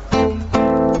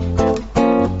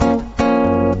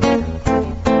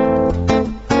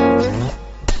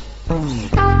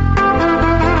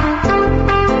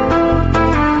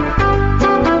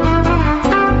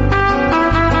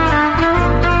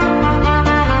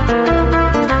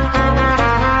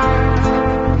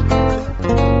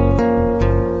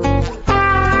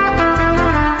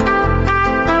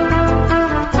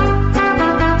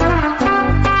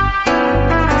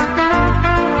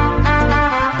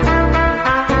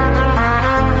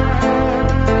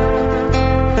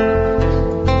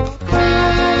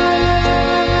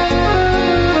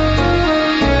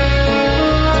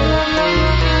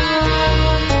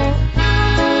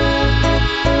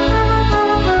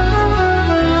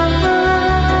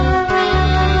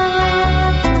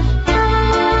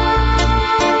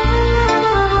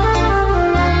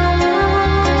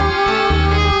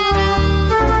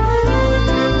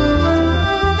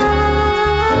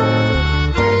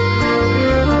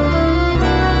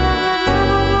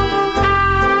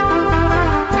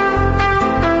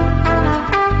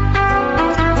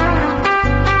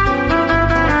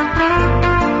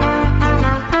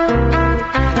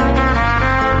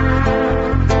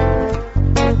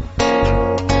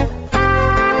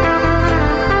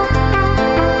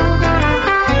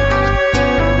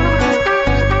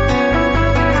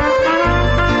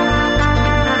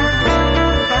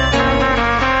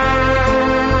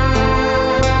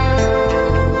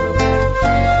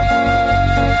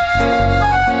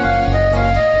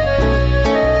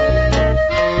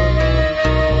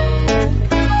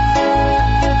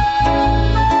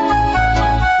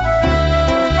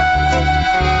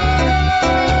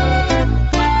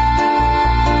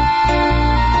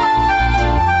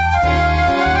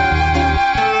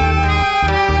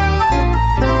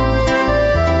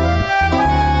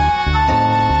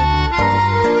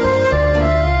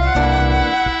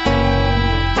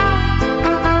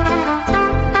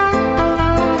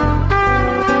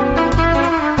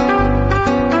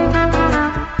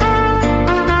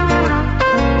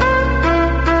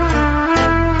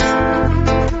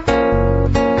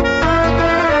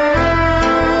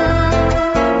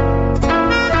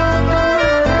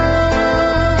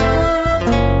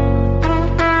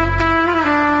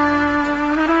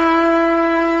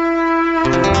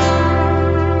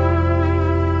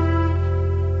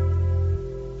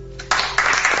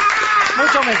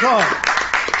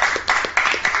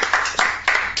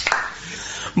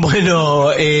 Bueno,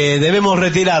 debemos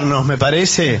retirarnos, me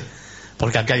parece,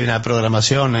 porque acá hay una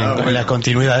programación en la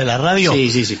continuidad de la radio. Sí,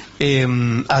 sí, sí.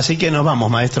 Así que nos vamos,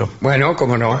 maestro. Bueno,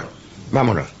 cómo no.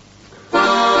 Vámonos.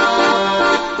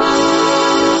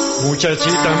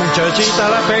 Muchachita, muchachita,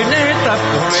 la peineta,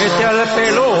 ponete al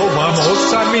pelo,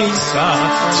 vamos a misa.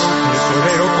 El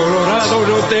torero colorado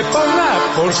no te ponga,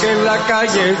 porque en la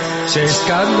calle se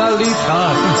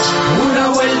escandaliza. Una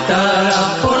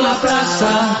vuelta por la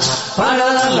plaza,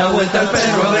 para dar la vuelta al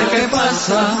perro a ver qué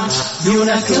pasa. Y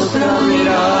una que otra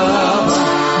mirada,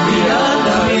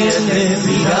 mirada viene,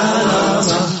 mirada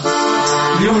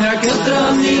va. Y una que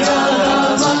otra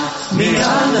mirada,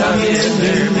 mirada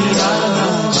viene, mirada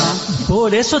va.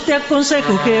 Por eso te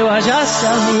aconsejo que vayas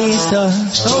a misa.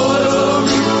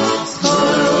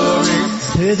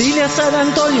 Pedile a San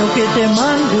Antonio que te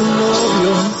mande un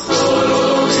novio.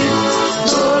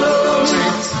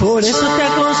 Por eso te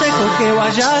aconsejo que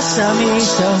vayas a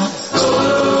misa.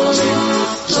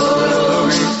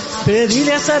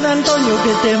 Pedile a San Antonio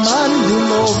que te mande un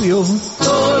novio.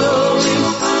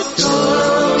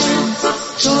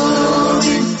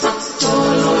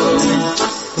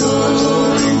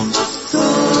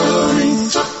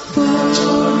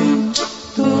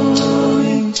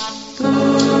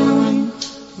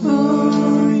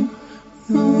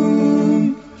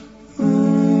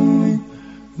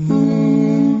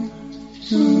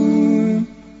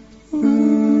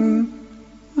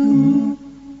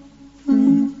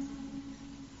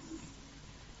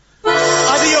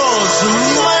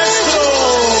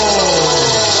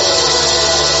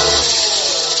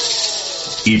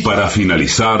 Y para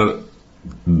finalizar,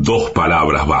 2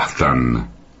 palabras bastan.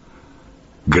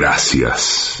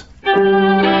 Gracias.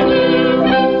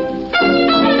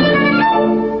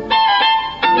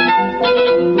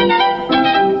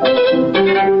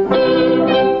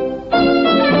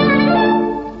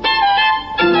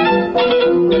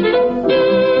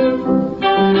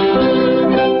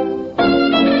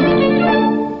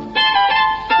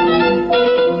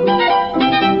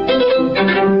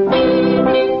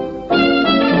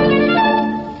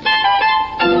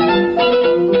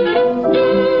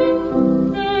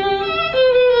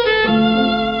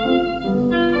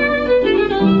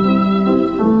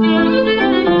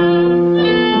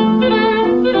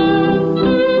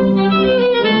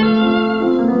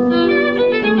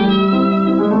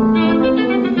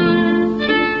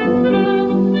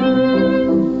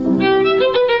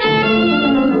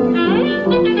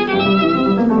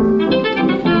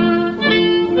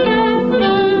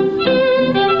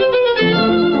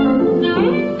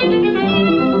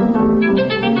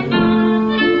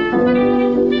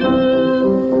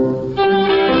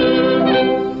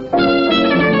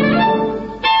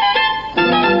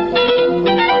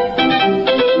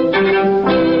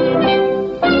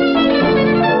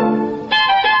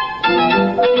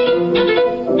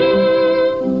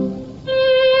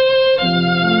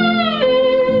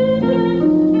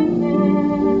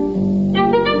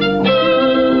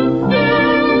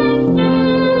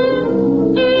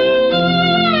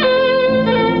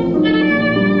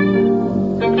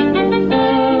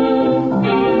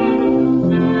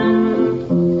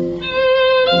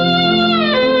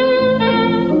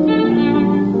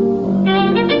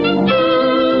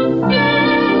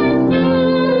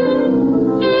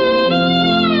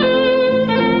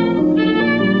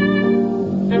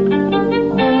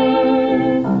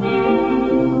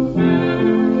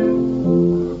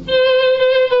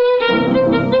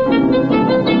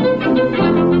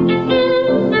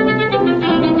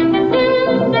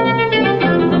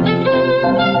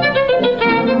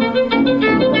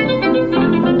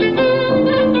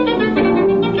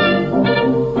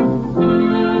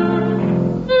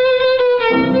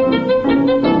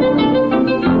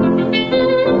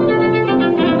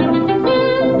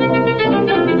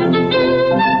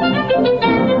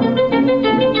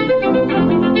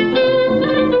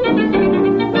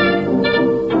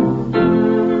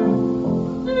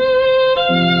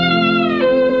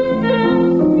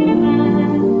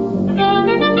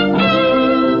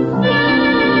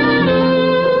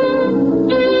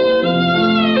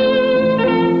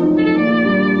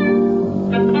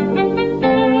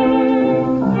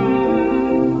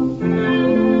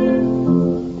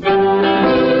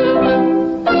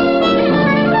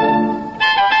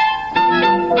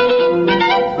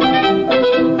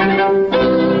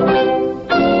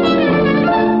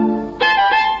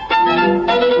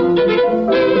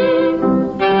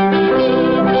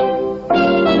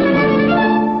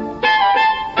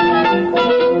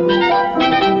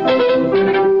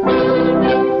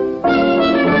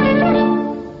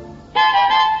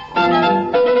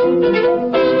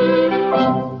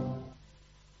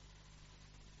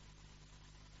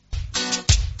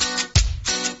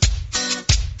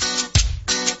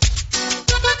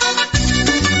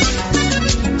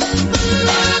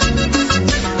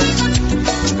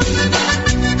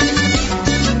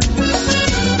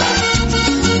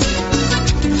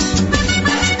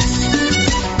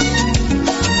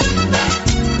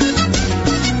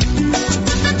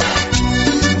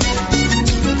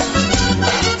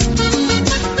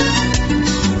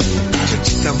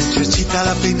 muchachita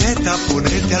la peineta,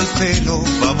 ponete al pelo,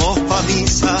 vamos pa'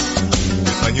 misa.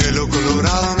 El pañuelo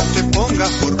colorado no te pongas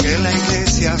porque la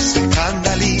iglesia se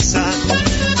escandaliza.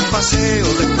 Un paseo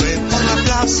después por la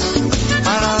plaza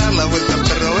para dar la vuelta al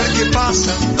perro a ver qué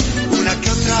pasa. Una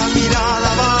que otra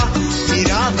mirada va,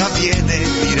 mirada viene,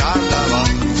 mirada va.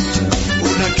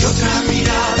 Una que otra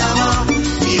mirada va,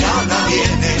 mirada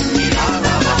viene,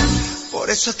 mirada va. Por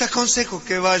eso te aconsejo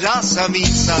que vayas a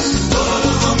misa todos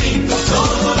los domingos,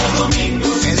 todos los domingos.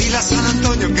 Pedile a San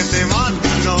Antonio que te mande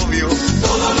un novio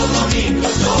todos los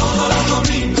domingos, todos los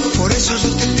domingos. Por eso yo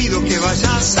te pido que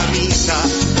vayas a misa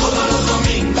todos los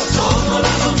domingos, todos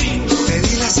los domingos.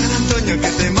 Pedile a San Antonio que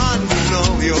te mande un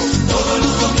novio todos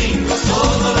los domingos,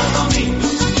 todos los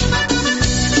domingos.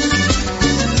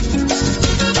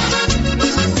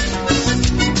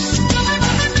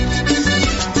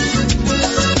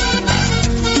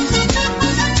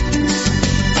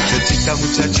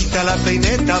 Muchachita la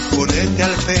peineta, ponete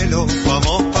al pelo,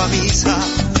 vamos pa' misa.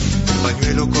 El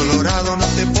pañuelo colorado no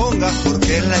te pongas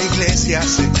porque en la iglesia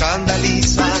se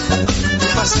escandaliza. Un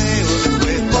paseo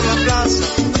después por la plaza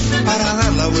para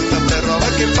dar la vuelta al perro a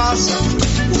ver qué pasa.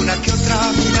 Una que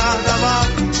otra mirada va,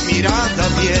 mirada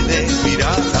viene,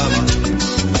 mirada va.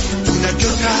 Una que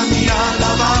otra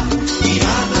mirada va,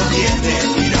 mirada viene,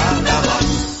 mirada va.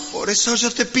 Por eso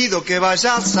yo te pido que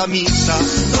vayas a misa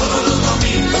todos los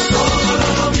domingos, todos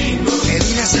los domingos.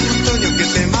 Pedile a San Antonio que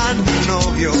te mande un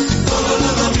novio todos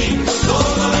los domingos,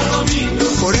 todos los domingos.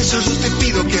 Por eso yo te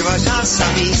pido que vayas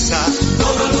a misa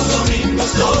todos los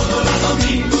domingos, todos los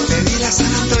domingos. Pedile a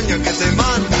San Antonio que te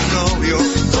mande un novio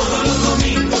todos los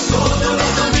domingos, todos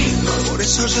los domingos. Por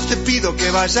eso yo te pido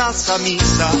que vayas a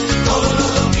misa todos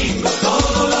los domingos,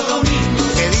 todos los domingos.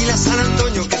 Pedile a San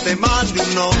Antonio que te mande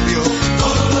un novio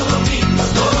todos los domingos,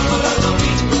 todos los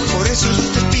domingos. Por eso yo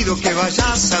te pido que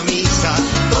vayas a misa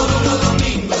todos los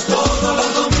domingos, todos los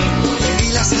domingos.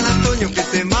 Pedile a San Antonio que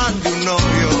te mande un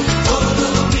novio todos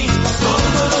los domingos, todos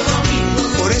los domingos.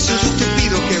 Por eso yo te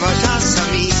pido que vayas a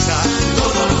misa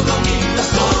todos los domingos,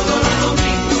 todos los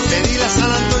domingos. Pedile a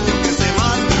San Antonio que te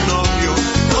mande un novio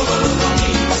todos los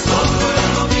domingos, todos los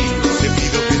domingos. Te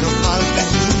pido que no faltes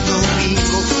ni un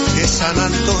domingo, que San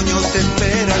Antonio te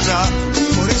espera ya.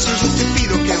 Por eso yo te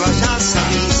pido que vayas a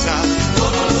misa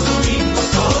todos los domingos,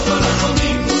 todos los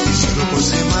domingos. Y si uno por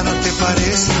semana te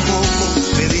parece poco,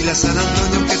 pedile a San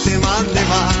Antonio que te mande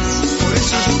más. Por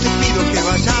eso yo te pido que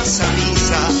vayas a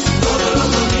misa todos los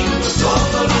domingos,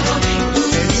 todos los domingos.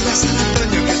 Pedile a San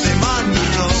Antonio que te mande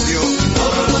un novio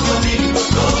todos los domingos,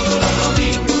 todos los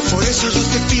domingos. Por eso yo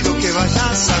te pido que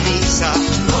vayas a misa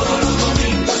todos los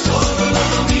domingos, todos los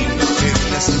domingos.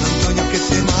 Pedile a San Antonio que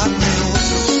te mande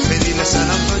otro. Pedile a San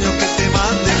Antonio que te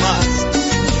mande más.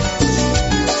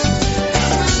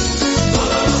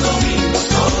 Todos los domingos,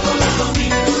 todos los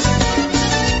domingos.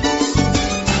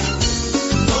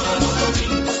 Todos los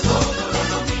domingos, todos los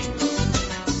domingos.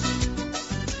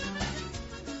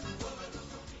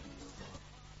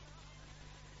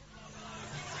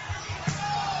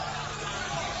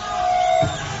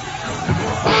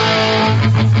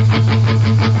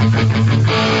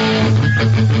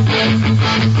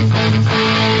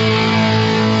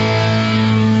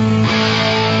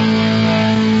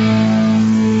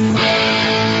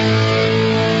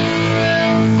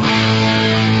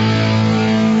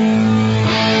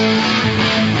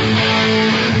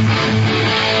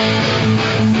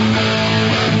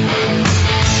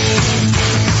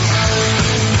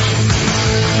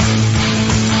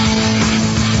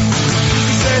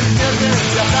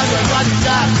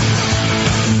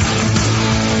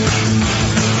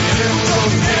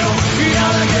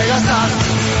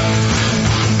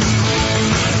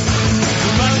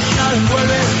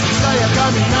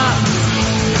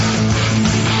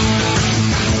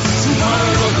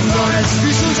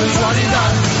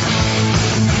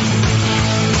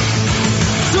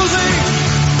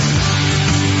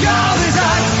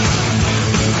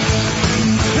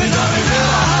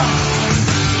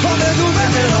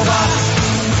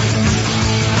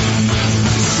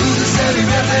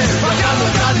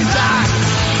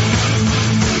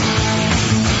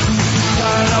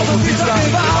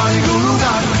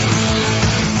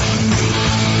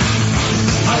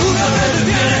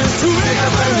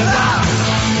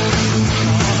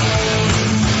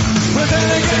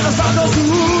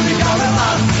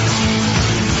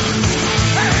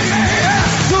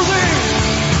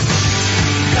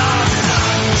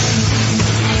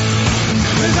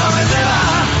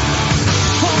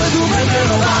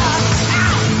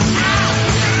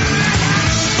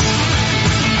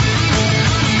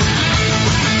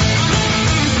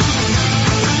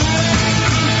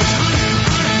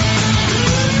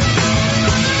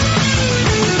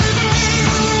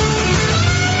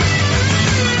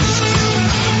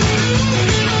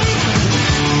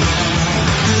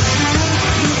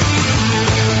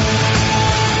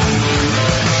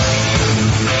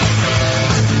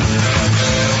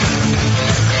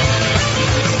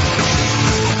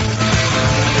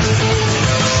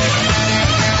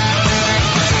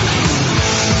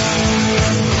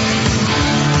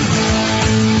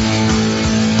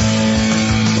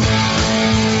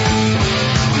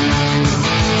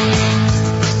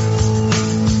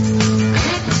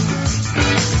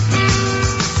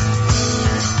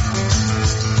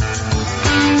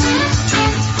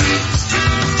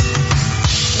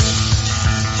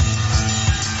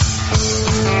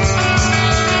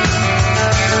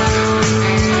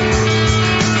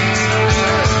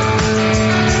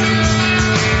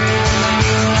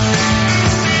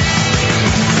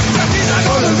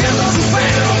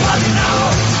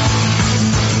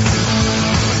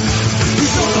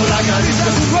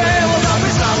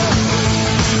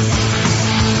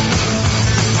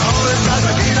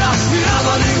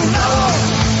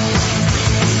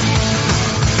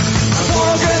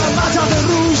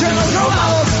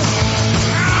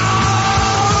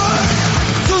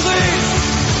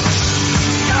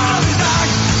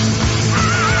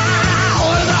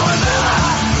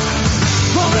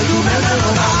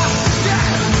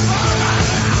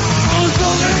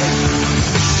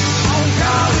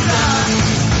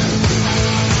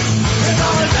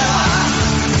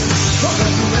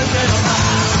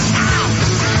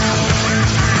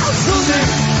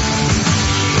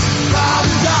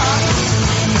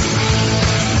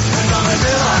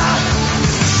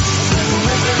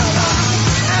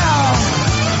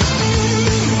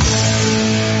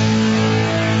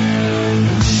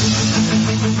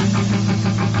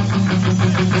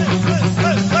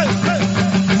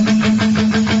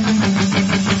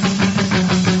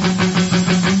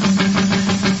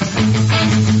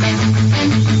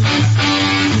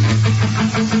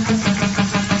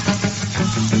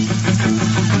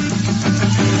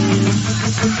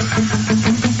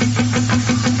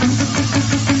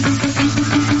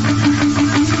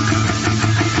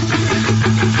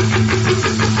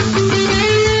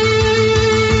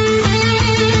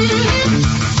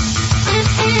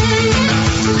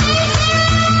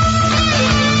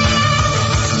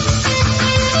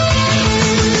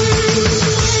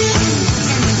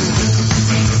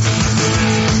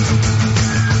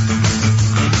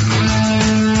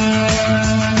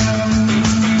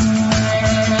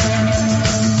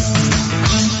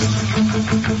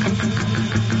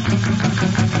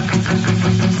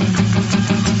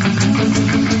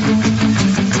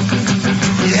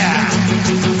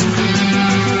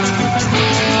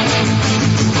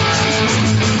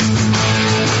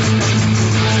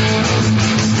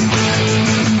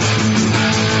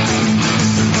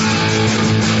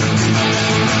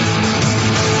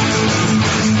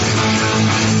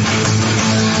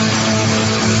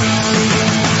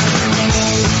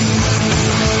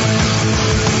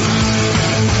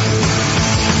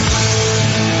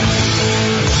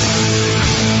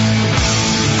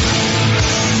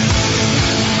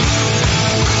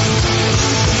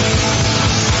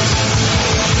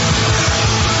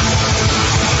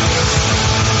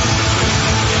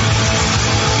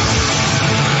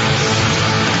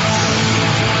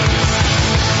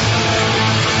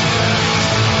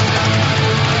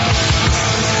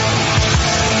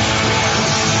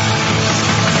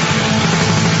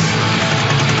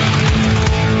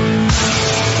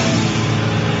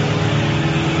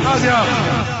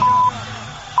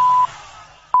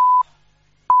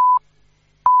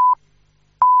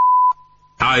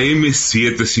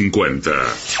 AM750.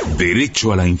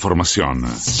 Derecho a la información.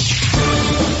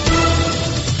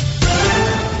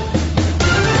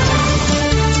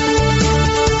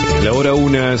 La hora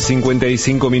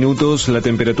 1:55, la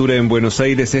temperatura en Buenos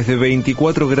Aires es de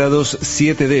 24 grados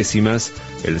 7 décimas,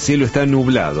 el cielo está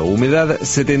nublado, humedad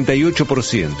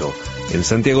 78%, en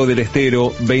Santiago del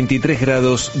Estero 23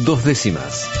 grados 2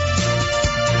 décimas.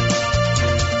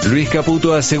 Luis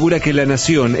Caputo asegura que la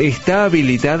nación está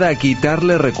habilitada a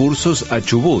quitarle recursos a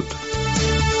Chubut.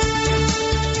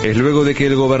 Es luego de que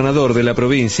el gobernador de la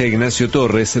provincia, Ignacio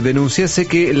Torres, denunciase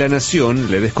que la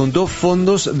nación le descontó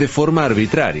fondos de forma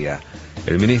arbitraria.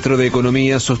 El ministro de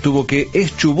Economía sostuvo que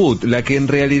es Chubut la que en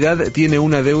realidad tiene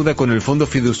una deuda con el Fondo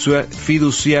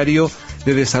Fiduciario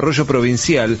de Desarrollo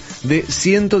Provincial de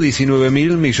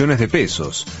 119.000 millones de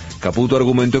pesos. Caputo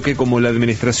argumentó que como la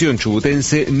administración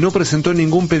chubutense no presentó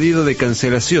ningún pedido de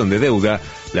cancelación de deuda,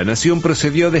 la nación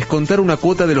procedió a descontar una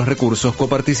cuota de los recursos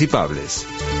coparticipables.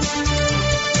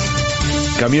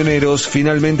 Camioneros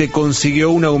finalmente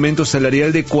consiguió un aumento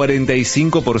salarial de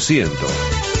 45%.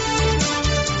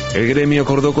 El gremio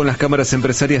acordó con las cámaras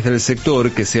empresarias del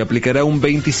sector que se aplicará un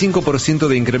 25%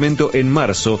 de incremento en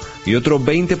marzo y otro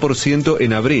 20%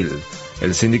 en abril.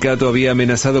 El sindicato había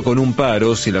amenazado con un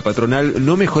paro si la patronal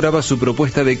no mejoraba su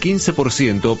propuesta de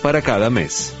 15% para cada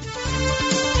mes.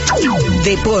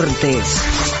 Deportes.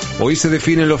 Hoy se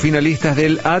definen los finalistas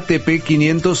del ATP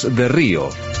 500 de Río.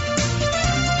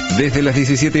 Desde las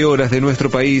 17 horas de nuestro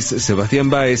país, Sebastián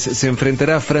Báez se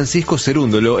enfrentará a Francisco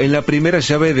Cerúndolo en la primera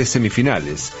llave de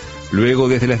semifinales. Luego,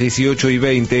 desde las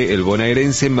 18:20, el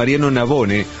bonaerense Mariano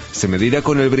Navone se medirá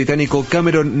con el británico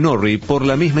Cameron Norrie por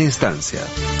la misma instancia.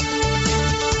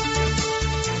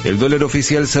 El dólar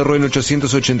oficial cerró en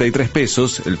 883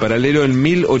 pesos, el paralelo en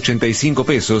 1.085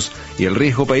 pesos y el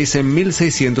riesgo país en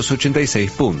 1.686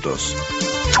 puntos.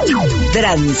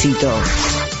 Tránsito.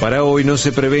 Para hoy no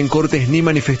se prevén cortes ni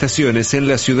manifestaciones en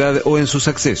la ciudad o en sus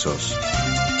accesos.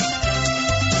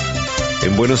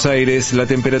 En Buenos Aires, la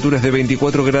temperatura es de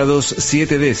 24 grados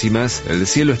 7 décimas, el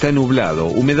cielo está nublado,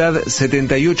 humedad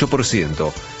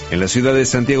 78%. En la ciudad de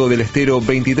Santiago del Estero,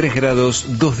 23 grados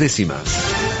 2 décimas.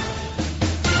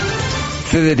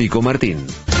 Federico Martín.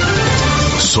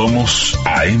 Somos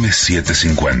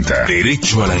AM750.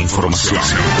 Derecho a la información.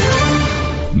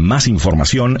 Más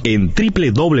información en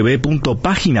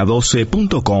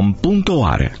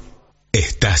www.pagina12.com.ar.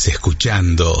 Estás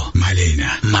escuchando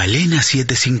Malena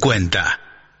 750.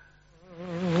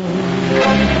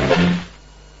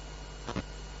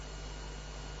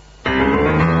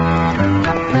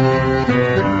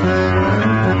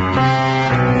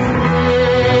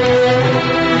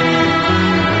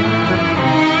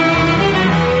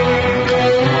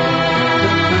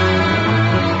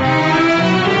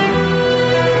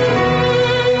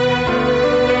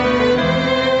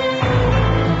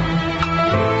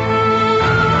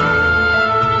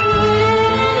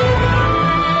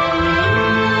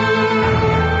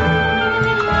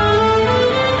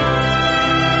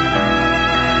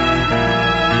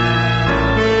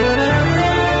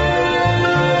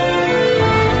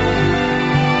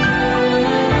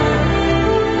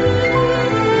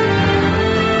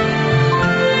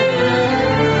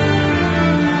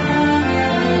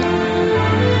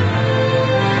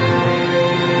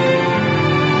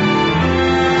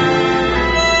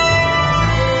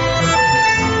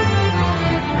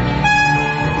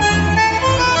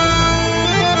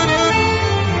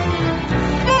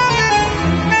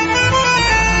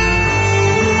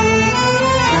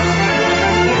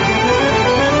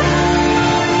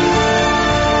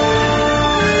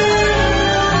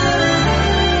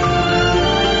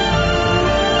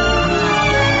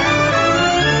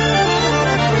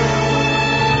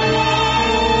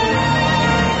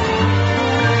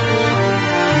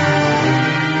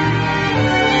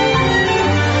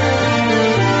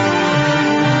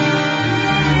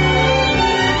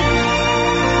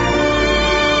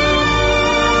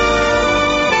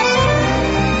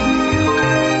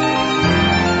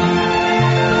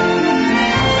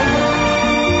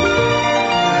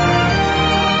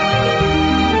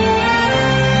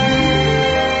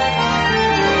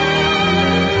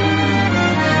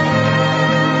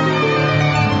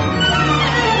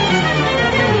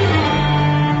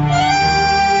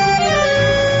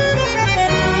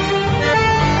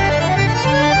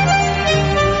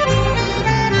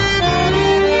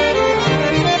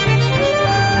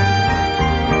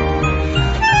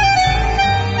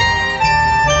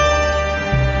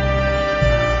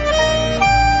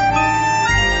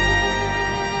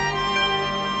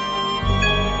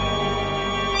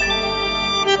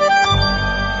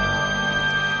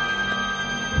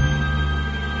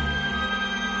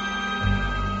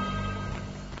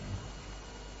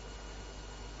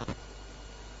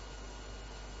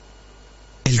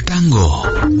 El tango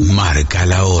marca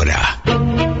la hora.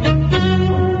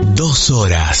 2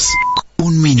 horas,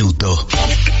 1 minuto.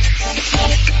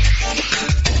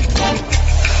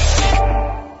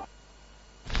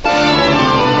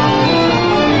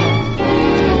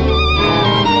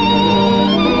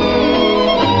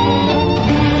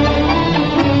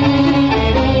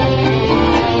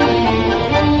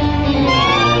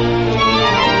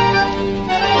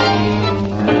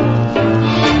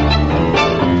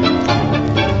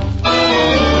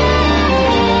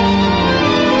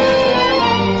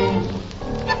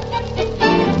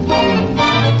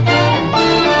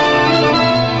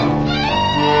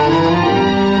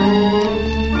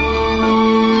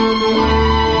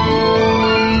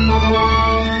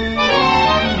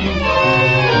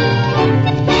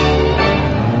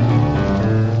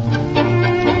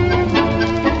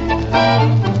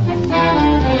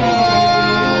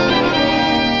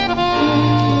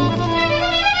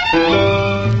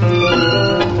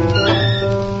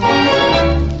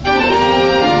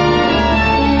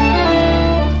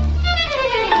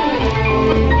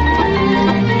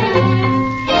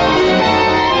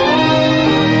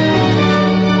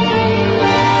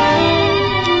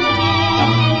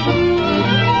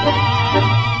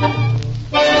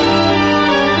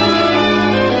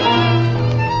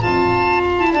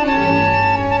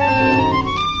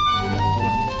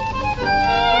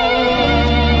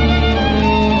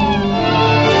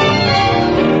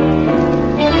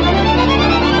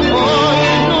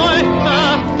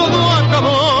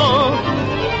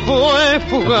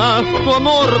 Tu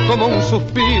amor como un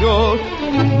suspiro,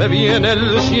 me vi en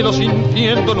el cielo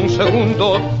sintiendo en un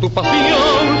segundo tu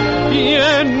pasión y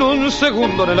en un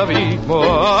segundo en el abismo.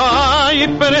 Ay,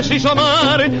 preciso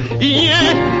amar y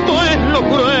esto es lo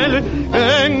cruel,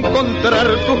 encontrar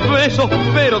tus besos,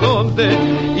 pero ¿dónde?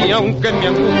 Y aunque en mi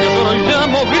angustia solo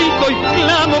llamo, grito y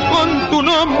clamo con tu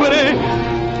nombre,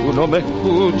 tú no me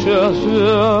escuchas.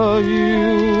 Ay,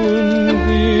 un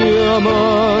día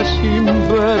más sin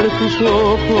ver tus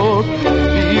ojos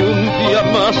y un día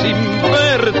más sin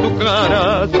ver tu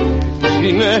cara,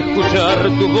 sin escuchar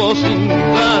tu voz, sin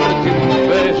darte un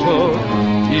beso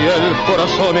y el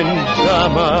corazón en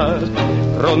llamas,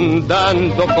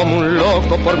 rondando como un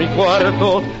loco por mi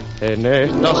cuarto. En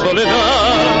esta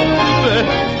soledad te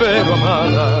espero,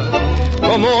 amada,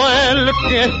 como el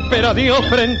que espera a Dios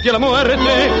frente a la muerte,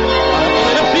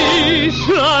 para poder así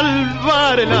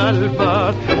salvar el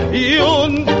alma. Y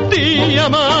un día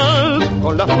más,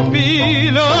 con las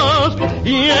pupilas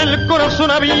y el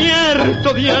corazón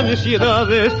abierto de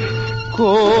ansiedades,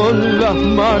 con las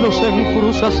manos en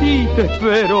cruz así te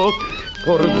espero.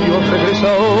 Por Dios,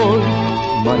 regresa hoy,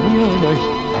 mañana es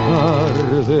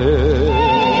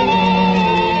tarde.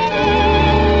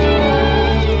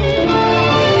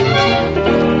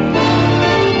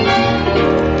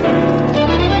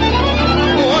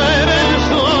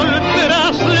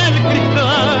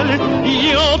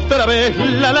 Otra vez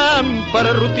la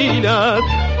lámpara rutina,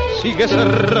 sigue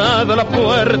cerrada la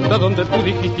puerta donde tú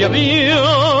dijiste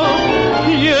adiós,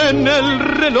 y en el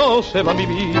reloj se va mi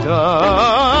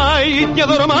vida. Ay, te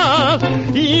adoro más,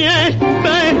 y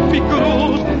esta es mi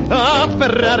cruz,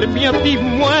 aferrarme a ti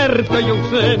muerta y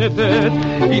ausente,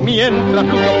 y mientras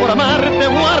lucho por amarte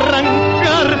o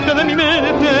arrancarte de mi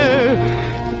mente,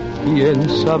 quién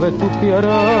sabe tú qué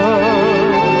harás.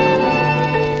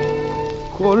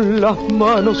 Con las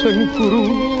manos en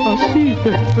cruz, así te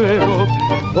espero,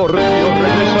 por Dios,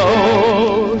 regresa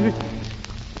hoy,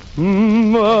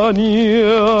 mañana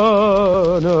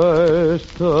es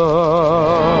tarde.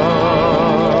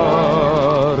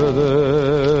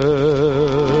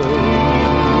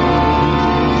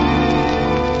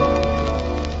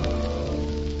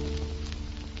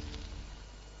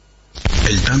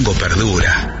 El tango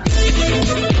perdura.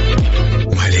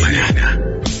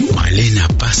 Malena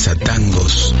pasa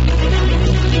tangos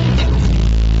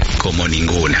como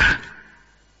ninguna.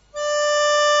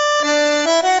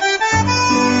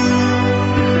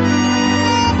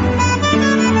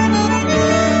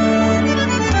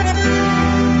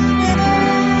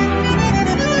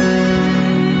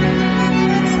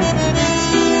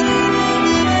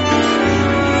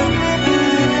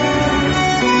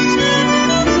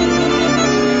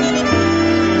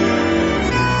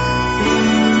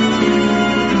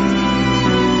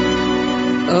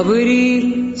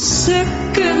 Abril se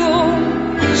quedó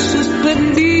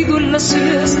suspendido en la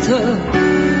siesta,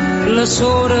 las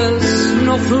horas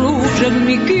no fluyen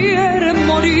ni quieren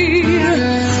morir,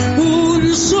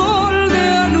 un sol de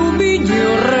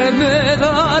aluminio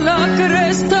remeda la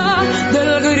cresta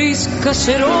del gris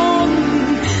caserón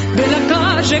de la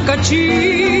calle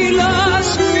Cachí,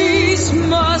 las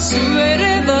mismas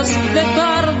veredas de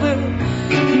tarde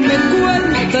me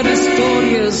cuentan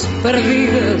historias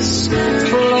perdidas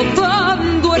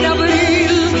flotando en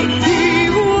abril, y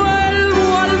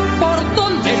vuelvo al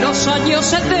portón de los años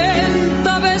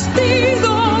 70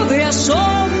 vestido de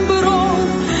asombro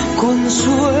con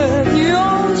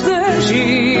sueños de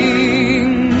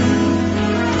jean.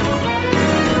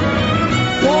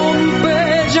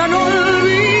 Pompeya no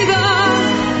olvida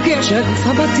que allá en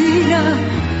Zapatina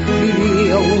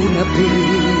vivía una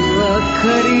piba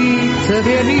carita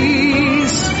de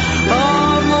anís,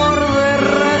 amor de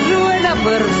rayuela,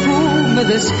 perfume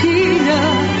de esquina.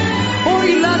 Hoy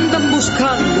la andan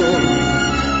buscando,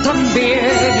 también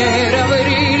era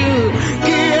abril.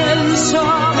 Quién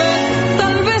sabe,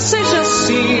 tal vez ella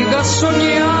siga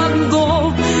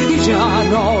soñando y ya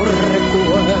no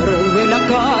recuerde la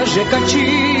calle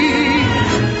Cachí.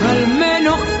 Al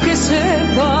menos que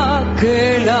sepa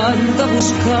que la anda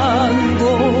buscando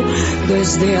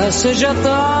desde hace ya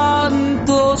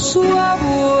tanto su abuelo.